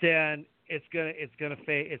 then it's gonna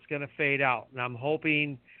fade out. And I'm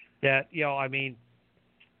hoping that it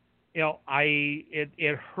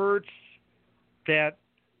hurts that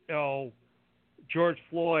George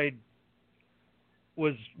Floyd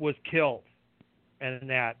was killed and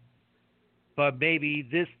that, but maybe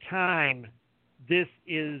this time this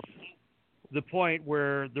is the point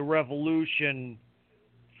where the revolution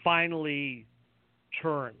finally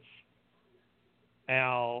turns.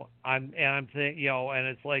 And I'm thinking, and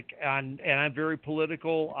it's like, and I'm very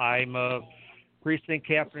political. I'm a precinct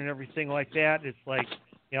captain and everything like that. It's like,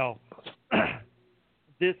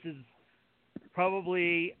 this is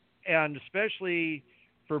probably, and especially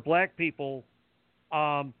for black people,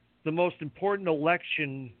 the most important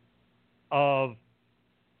election of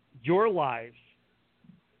your lives,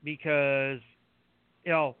 because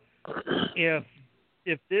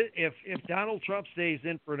if Donald Trump stays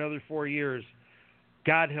in for another 4 years,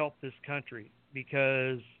 God help this country,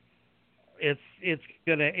 because it's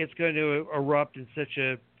going to erupt in such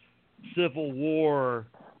a civil war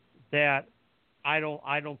that I don't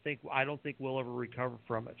think we'll ever recover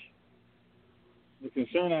from it. The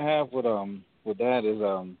concern I have with that is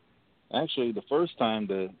actually the first time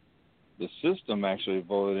the system actually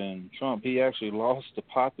voted in Trump, he actually lost the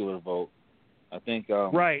popular vote. I think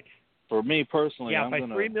right. For me personally, by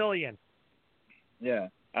 3 million. Yeah,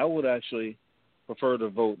 I would actually prefer to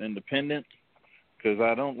vote independent, because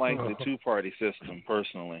I don't like the two-party system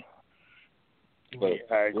personally. But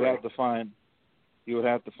you would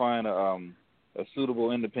have to find a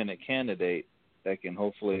suitable independent candidate that can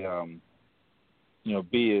hopefully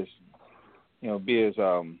be as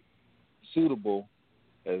suitable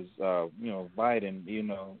as Biden.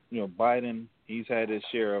 Biden, he's had his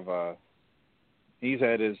share of he's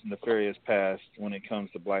had his nefarious past when it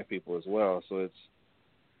comes to black people as well. So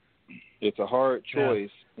it's a hard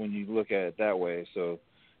choice when you look at it that way. So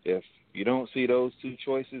if you don't see those two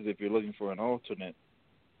choices, if you're looking for an alternate,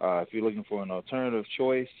 if you're looking for an alternative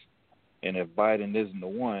choice, and if Biden isn't the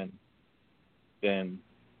one, then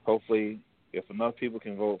hopefully if enough people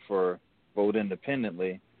can vote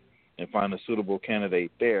independently and find a suitable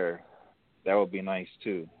candidate there, that would be nice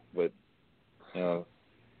too. But for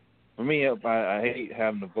me, I hate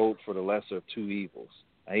having to vote for the lesser of two evils.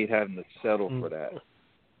 I hate having to settle for that,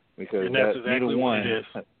 because neither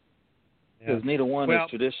one has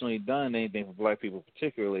traditionally done anything for black people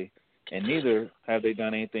particularly, and neither have they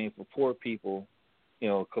done anything for poor people,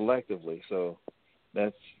 collectively. So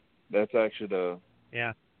that's actually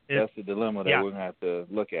that's the dilemma that we're gonna have to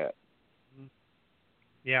look at.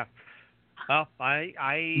 Yeah. Well, I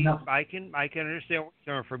can understand where you're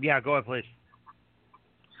coming from. Yeah, go ahead, please.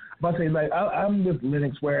 But say, I'm with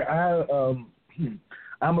Lennox, where I'm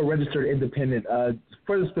a registered independent.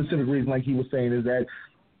 For the specific reason, like he was saying, is that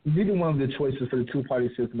neither one of the choices for the two-party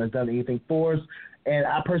system has done anything for us. And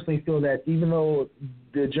I personally feel that even though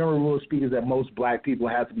the general rule of speak is that most black people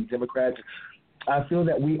have to be Democrats, I feel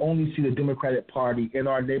that we only see the Democratic Party in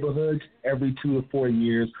our neighborhoods every 2 to 4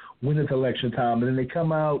 years when it's election time. And then they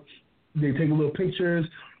come out, they take a little pictures,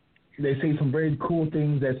 they say some very cool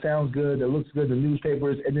things that sounds good, that looks good in the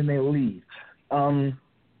newspapers, and then they leave. And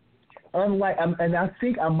I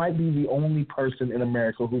think I might be the only person in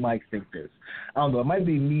America who might think this. I don't know. It might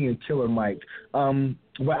be me and Killer Mike.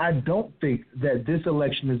 But I don't think that this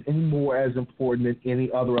election is any more as important than any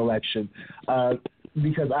other election,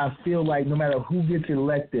 because I feel like no matter who gets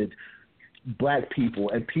elected, black people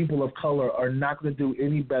and people of color are not going to do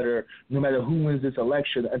any better no matter who wins this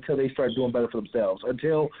election until they start doing better for themselves,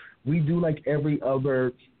 until we do like every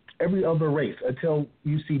other race, until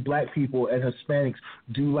you see black people and Hispanics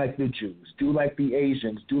do like the Jews, do like the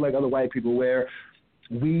Asians, do like other white people, where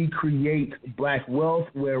we create black wealth,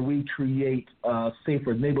 where we create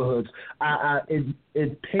safer neighborhoods.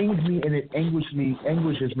 It pains me and it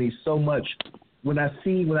anguishes me so much when I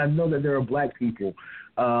know that there are black people.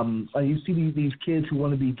 You see these kids who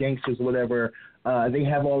want to be gangsters or whatever. They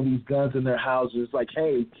have all these guns in their houses. Like,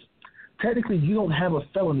 hey, technically you don't have a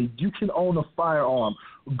felony. You can own a firearm.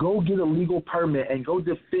 Go get a legal permit and go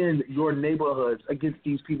defend your neighborhoods against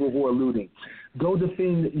these people who are looting. Go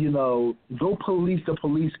defend, go police the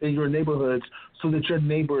police in your neighborhoods so that your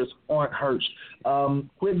neighbors aren't hurt.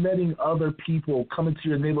 Quit letting other people come into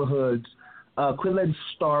your neighborhoods. Quit letting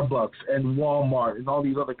Starbucks and Walmart and all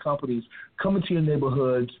these other companies come into your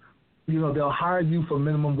neighborhoods. They'll hire you for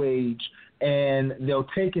minimum wage, and they'll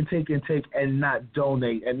take and not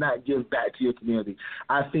donate and not give back to your community.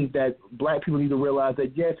 I think that black people need to realize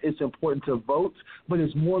that, yes, it's important to vote, but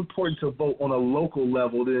it's more important to vote on a local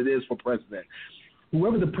level than it is for president.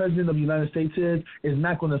 Whoever the president of the United States is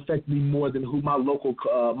not going to affect me more than who my local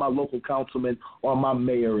councilman or my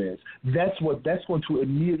mayor is. That's going to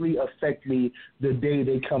immediately affect me the day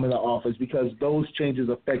they come into office, because those changes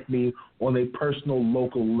affect me on a personal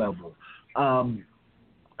local level.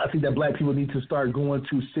 I think that black people need to start going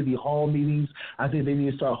to city hall meetings. I think they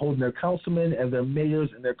need to start holding their councilmen and their mayors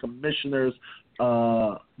and their commissioners.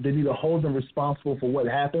 They need to hold them responsible for what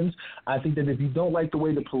happens. I think that if you don't like the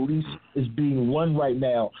way the police is being run right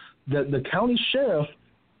now, the county sheriff,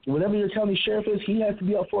 whatever your county sheriff is, he has to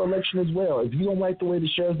be up for election as well. If you don't like the way the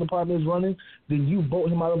sheriff's department is running, then you vote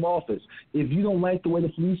him out of office. If you don't like the way the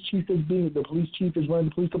police chief is running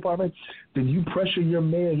the police department, then you pressure your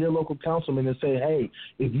mayor and your local councilman and say, hey,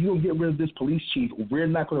 if you don't get rid of this police chief, we're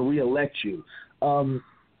not going to reelect you.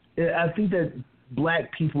 I think that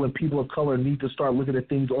black people and people of color need to start looking at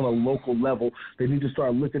things on a local level. They need to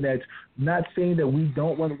start looking at, not saying that we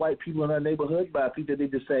don't want white people in our neighborhood, but I think they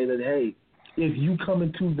need to say that, hey, if you come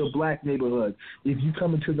into the black neighborhood, if you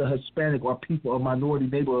come into the Hispanic or people or minority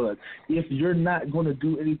neighborhood, if you're not going to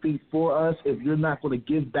do anything for us, if you're not going to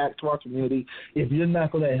give back to our community, if you're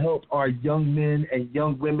not going to help our young men and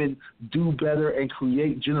young women do better and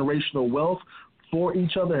create generational wealth for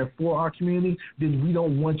each other and for our community, then we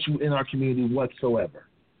don't want you in our community whatsoever.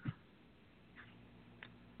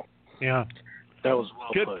 Yeah. That was well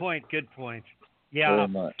good put. Point. Good point. Yeah. Very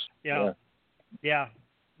much. Yeah.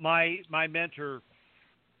 My mentor,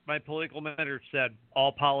 my political mentor said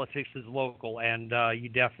all politics is local, and you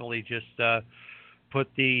definitely just put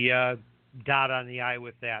the dot on the I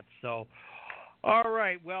with that. So, all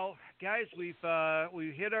right, well, guys, we've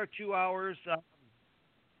hit our 2 hours,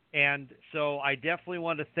 and so I definitely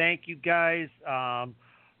want to thank you guys,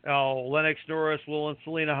 Lennox, Norris, Will, and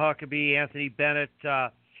Selina, Huckaby, Anthony, Bennett.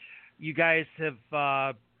 You guys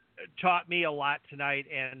have taught me a lot tonight,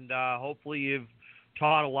 and hopefully you've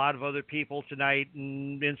taught a lot of other people tonight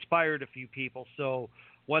and inspired a few people. So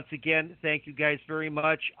once again, thank you guys very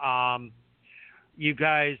much. You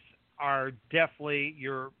guys are definitely,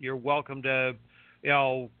 you're welcome to,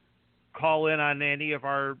 call in on any of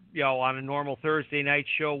our, on a normal Thursday night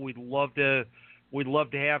show. We'd love to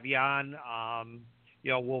have you on.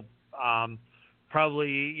 We'll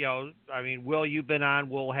probably, Will, you've been on,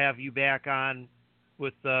 we'll have you back on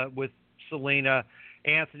with Selina.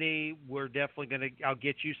 Anthony, we're definitely I'll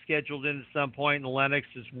get you scheduled in at some point, and Lennox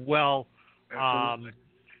as well.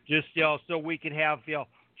 Just, so we can have,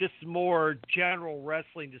 just some more general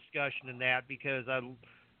wrestling discussion in that, because I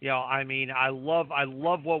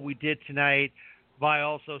love what we did tonight, but I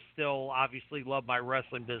also still obviously love my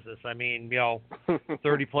wrestling business.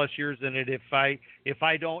 30 plus years in it. If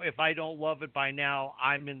I don't love it by now,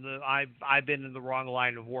 I've been in the wrong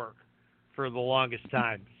line of work for the longest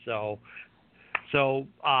time. So,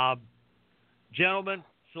 gentlemen,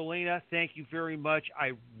 Selina, thank you very much.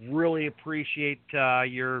 I really appreciate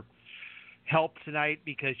your help tonight,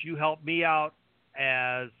 because you helped me out,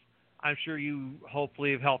 as I'm sure you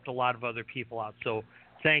hopefully have helped a lot of other people out. So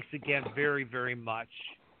thanks again very, very much.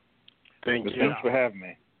 Thank you. Thanks for having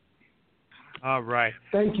me. All right.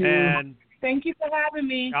 Thank you. And thank you for having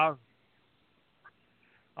me.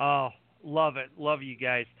 Love it. Love you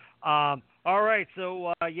guys. All right,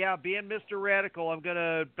 so being Mr. Radical, I'm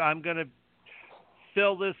gonna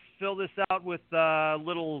fill this out with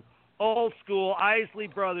little old school Isley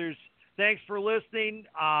Brothers. Thanks for listening.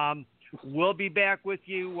 We'll be back with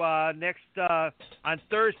you next on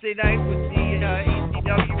Thursday night with the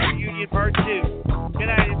ECW reunion part 2. Good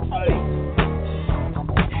night, everybody.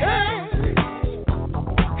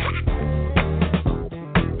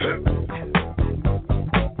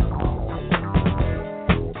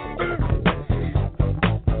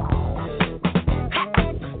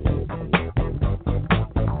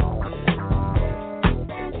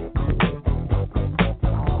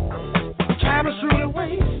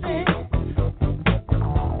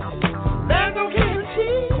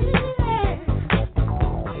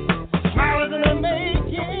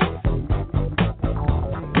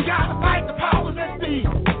 Got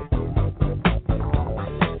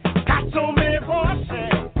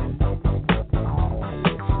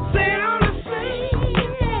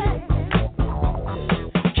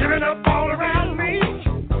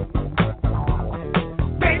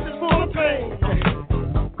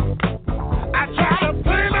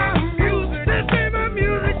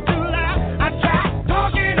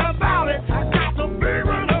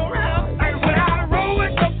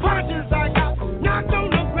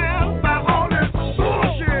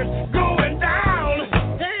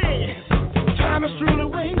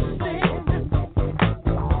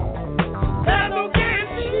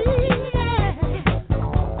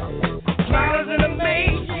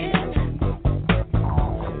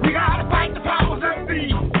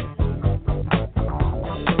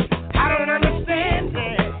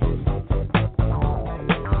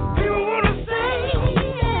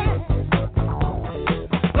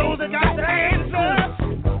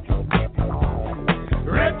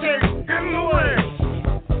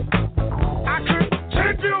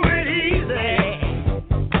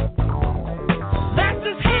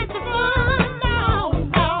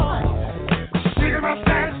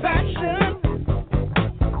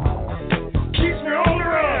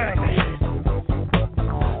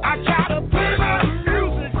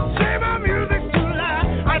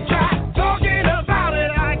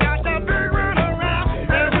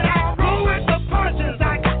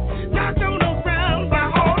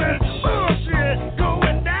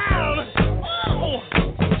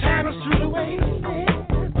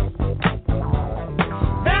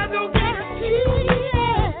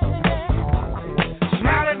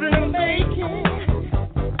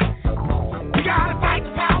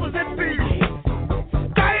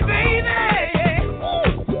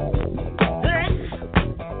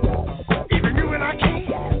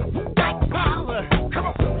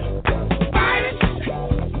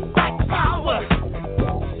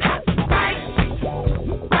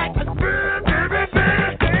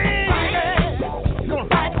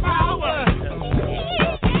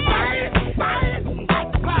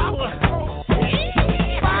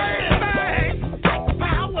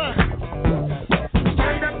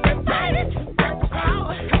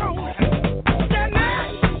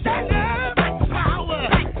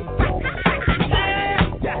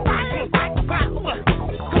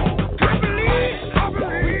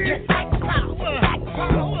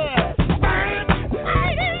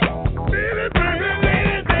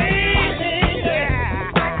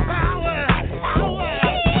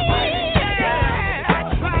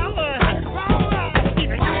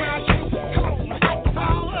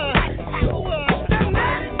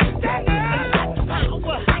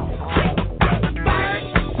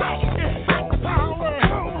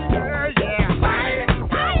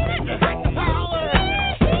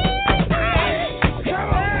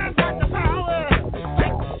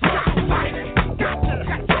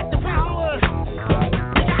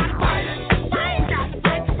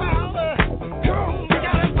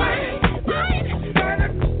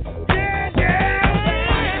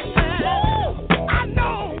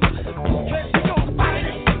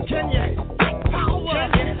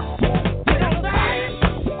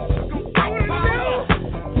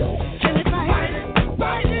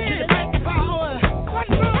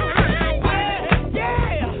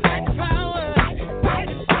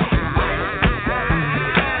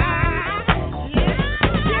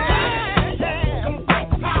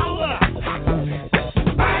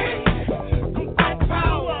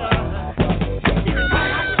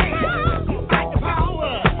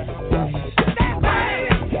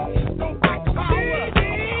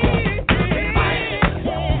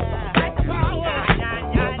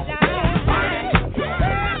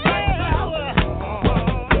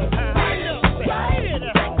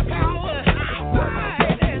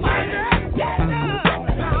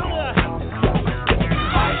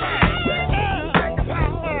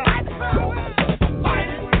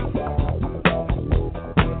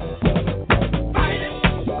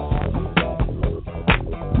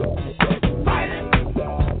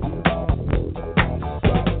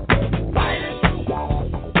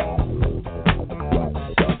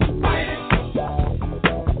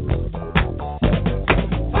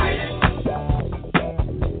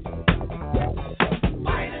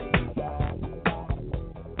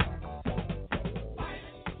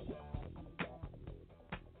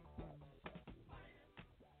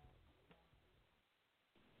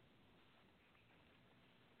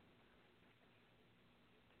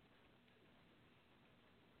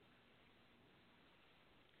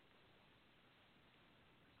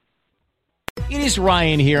It is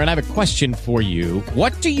Ryan here, and I have a question for you.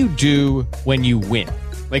 What do you do when you win?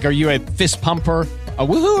 Like, are you a fist pumper, a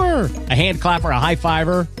woohooer, a hand clapper, a high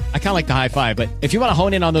fiver? I kind of like the high five, but if you want to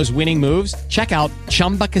hone in on those winning moves, check out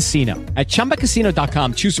Chumba Casino. At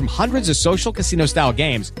ChumbaCasino.com, choose from hundreds of social casino-style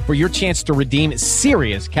games for your chance to redeem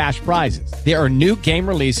serious cash prizes. There are new game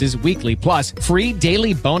releases weekly, plus free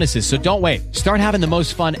daily bonuses. So don't wait. Start having the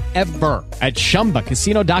most fun ever at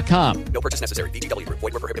ChumbaCasino.com. No purchase necessary. VGW. Void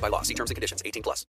where prohibited by law. See terms and conditions. 18+.